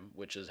lifetime,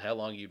 which is how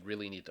long you'd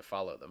really need to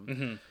follow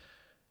them.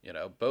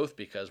 Mm-hmm. Both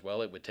because,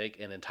 it would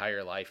take an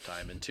entire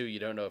lifetime, and two, you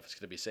don't know if it's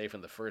going to be safe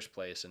in the first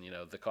place, and,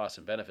 the costs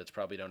and benefits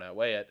probably don't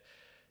outweigh it.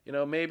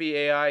 Maybe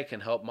AI can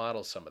help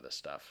model some of this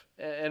stuff.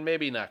 And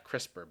maybe not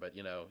CRISPR, but,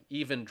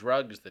 even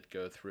drugs that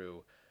go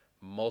through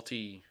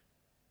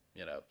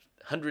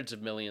hundreds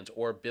of millions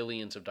or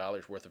billions of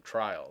dollars worth of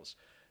trials,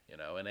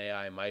 and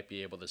AI might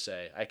be able to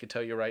say, I can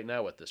tell you right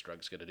now what this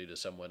drug's going to do to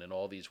someone in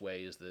all these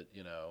ways that,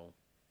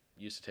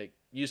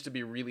 used to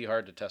be really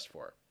hard to test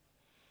for.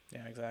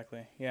 Yeah,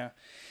 exactly. Yeah.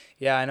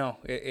 Yeah, I know.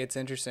 It's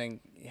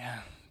interesting. Yeah.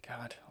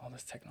 God, all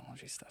this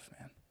technology stuff,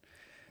 man.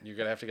 You're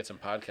going to have to get some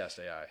podcast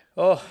AI.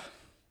 Oh,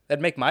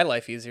 that'd make my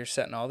life easier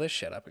setting all this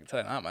shit up. I can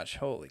tell you not much.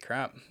 Holy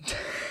crap.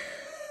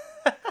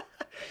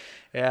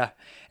 Yeah.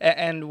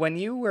 And when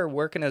you were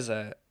working as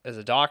a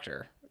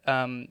doctor,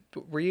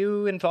 were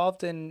you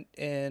involved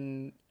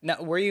in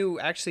now, were you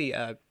actually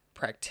a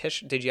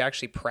practitioner? Did you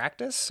actually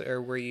practice,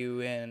 or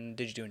did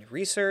you do any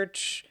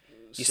research?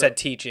 You said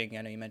teaching.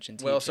 I know you mentioned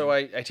teaching. Well, so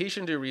I teach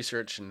and do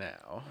research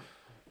now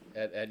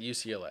at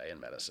UCLA in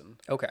medicine.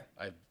 Okay.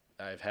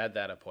 I've had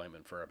that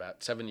appointment for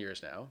about 7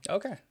 years now.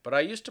 Okay. But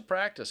I used to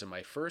practice, and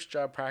my first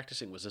job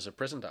practicing was as a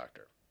prison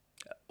doctor.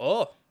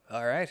 Oh,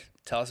 all right.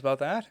 Tell us about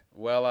that.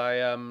 Well,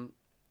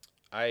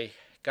 I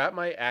got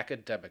my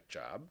academic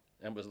job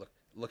and was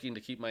looking to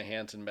keep my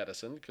hands in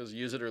medicine because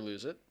use it or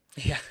lose it.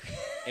 Yeah.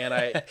 And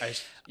I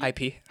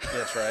IP.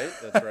 That's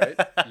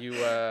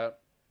right.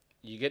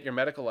 You get your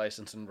medical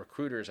license, and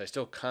recruiters, I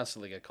still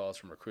constantly get calls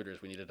from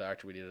recruiters. We need a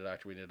doctor.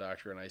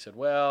 And I said,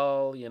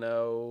 well,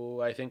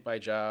 I think my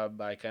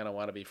job, I kind of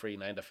want to be free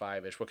 9 to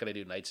 5-ish. What can I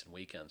do nights and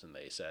weekends? And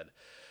they said,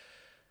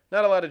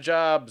 not a lot of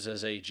jobs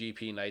as a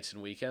GP nights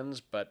and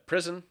weekends, but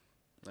prison.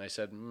 And I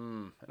said,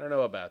 I don't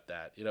know about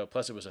that.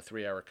 Plus it was a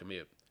 3-hour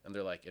commute. And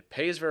they're like, it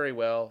pays very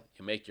well.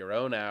 You make your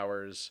own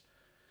hours.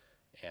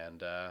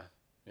 And,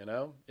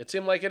 it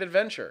seemed like an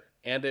adventure.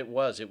 And it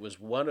was.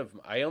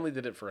 I only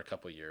did it for a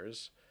couple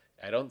years.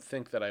 I don't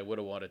think that I would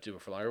have wanted to do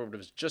it for longer, but it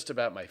was just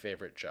about my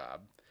favorite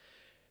job.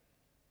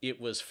 It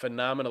was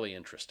phenomenally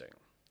interesting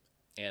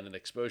and an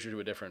exposure to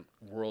a different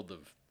world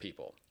of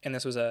people. And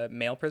this was a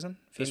male prison?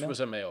 Female? This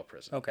was a male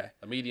prison. Okay.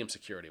 A medium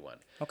security one.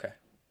 Okay.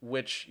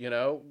 Which,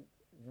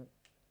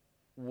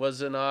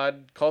 was an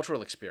odd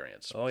cultural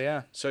experience. Oh,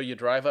 yeah. So you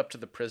drive up to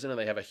the prison, and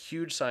they have a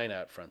huge sign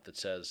out front that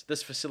says,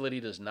 this facility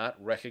does not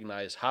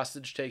recognize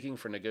hostage taking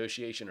for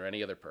negotiation or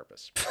any other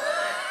purpose.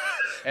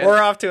 And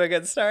we're off to a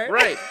good start.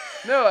 Right.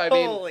 No, I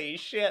mean, holy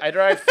shit. I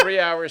drive 3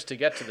 hours to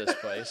get to this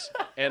place,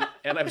 and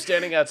I'm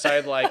standing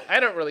outside like, I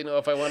don't really know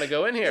if I want to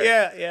go in here.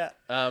 Yeah,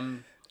 yeah.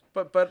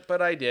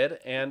 But I did,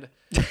 and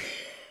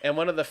And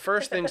one of the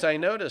first things I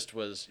noticed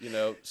was,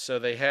 so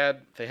they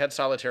had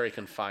solitary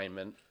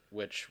confinement,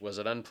 which was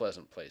an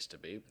unpleasant place to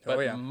be.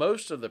 But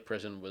most of the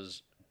prison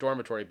was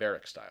dormitory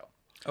barrack style.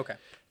 Okay.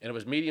 And it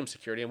was medium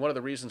security. And one of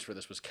the reasons for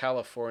this was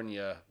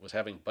California was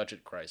having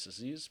budget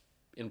crises,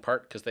 in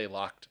part because they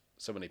locked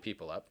so many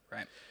people up.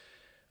 Right.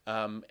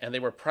 And they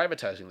were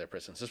privatizing their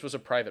prisons. This was a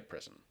private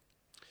prison.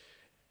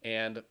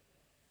 And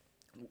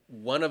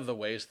one of the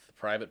ways the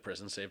private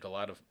prison saved a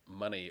lot of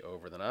money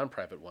over the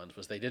non-private ones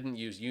was they didn't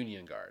use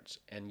union guards.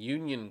 And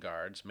union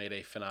guards made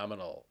a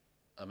phenomenal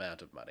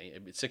amount of money,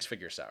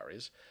 6-figure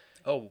salaries.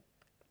 Oh,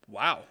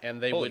 wow.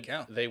 And they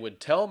would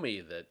tell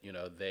me that,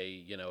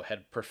 they,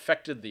 had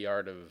perfected the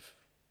art of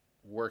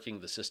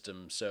working the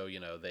system. So,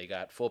 they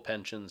got full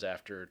pensions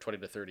after 20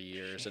 to 30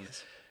 years. Jeez. And,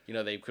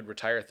 they could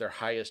retire at their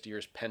highest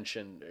year's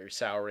pension or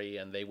salary,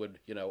 and they would,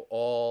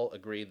 all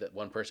agree that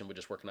one person would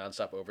just work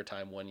nonstop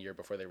overtime 1 year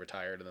before they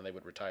retired, and then they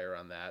would retire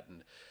on that.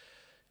 And,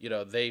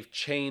 they've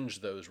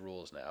changed those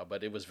rules now,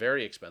 but it was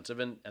very expensive,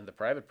 and the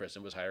private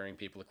prison was hiring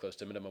people close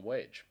to minimum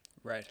wage.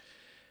 Right.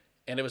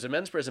 And it was a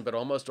men's prison, but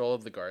almost all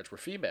of the guards were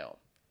female.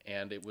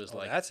 And it was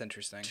that's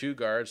interesting. 2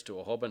 guards to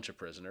a whole bunch of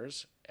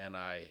prisoners. And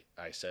I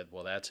said,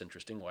 well, that's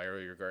interesting. Why are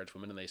your guards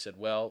women? And they said,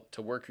 well,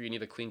 to work here, you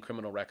need a clean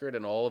criminal record.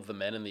 And all of the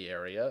men in the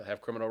area have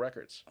criminal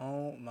records.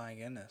 Oh, my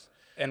goodness.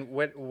 And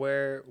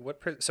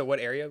so what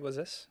area was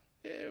this?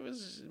 It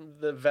was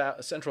the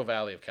Central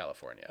Valley of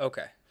California.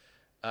 Okay.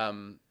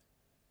 And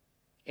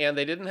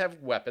they didn't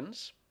have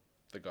weapons,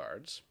 the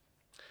guards.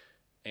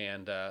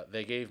 And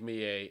they gave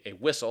me a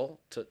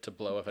whistle to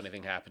blow if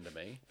anything happened to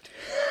me.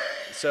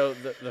 So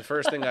the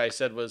first thing I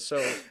said was,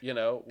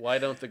 why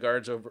don't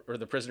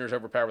the prisoners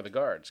overpower the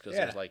guards? Because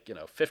there's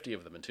 50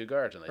 of them and 2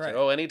 guards. And they said,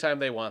 anytime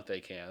they want, they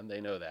can. They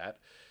know that.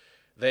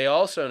 They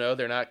also know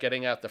they're not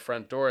getting out the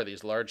front door.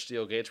 These large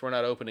steel gates, we're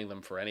not opening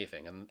them for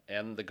anything.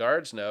 And the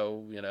guards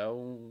know,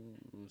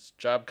 this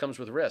job comes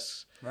with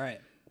risks. Right.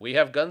 We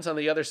have guns on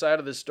the other side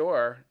of this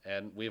door,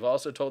 and we've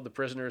also told the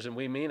prisoners, and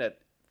we mean it,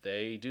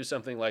 they do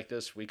something like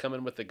this, we come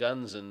in with the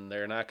guns, and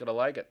they're not going to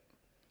like it.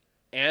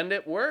 And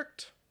it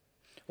worked.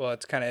 Well,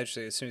 it's kind of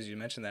interesting. As soon as you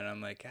mentioned that, I'm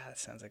like, God, that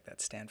sounds like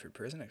that Stanford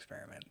prison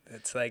experiment.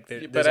 It's like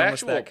there's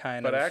almost that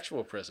kind of... But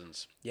actual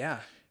prisons. Yeah.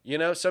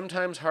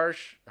 Sometimes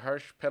harsh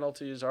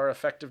penalties are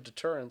effective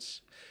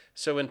deterrents.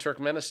 So in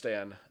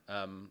Turkmenistan,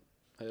 I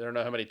don't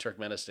know how many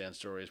Turkmenistan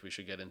stories we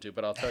should get into,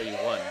 but I'll tell you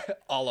one.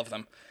 All of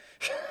them.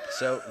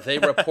 So they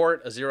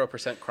report a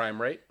 0%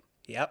 crime rate.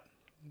 Yep.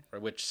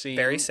 Which seems...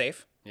 Very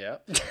safe. Yeah.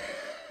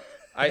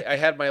 I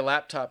had my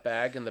laptop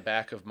bag in the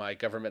back of my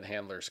government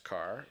handler's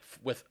car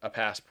with a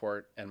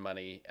passport and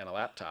money and a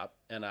laptop.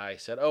 And I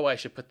said, I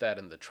should put that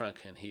in the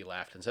trunk. And he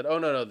laughed and said,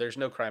 no, there's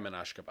no crime in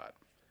Ashgabat.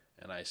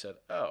 And I said,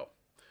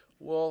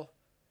 well,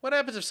 what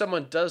happens if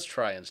someone does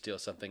try and steal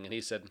something? And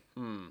he said,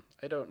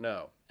 I don't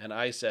know. And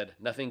I said,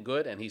 nothing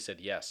good? And he said,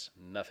 yes,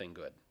 nothing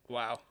good.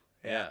 Wow.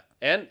 Yeah.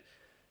 And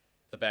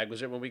the bag was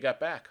there when we got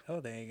back. Oh,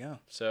 there you go.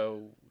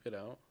 So,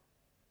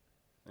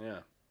 yeah.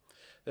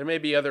 There may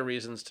be other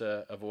reasons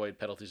to avoid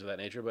penalties of that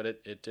nature, but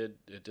it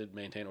did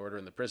maintain order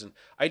in the prison.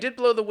 I did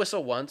blow the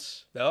whistle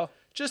once. Oh.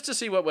 Just to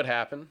see what would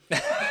happen.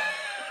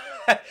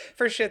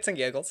 For shits and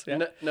giggles.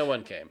 Yeah. No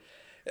one came.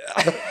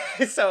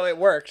 So it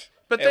worked.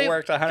 But it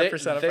worked 100%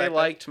 effective. They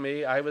liked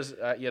me. I was,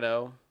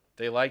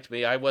 they liked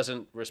me. I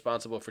wasn't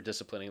responsible for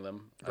disciplining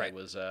them. Right. I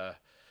was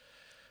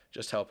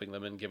just helping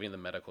them and giving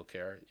them medical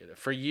care.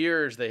 For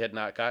years, they had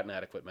not gotten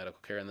adequate medical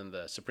care, and then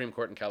the Supreme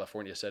Court in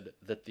California said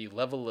that the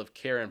level of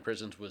care in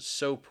prisons was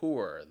so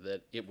poor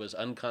that it was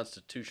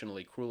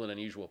unconstitutionally cruel and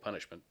unusual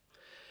punishment.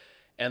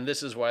 And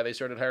this is why they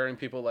started hiring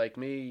people like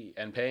me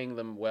and paying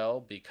them well,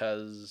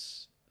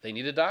 because they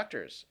needed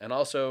doctors. And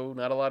also,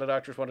 not a lot of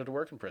doctors wanted to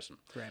work in prison.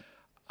 Right.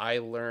 I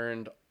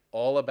learned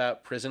all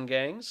about prison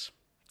gangs.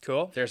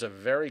 Cool. There's a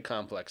very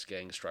complex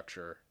gang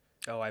structure.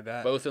 Oh, I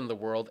bet. Both in the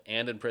world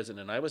and in prison.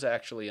 And I was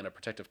actually in a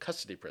protective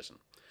custody prison.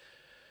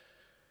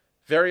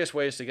 Various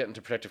ways to get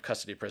into protective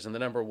custody prison. The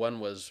number one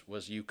was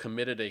you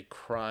committed a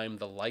crime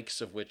the likes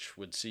of which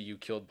would see you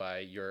killed by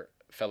your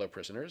fellow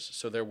prisoners.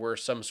 So there were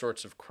some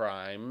sorts of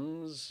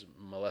crimes,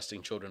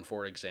 molesting children,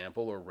 for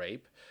example, or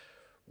rape,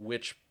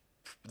 which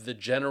the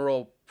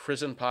general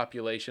prison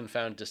population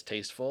found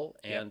distasteful,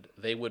 and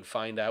they would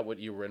find out what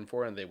you were in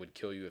for, and they would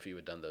kill you if you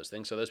had done those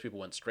things. So those people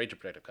went straight to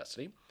protective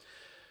custody.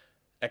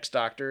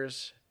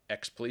 Ex-doctors,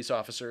 ex-police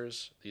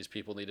officers, these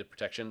people needed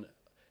protection.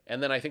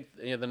 And then I think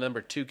the number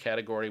 2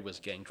 category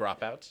was gang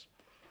dropouts.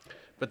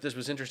 But this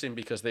was interesting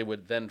because they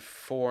would then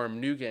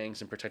form new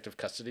gangs in protective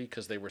custody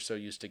because they were so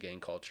used to gang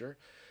culture.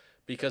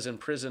 Because in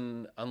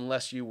prison,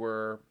 unless you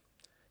were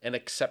an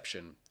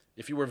exception,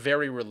 if you were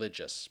very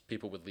religious,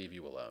 people would leave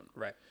you alone.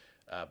 Right.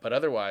 But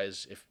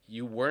otherwise, if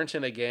you weren't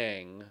in a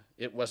gang,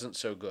 it wasn't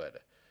so good.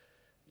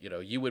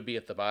 You would be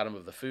at the bottom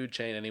of the food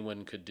chain.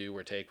 Anyone could do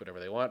or take whatever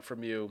they want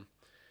from you.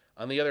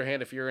 On the other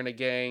hand, if you're in a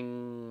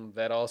gang,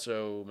 that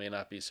also may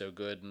not be so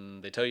good,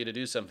 and they tell you to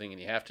do something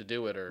and you have to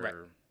do it, or right.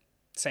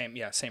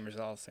 Same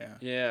results. Yeah.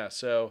 Yeah.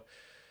 So,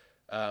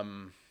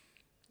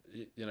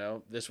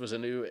 this was a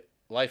new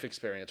life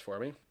experience for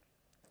me.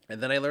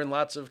 And then I learned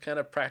lots of kind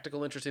of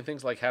practical, interesting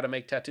things like how to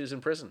make tattoos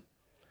in prison.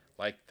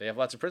 Like, they have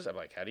lots of prison. I'm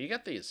like, how do you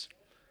get these?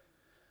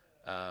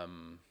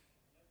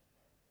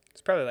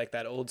 It's probably like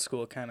that old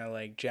school kind of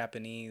like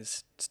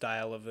Japanese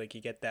style of like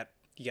you get that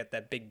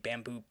big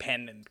bamboo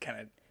pen and kind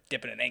of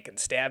dip it in ink and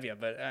stab you.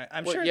 But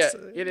I'm sure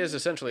it is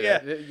essentially,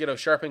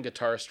 sharpen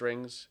guitar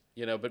strings,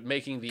 but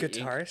making the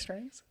guitar ink.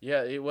 Strings?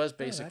 Yeah, it was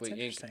That's basically ink,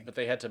 interesting. but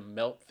they had to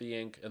melt the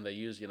ink, and they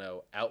used,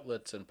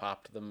 outlets and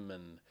popped them,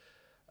 and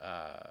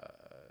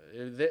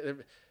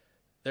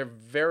they're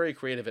very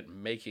creative at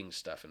making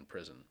stuff in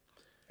prison.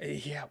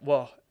 Yeah,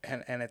 well,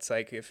 and it's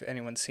like if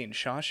anyone's seen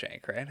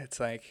Shawshank, right? It's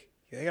like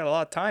they got a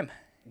lot of time.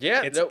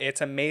 Yeah,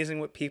 it's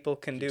amazing what people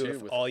can do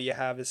if all you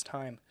have is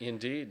time.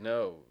 Indeed,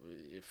 no,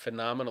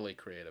 phenomenally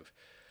creative.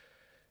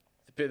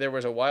 There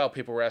was a while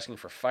people were asking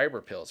for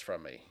fiber pills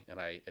from me, and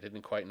I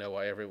didn't quite know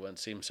why everyone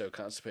seemed so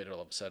constipated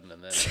all of a sudden.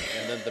 And then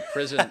the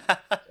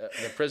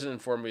prison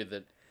informed me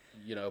that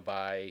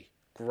by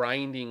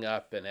grinding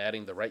up and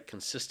adding the right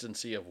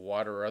consistency of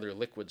water or other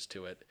liquids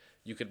to it,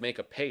 you could make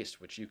a paste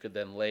which you could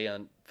then lay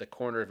on the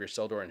corner of your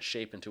cell door and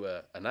shape into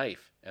a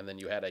knife, and then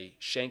you had a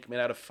shank made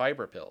out of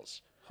fiber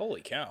pills.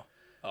 Holy cow.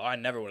 Oh, I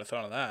never would have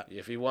thought of that.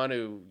 If you want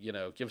to,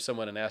 give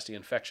someone a nasty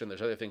infection,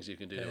 there's other things you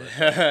can do to it.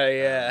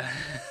 Yeah.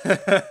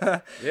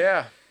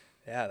 Yeah.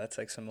 Yeah, that's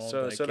like some old.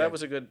 So that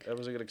was a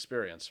good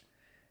experience.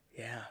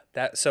 Yeah.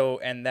 That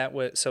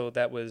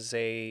was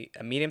a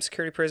medium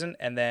security prison,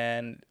 and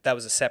then that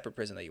was a separate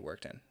prison that you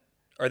worked in.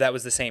 Or that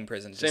was the same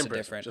prison, just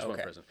one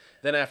prison.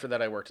 Then after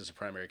that, I worked as a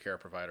primary care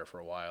provider for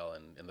a while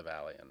in the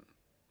Valley.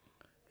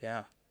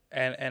 Yeah.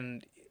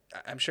 And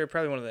I'm sure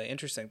probably one of the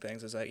interesting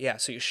things is like,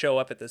 so you show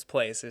up at this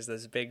place, there's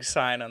this big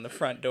sign on the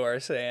front door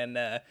saying,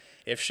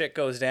 if shit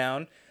goes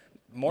down,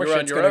 more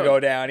shit's going to go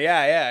down.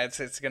 Yeah,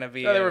 it's going to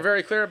be... No, they were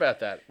very clear about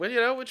that.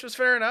 Well, which was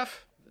fair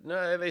enough.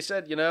 No, they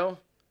said,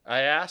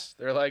 I asked.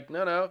 They're like,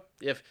 no,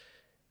 if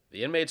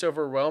the inmates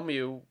overwhelm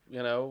you,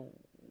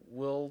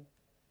 we'll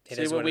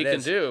see what we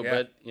can do. Yeah.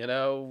 But,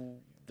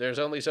 there's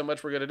only so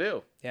much we're going to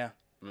do. Yeah.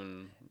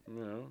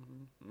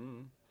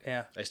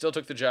 Yeah. I still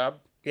took the job.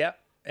 Yeah.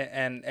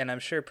 And I'm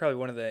sure probably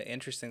one of the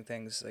interesting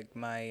things, like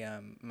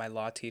my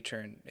law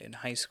teacher in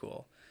high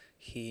school,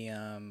 he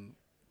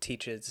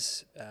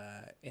teaches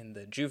in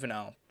the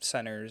juvenile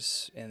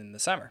centers in the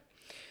summer,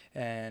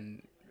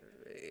 and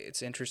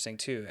it's interesting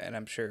too. And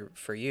I'm sure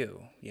for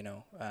you,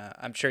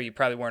 I'm sure you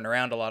probably weren't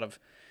around a lot of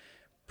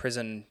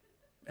prison,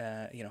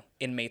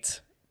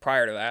 inmates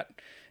prior to that,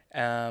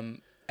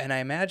 and I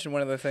imagine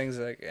one of the things,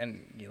 like,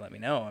 and you let me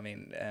know, I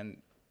mean,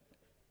 and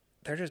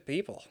they're just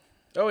people.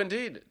 Oh,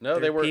 indeed. No,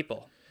 they were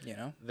people,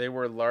 They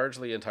were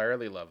largely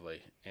entirely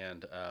lovely,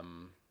 and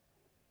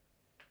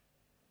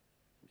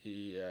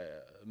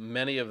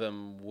many of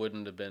them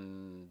wouldn't have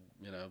been,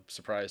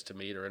 surprised to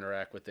meet or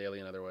interact with daily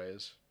in other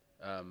ways.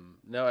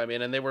 No, I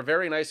mean, and they were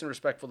very nice and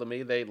respectful to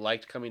me. They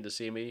liked coming to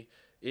see me.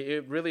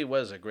 It really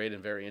was a great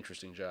and very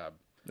interesting job.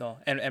 Well,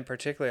 and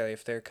particularly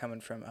if they're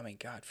coming from, I mean,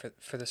 God,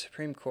 for the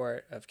Supreme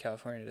Court of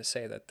California to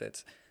say that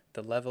that's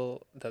the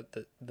level,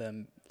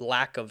 the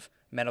lack of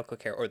medical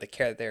care or the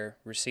care that they're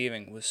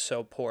receiving was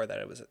so poor that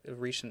it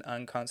reached an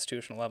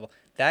unconstitutional level.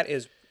 That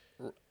is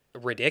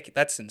ridiculous.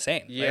 That's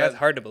insane. Yeah, that's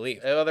hard to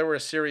believe. Well, there were a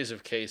series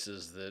of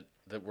cases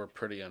that were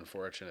pretty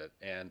unfortunate,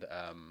 and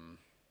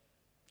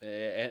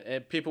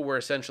people were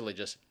essentially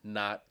just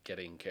not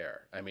getting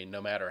care. I mean, no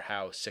matter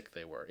how sick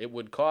they were, it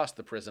would cost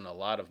the prison a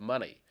lot of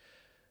money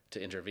to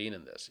intervene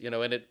in this.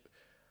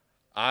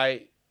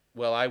 I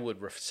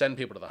would send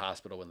people to the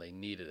hospital when they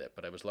needed it,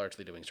 but I was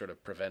largely doing sort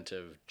of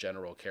preventive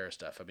general care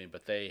stuff. I mean,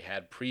 but they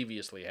had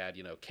previously had,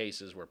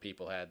 cases where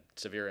people had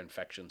severe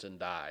infections and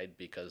died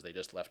because they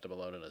just left them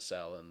alone in a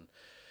cell, and,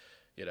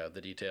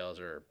 the details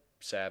are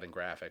sad and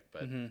graphic,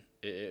 but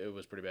it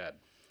was pretty bad.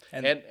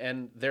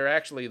 And they're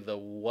actually the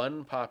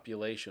one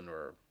population,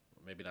 or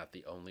maybe not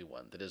the only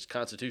one, that is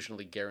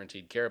constitutionally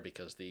guaranteed care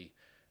because they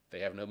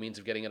have no means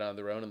of getting it on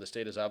their own, and the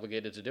state is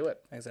obligated to do it.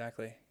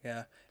 Exactly,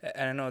 yeah.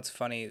 And I know it's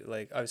funny,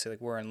 like, obviously,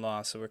 like, we're in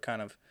law, so we're kind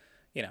of,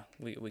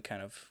 we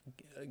kind of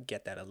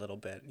get that a little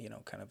bit,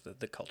 kind of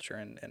the culture,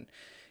 and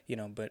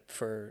but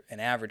for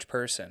an average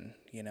person,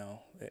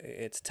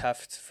 it's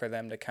tough for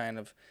them to kind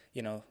of,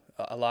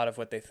 a lot of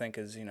what they think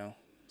is,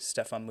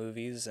 stuff on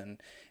movies and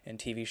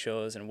TV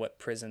shows and what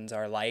prisons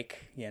are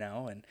like,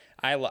 and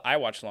I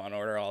watch Law and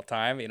Order all the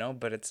time,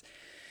 but it's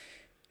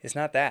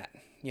not that.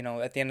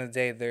 At the end of the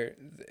day,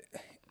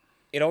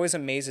 it always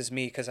amazes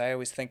me because I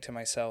always think to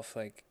myself,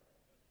 like,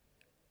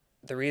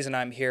 the reason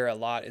I'm here a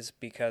lot is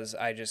because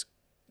I just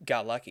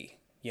got lucky,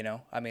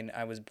 I mean,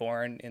 I was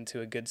born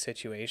into a good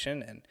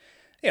situation, and,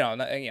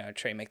 I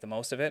try to make the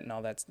most of it and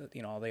all that's,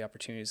 all the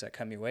opportunities that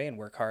come your way, and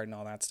work hard and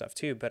all that stuff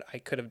too. But I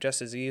could have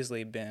just as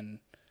easily been,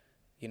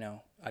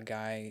 a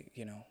guy,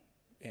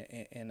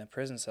 in a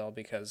prison cell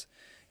because,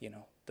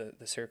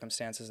 the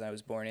circumstances that I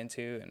was born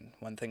into, and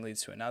one thing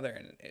leads to another,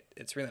 and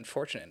it's really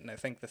unfortunate. And I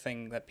think the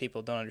thing that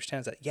people don't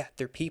understand is that,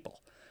 they're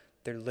people.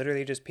 They're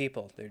literally just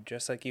people. They're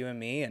just like you and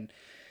me, and,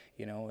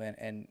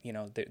 and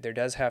there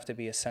does have to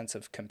be a sense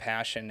of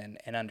compassion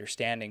and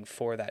understanding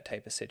for that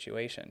type of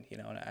situation,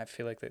 and I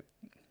feel like that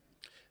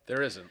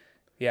there isn't.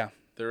 Yeah.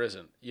 There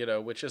isn't,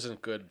 which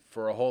isn't good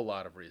for a whole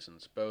lot of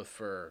reasons, both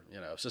for,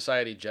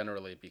 society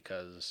generally,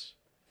 because,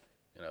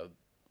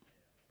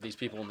 these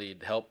people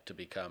need help to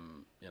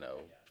become,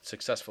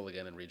 successful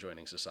again in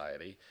rejoining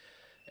society,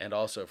 and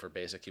also for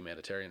basic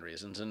humanitarian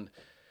reasons. And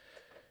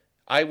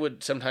I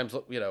would sometimes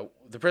look,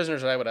 the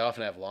prisoners and I would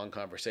often have long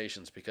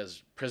conversations,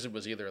 because prison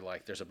was either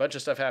like there's a bunch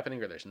of stuff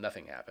happening or there's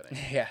nothing happening.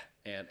 Yeah.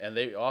 And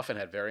they often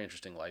had very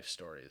interesting life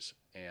stories.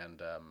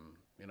 And,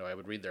 I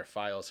would read their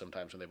files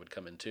sometimes when they would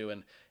come in too.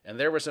 And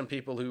there were some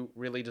people who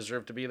really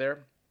deserved to be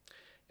there.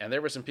 And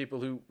there were some people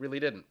who really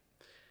didn't,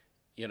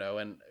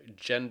 and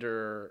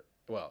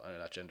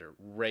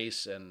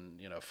race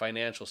and,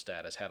 financial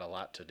status had a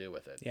lot to do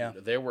with it. Yeah.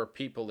 There were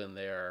people in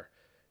there,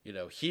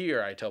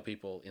 here I tell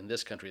people in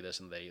this country this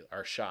and they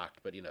are shocked,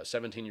 but,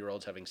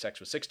 17-year-olds having sex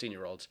with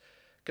 16-year-olds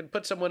can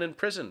put someone in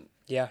prison,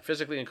 yeah,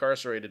 physically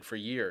incarcerated for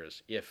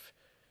years if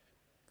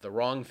the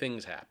wrong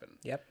things happen.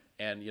 Yep.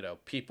 And,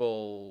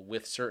 people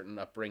with certain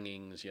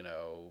upbringings,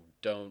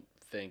 don't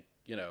think,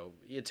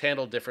 it's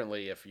handled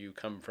differently if you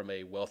come from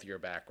a wealthier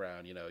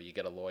background, you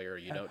get a lawyer,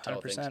 you don't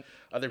tell 100%. things.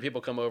 Other people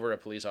come over, a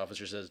police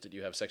officer says, did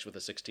you have sex with a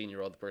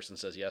 16-year-old? The person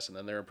says yes, and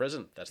then they're in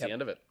prison. That's Yep. the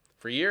end of it.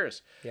 For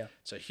years. Yeah.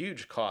 It's a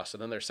huge cost,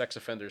 and then they're sex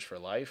offenders for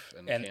life.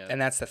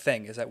 And that's the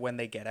thing, is that when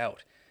they get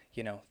out,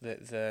 the no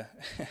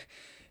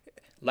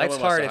life's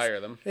one wants hard to if, hire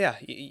them. Yeah,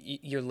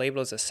 you're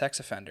labeled as a sex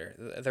offender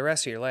the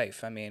rest of your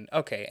life. I mean,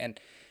 okay,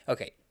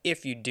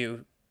 if you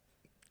do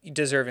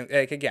deserving,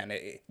 like, again,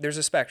 there's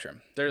a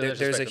spectrum. There's a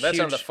huge, spectrum. That's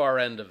on the far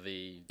end of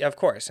the... Of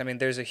course. I mean,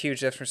 there's a huge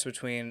difference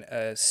between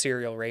a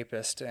serial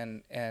rapist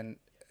and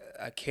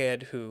a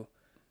kid who,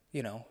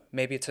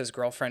 maybe it's his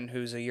girlfriend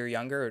who's a year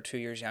younger or 2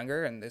 years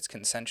younger, and it's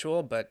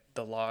consensual, but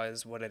the law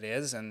is what it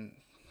is, and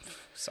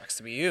sucks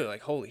to be you.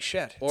 Like, holy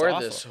shit. It's or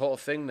awful. This whole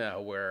thing now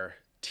where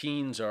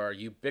teens are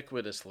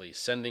ubiquitously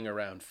sending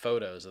around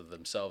photos of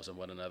themselves and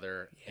one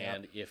another. Yep.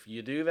 And if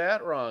you do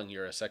that wrong,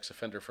 you're a sex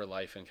offender for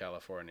life in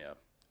California.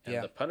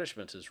 And the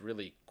punishment is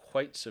really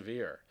quite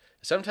severe.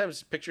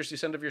 Sometimes pictures you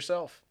send of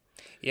yourself.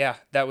 Yeah,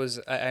 that was,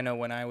 I know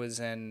when I was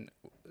in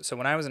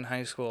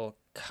high school,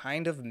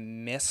 kind of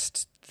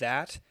missed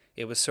that.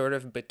 It was sort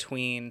of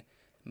between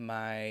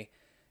my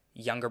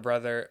younger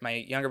brother. My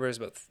younger brother's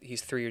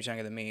he's 3 years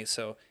younger than me.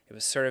 So it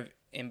was sort of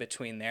in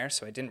between there.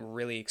 So I didn't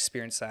really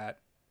experience that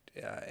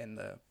in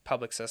the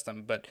public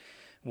system. But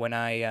when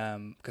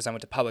because I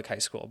went to public high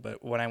school,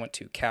 but when I went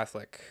to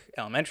Catholic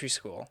elementary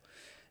school,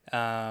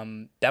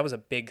 that was a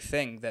big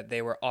thing that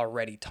they were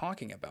already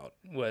talking about,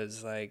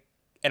 was like,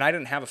 and I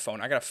didn't have a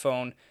phone. I got a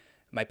phone.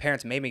 My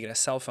parents made me get a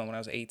cell phone when I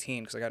was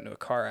 18 because I got into a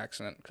car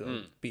accident because I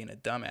was being a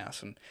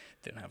dumbass and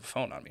didn't have a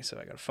phone on me. So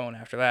I got a phone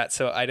after that.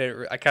 So I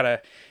kind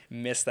of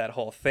missed that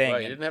whole thing. Wow,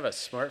 you didn't have a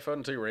smartphone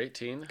until you were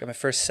 18? Got my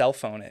first cell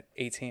phone at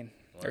 18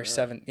 Wow. or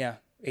 7. Yeah,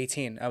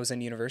 18. I was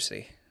in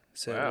university.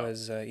 So wow. It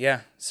was,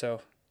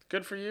 so.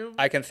 Good for you.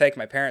 I can thank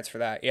my parents for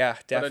that. Yeah,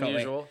 definitely.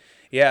 Unusual.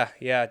 Yeah,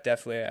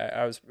 definitely.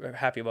 I was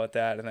happy about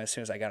that. And then as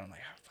soon as I got it, I'm like,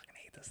 I fucking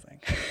hate this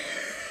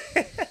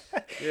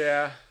thing.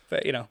 Yeah.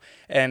 But,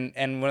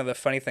 and one of the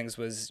funny things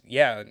was,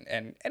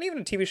 and even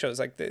in TV shows,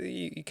 like,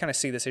 you kind of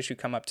see this issue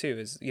come up too,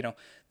 is,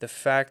 the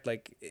fact,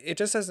 like, it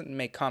just doesn't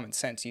make common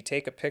sense. You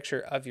take a picture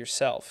of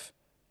yourself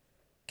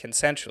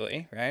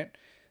consensually, right?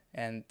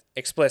 And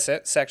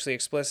sexually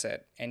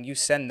explicit, and you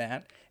send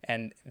that,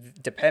 and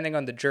depending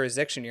on the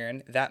jurisdiction you're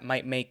in, that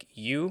might make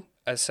you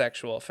a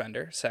sexual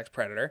offender, sex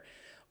predator,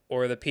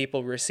 or the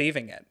people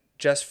receiving it,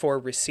 just for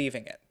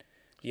receiving it.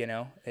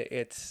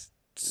 It's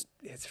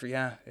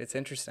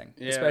interesting.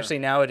 Yeah. Especially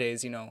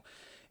nowadays,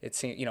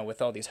 it's,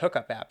 with all these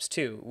hookup apps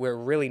too, we're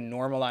really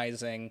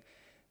normalizing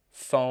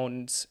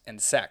phones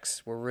and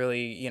sex. We're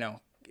really,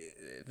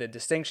 the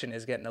distinction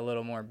is getting a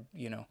little more,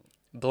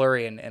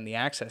 blurry and the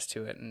access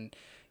to it. And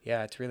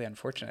yeah, it's really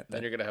unfortunate.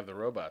 Then you're going to have the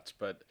robots.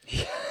 But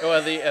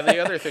the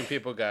other thing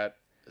people got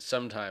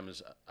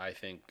sometimes, I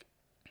think,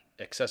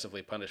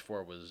 excessively punished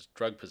for was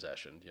drug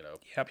possession.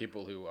 Yep.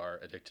 People who are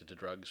addicted to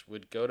drugs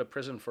would go to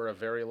prison for a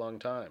very long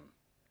time.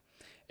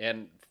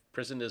 And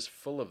prison is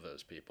full of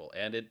those people.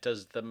 And it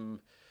does them...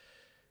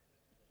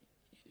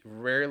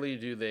 Rarely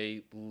do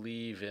they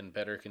leave in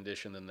better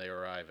condition than they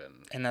arrive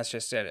in. And that's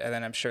just it. And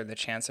then I'm sure the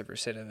chance of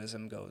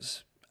recidivism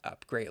goes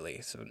up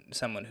greatly. So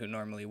someone who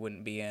normally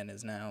wouldn't be in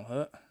is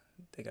now,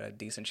 they got a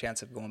decent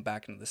chance of going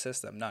back into the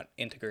system, not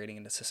integrating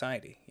into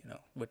society,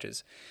 which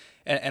is,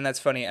 and that's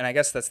funny. And I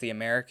guess that's the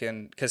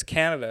American, because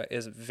Canada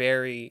is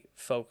very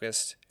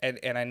focused.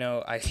 And I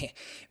know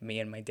me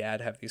and my dad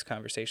have these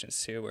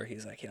conversations too, where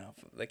he's like,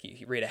 like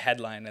you read a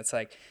headline that's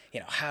like,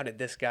 how did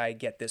this guy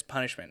get this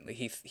punishment? Like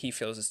he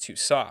feels it's too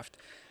soft.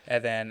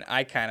 And then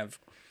I kind of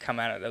come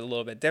at it a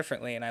little bit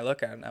differently. And I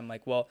look at it and I'm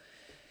like, well,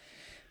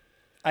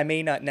 I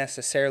may not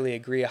necessarily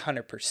agree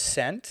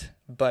 100%,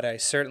 but I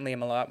certainly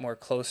am a lot more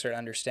closer to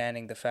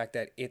understanding the fact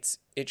that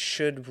it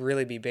should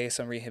really be based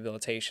on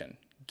rehabilitation.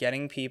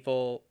 Getting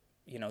people,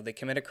 they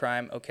commit a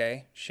crime.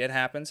 Okay, shit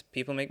happens.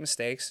 People make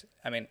mistakes.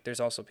 I mean, there's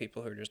also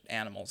people who are just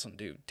animals and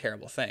do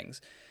terrible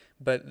things.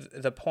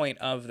 But the point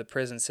of the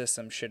prison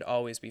system should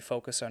always be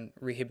focused on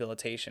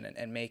rehabilitation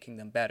and making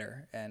them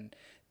better. And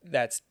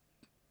that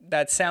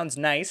sounds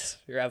nice,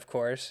 of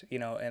course,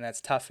 and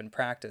that's tough in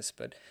practice.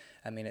 But,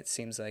 I mean, it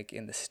seems like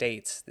in the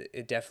States,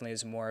 it definitely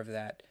is more of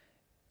that.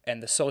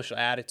 And the social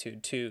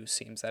attitude, too,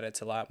 seems that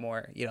it's a lot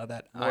more,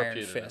 that More iron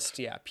punitive. fist.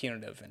 Yeah,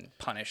 punitive and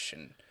punish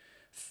and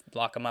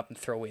lock them up and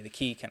throw away the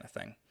key kind of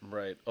thing.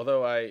 Right.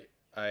 Although I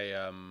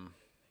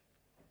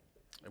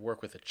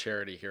work with a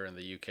charity here in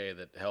the UK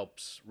that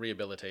helps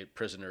rehabilitate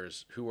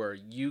prisoners who are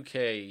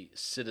UK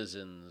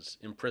citizens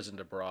imprisoned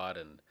abroad.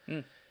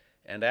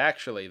 And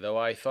actually, though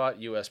I thought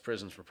U.S.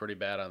 prisons were pretty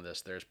bad on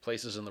this, there's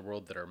places in the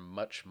world that are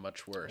much,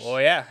 much worse. Oh,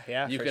 yeah,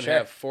 You for can sure.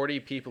 have 40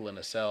 people in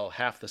a cell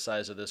half the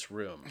size of this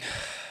room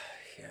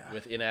Yeah.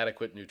 with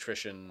inadequate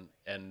nutrition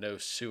and no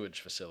sewage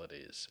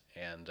facilities.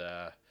 And,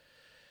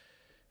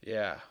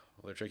 yeah,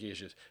 well, they're tricky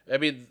issues. I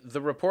mean,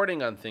 the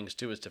reporting on things,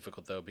 too, is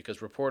difficult, though,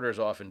 because reporters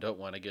often don't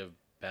want to give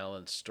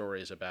balanced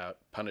stories about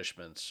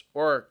punishments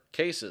or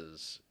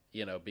cases,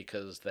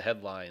 because the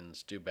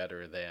headlines do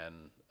better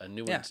than a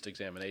nuanced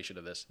examination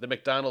of this. The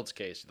McDonald's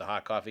case, the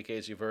hot coffee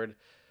case you've heard?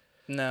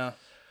 No.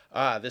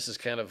 This is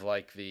kind of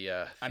like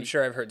I'm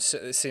sure I've heard.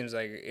 It seems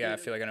like, I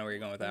feel like I know where you're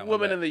going with that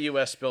woman one. in the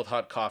U.S. spilled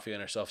hot coffee on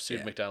herself,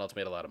 sued McDonald's,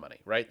 made a lot of money,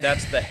 right?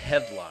 That's the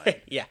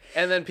headline. Yeah.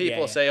 And then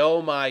people say,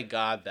 oh, my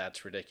God,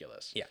 that's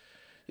ridiculous. Yeah.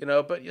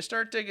 But you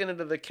start digging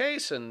into the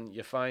case and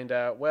you find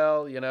out,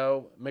 well,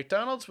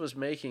 McDonald's was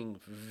making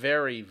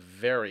very,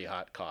 very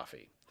hot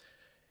coffee.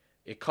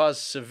 It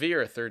caused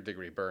severe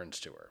third-degree burns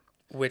to her.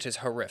 Which is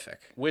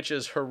horrific.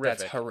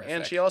 That's horrific.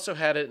 And she also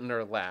had it in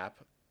her lap.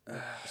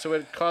 So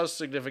it caused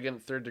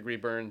significant third-degree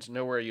burns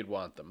nowhere you'd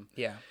want them.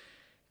 Yeah.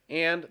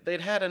 And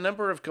they'd had a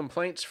number of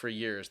complaints for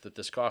years that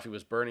this coffee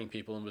was burning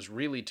people and was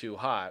really too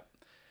hot.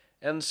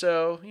 And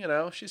so,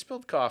 she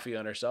spilled coffee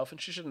on herself, and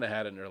she shouldn't have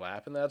had it in her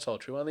lap, and that's all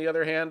true. On the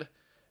other hand,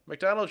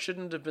 McDonald's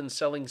shouldn't have been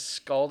selling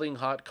scalding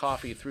hot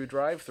coffee through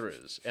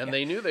drive-thrus, and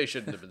they knew they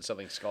shouldn't have been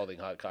selling scalding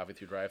hot coffee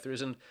through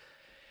drive-thrus,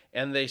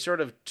 and they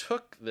sort of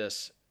took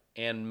this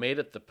and made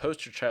it the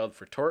poster child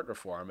for tort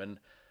reform, and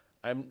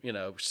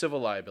civil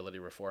liability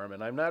reform,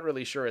 and I'm not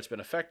really sure it's been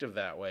effective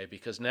that way,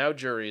 because now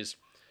juries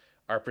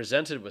are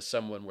presented with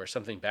someone where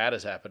something bad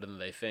has happened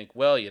and they think,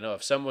 well,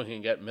 if someone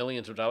can get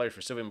millions of dollars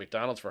for suing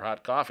McDonald's for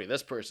hot coffee,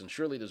 this person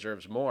surely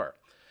deserves more.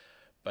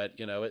 But,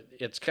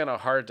 it's kind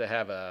of hard to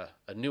have a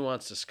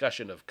nuanced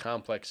discussion of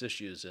complex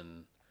issues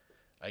in,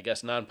 I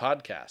guess,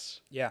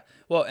 non-podcasts. Yeah.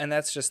 Well, and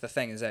that's just the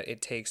thing, is that it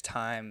takes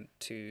time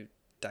to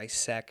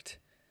dissect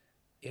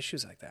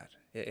issues like that.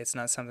 It's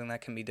not something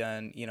that can be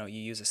done, you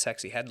use a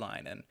sexy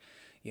headline and,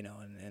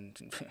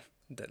 and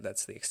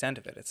that's the extent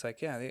of it. It's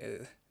like,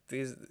 it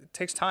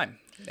takes time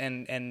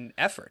and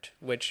effort,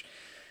 which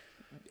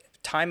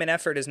time and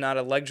effort is not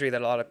a luxury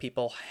that a lot of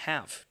people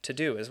have to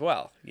do as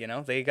well.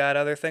 They got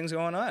other things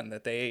going on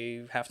that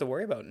they have to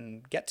worry about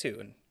and get to.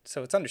 And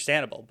so it's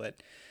understandable,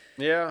 but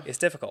it's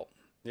difficult.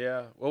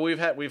 Yeah. Well, we've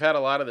had a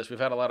lot of this. We've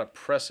had a lot of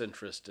press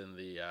interest in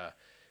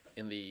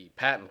the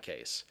patent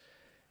case.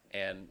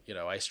 And,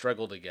 I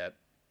struggle to get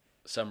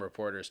some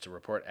reporters to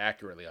report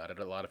accurately on it.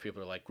 A lot of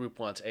people are like, group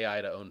wants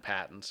AI to own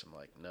patents. I'm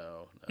like,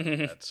 no,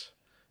 that's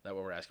not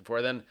what we're asking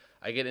for. Then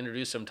I get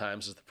introduced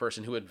sometimes as the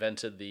person who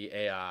invented the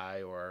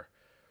AI or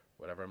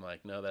whatever. I'm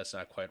like, no, that's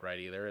not quite right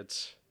either.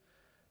 It's,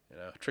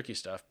 tricky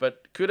stuff.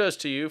 But kudos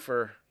to you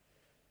for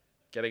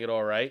getting it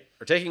all right,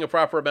 or taking a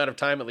proper amount of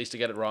time at least to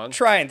get it wrong.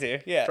 Trying to,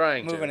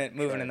 yeah. Moving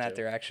in that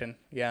direction.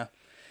 Yeah.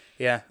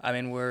 Yeah. I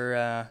mean, we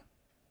got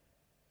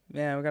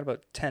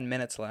about 10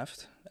 minutes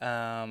left.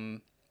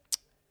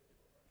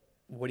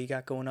 What do you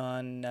got going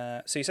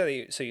on? So you said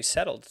you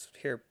settled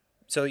here.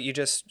 So you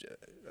just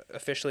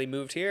officially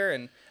moved here,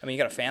 and I mean,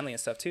 you got a family and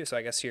stuff too. So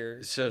I guess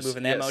you're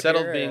moving them out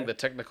settled here. Being the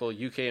technical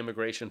UK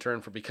immigration term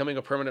for becoming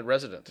a permanent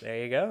resident.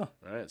 There you go.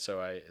 All right.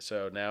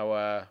 So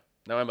now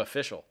I'm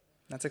official.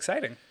 That's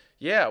exciting.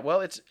 Yeah.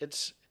 Well, it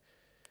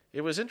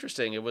was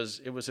interesting. It was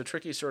a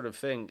tricky sort of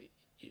thing,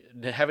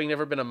 having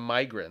never been a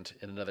migrant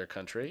in another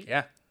country.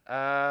 Yeah.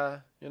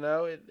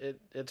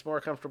 It's more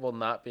comfortable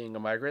not being a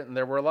migrant, and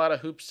there were a lot of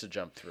hoops to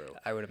jump through.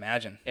 I would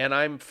imagine. And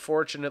I'm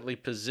fortunately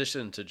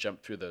positioned to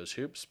jump through those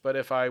hoops, but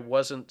if I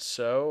wasn't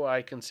so,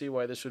 I can see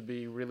why this would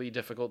be really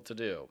difficult to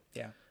do.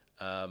 Yeah.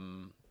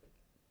 No,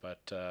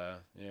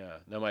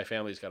 my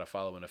family's got to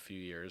follow in a few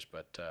years,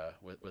 but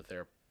with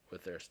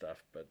their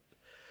stuff, but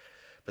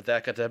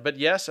that got to. But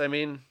yes, I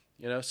mean,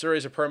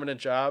 Surrey's a permanent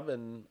job,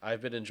 and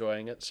I've been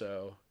enjoying it,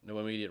 so no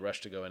immediate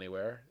rush to go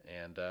anywhere.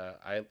 And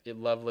I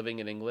love living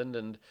in England,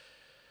 and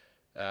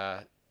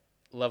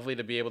lovely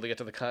to be able to get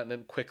to the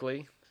continent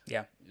quickly.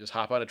 Yeah. Just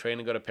hop on a train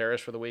and go to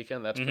Paris for the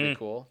weekend. That's pretty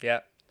cool. Yeah.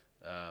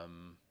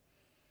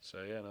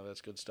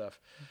 That's good stuff.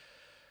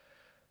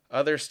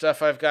 Other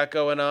stuff I've got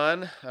going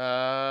on.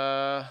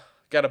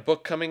 Got a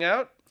book coming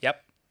out.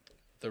 Yep.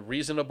 The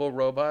Reasonable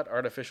Robot,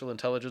 Artificial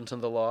Intelligence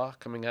and the Law,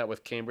 coming out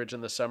with Cambridge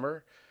in the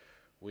summer.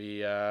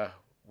 We're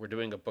we're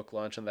doing a book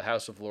launch in the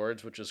House of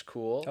Lords, which is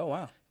cool. Oh,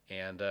 wow.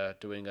 And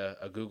doing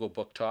a Google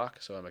Book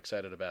Talk, so I'm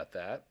excited about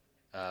that.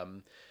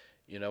 And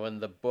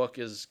the book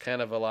is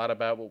kind of a lot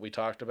about what we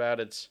talked about.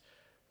 It's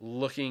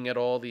looking at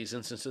all these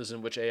instances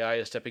in which AI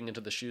is stepping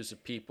into the shoes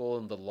of people,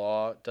 and the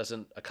law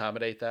doesn't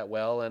accommodate that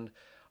well. And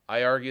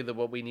I argue that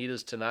what we need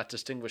is to not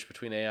distinguish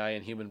between AI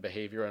and human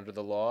behavior under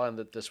the law, and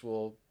that this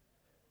will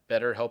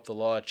better help the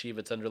law achieve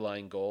its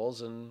underlying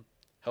goals and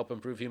help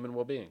improve human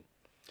well-being.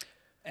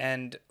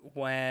 And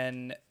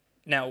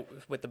now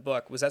with the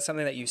book, was that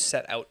something that you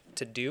set out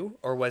to do,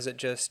 or was it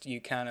just you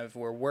kind of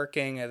were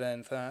working and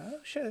then thought, oh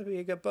shit, it'd be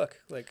a good book?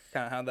 Like,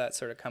 kind of how'd that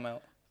sort of come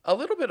out? A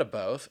little bit of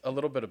both.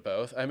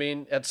 I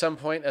mean, at some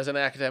point, as an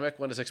academic,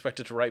 one is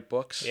expected to write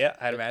books. Yeah,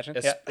 I'd imagine.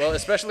 Yeah. Well,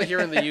 especially here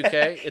in the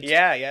UK.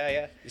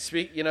 Yeah.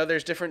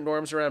 There's different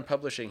norms around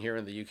publishing here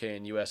in the UK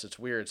and US. It's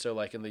weird. So,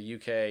 like in the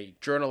UK,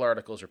 journal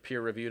articles are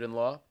peer-reviewed in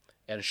law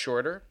and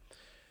shorter.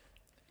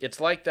 It's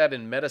like that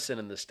in medicine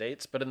in the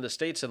States, but in the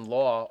States in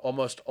law,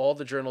 almost all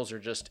the journals are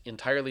just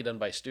entirely done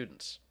by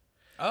students.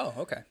 Oh,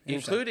 okay.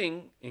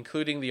 Including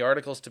the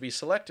articles to be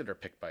selected are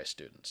picked by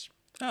students.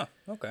 Oh,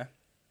 okay.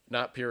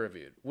 Not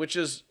peer-reviewed, which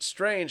is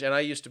strange. And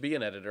I used to be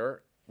an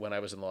editor when I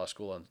was in law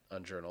school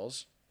on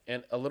journals,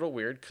 and a little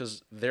weird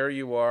because there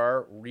you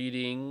are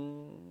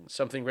reading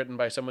something written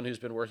by someone who's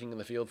been working in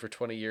the field for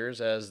 20 years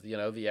as,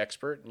 the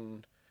expert,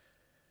 and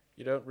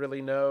you don't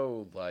really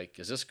know, like,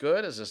 is this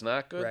good? Is this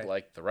not good? Right.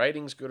 Like, the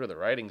writing's good or the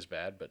writing's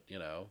bad, but,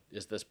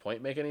 does this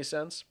point make any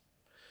sense?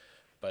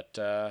 But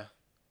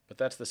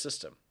that's the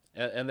system.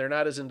 And they're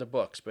not as into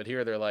books, but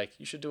here they're like,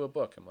 you should do a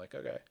book. I'm like,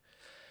 okay.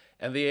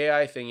 And the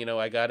AI thing,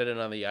 I got it in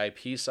on the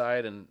IP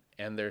side, and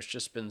there's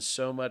just been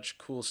so much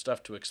cool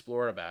stuff to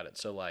explore about it.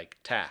 So, like,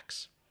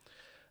 tax,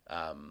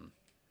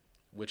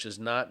 which is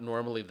not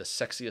normally the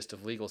sexiest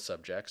of legal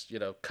subjects,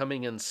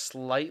 coming in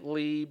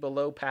slightly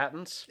below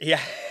patents.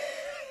 Yeah.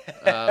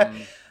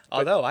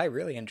 Although I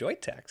really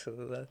enjoyed tax,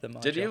 the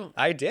module. Did you?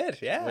 I did,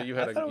 yeah. Well, you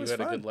had a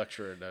good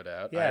lecturer, no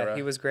doubt. Yeah, Ira.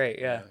 he was great,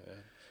 yeah.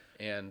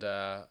 And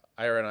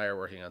Ira and I are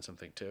working on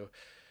something too.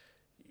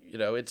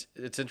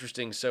 It's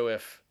interesting. So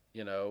if,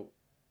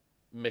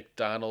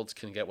 McDonald's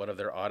can get one of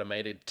their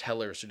automated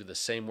tellers to do the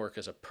same work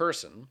as a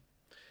person,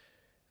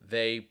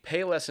 they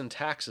pay less in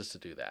taxes to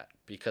do that,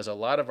 because a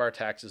lot of our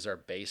taxes are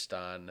based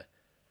on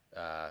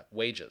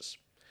wages.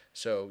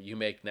 So you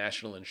make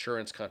national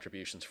insurance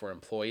contributions for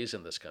employees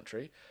in this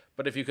country,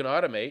 but if you can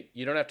automate,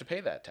 you don't have to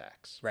pay that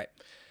tax. Right.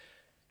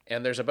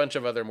 And there's a bunch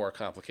of other more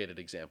complicated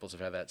examples of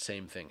how that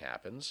same thing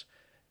happens.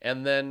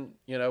 And then,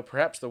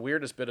 perhaps the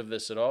weirdest bit of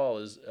this is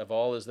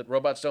that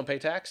robots don't pay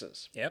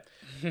taxes. Yep.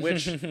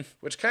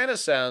 which kind of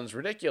sounds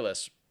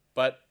ridiculous,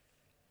 but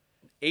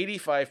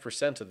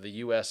 85% of the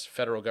U.S.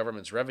 federal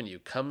government's revenue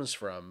comes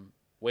from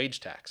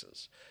wage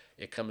taxes.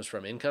 It comes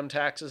from income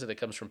taxes, and it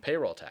comes from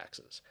payroll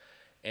taxes.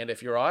 And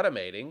if you're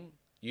automating,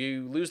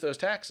 you lose those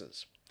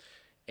taxes.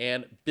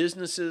 And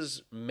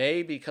businesses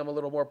may become a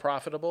little more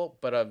profitable,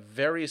 but a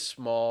very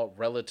small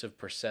relative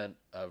percent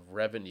of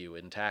revenue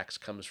in tax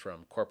comes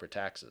from corporate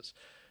taxes.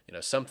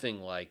 Something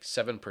like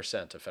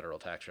 7% of federal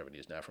tax revenue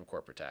is now from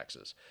corporate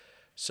taxes.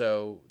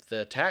 So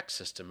the tax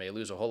system may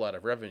lose a whole lot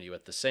of revenue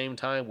at the same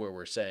time where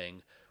we're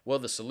saying, well,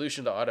 the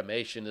solution to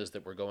automation is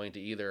that we're going to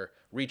either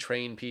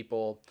retrain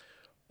people,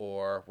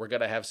 or we're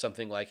going to have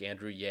something like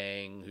Andrew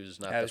Yang, who's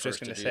not the first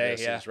to do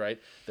this, right?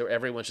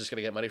 Everyone's just going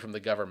to get money from the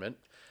government.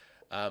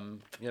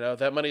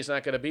 That money's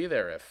not going to be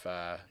there if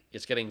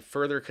it's getting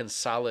further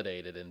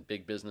consolidated in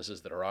big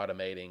businesses that are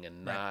automating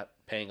and not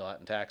paying a lot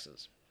in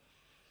taxes.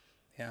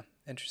 Yeah,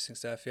 interesting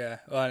stuff. Yeah,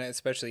 well, and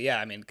especially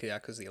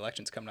because the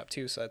election's coming up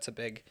too, so it's a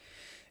big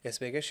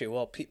issue.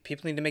 Well,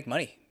 people need to make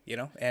money,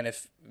 and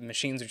if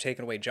machines are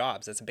taking away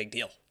jobs, that's a big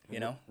deal.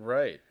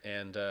 Right,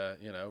 and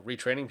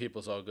retraining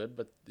people is all good,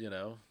 but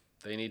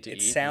they need to eat.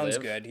 It sounds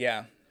live. good.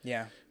 Yeah.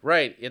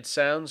 Right, it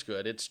sounds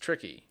good. It's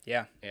tricky.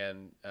 Yeah,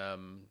 and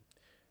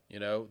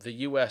the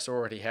U.S.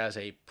 already has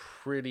a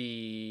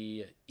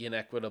pretty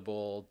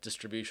inequitable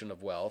distribution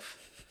of wealth.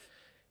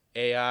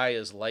 AI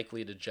is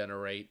likely to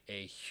generate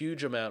a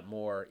huge amount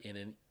more in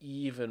an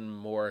even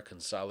more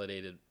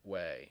consolidated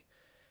way.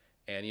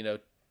 And,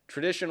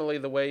 traditionally,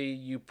 the way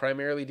you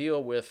primarily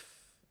deal with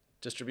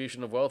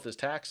distribution of wealth is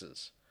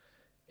taxes.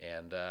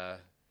 And,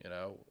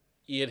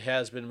 it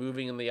has been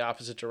moving in the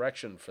opposite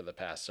direction for the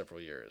past several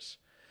years.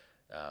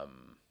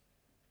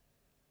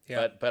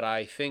 But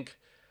I think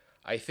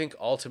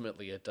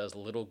ultimately it does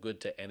little good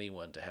to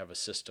anyone to have a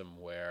system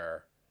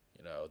where,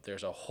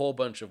 there's a whole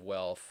bunch of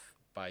wealth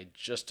by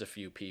just a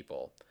few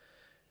people.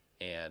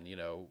 And,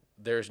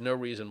 there's no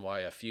reason why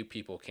a few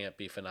people can't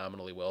be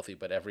phenomenally wealthy,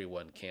 but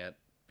everyone can't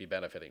be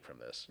benefiting from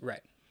this. Right.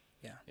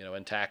 Yeah.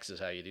 And tax is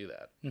how you do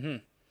that. Mm-hmm.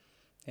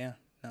 Yeah.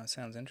 No, it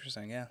sounds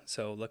interesting. Yeah.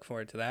 So look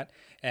forward to that.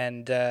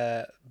 And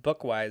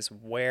book-wise,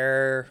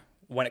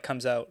 when it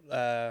comes out,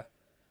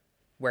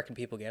 where can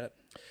people get it?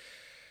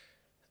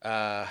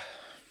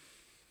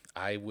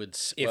 I would,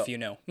 if you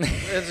know.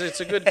 It's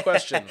a good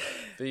question.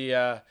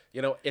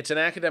 It's an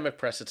academic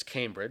press. It's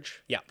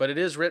Cambridge. Yeah. But it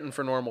is written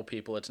for normal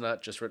people. It's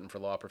not just written for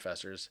law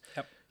professors.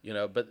 Yep.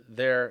 But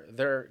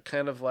they're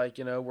kind of like,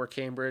 we're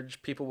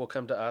Cambridge. People will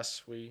come to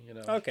us.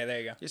 Okay, there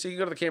you go. So you can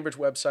go to the Cambridge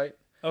website.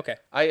 Okay.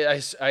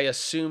 I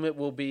assume it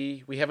will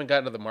be. We haven't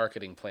gotten to the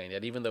marketing plan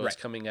yet, even though it's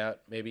Right. coming out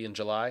maybe in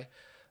July.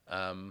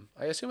 I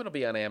assume it'll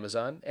be on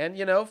Amazon, and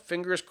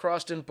fingers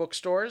crossed in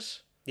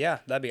bookstores. Yeah,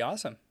 that'd be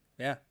awesome.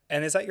 Yeah.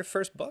 And is that your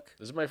first book?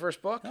 This is my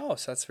first book. Oh,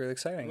 so that's really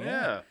exciting.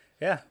 Yeah.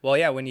 Yeah. Well,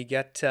 yeah, when you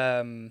get,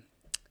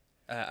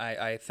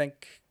 I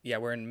think, yeah,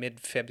 we're in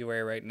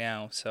mid-February right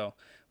now, so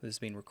this is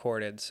being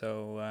recorded.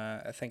 So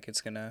I think I'm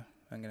going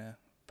to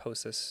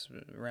post this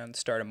around the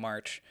start of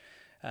March.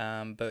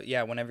 But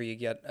yeah, whenever you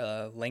get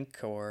a link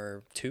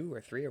or 2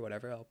 or 3 or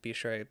whatever, I'll be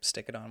sure I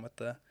stick it on with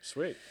the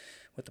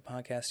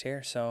podcast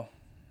here. So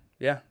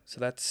yeah, so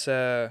that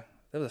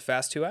was a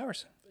fast 2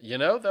 hours.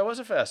 That was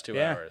a fast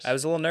 2 hours. I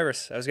was a little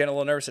nervous. I was getting a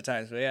little nervous at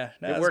times, but yeah,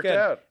 no, it worked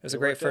out. It was a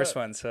great first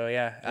one. So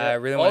yeah, Yeah. I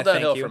really want to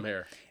thank you. All downhill from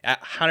here.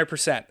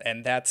 100%,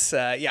 and that's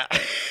yeah.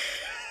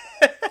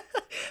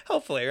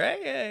 Hopefully, right?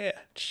 Yeah.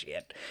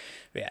 Shit.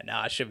 Yeah,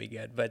 no, it should be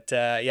good. But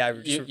yeah,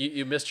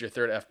 you missed your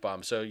third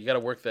F-bomb, so you got to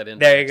work that in.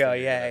 There you go.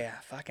 Yeah.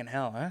 Fucking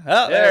hell, huh?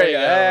 Oh, there you go.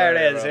 There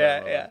it is.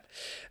 Yeah.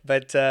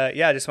 But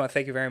yeah, I just want to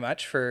thank you very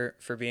much for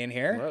being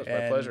here. Well, it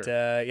was my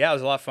pleasure. Yeah, it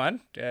was a lot of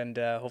fun, and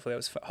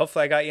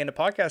hopefully I got you into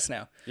podcasts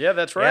now. Yeah,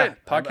 that's right.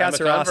 Yeah, podcasts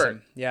are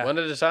awesome. Yeah, one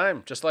at a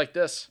time, just like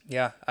this.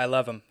 Yeah, I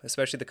love them,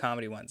 especially the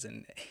comedy ones.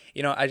 And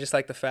I just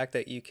like the fact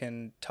that you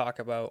can talk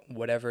about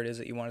whatever it is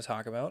that you want to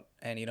talk about,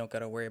 and you don't got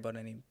to worry about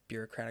any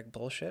bureaucratic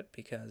bullshit.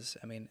 Because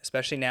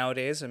especially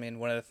nowadays,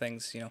 one of the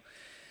things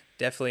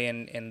definitely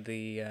in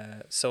the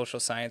social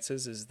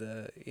sciences is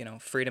the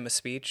freedom of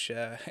speech.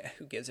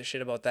 Who gives a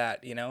shit about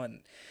that?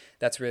 And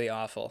that's really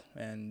awful.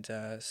 And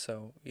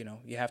so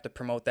you have to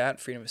promote that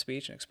freedom of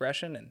speech and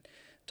expression and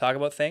talk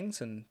about things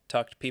and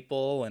talk to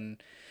people,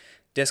 and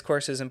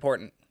discourse is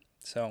important.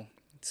 So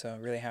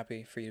really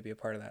happy for you to be a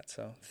part of that.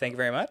 So thank you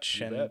very much.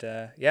 You and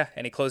bet. yeah,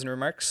 any closing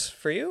remarks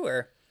for you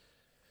or?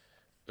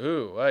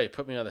 Ooh, well, you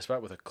put me on the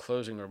spot with a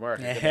closing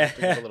remark. I'm gonna have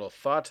to give a little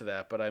thought to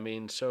that, but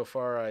so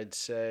far I'd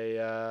say,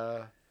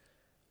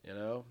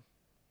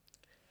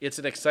 it's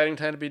an exciting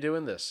time to be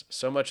doing this.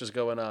 So much is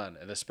going on,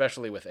 and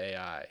especially with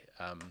AI.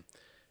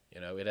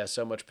 It has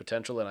so much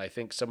potential, and I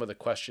think some of the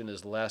question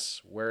is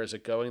less where is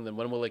it going than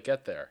when will it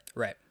get there?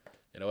 Right.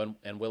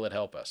 And will it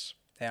help us?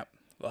 Yeah.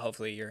 Well,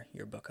 hopefully your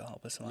book will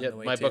help us along the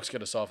way. My book's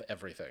going to solve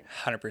everything.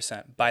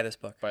 100%. Buy this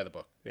book. Buy the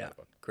book. Yeah. Buy the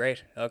book.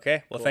 Great.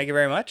 Okay. Well, Thank you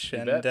very much.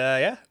 And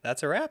yeah,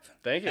 that's a wrap.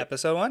 Thank you.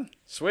 Episode 1.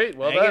 Sweet.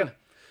 Well Thank done. you.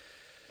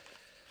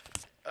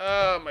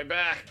 Oh, my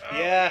back. Oh,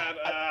 yeah.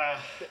 God.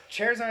 The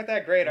chairs aren't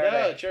that great, are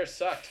No, they? the chair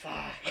sucked.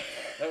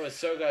 That was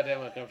so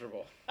goddamn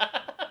uncomfortable.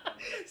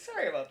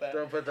 Sorry about that.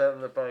 Don't put that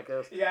in the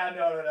podcast. Yeah,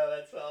 no.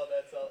 That's all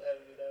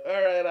edited out.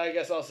 All right, I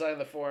guess I'll sign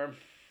the form.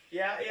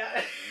 Yeah.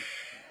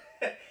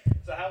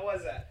 So how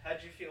was that?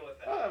 How'd you feel with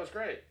that? Oh, that was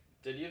great.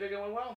 Did you think it went well?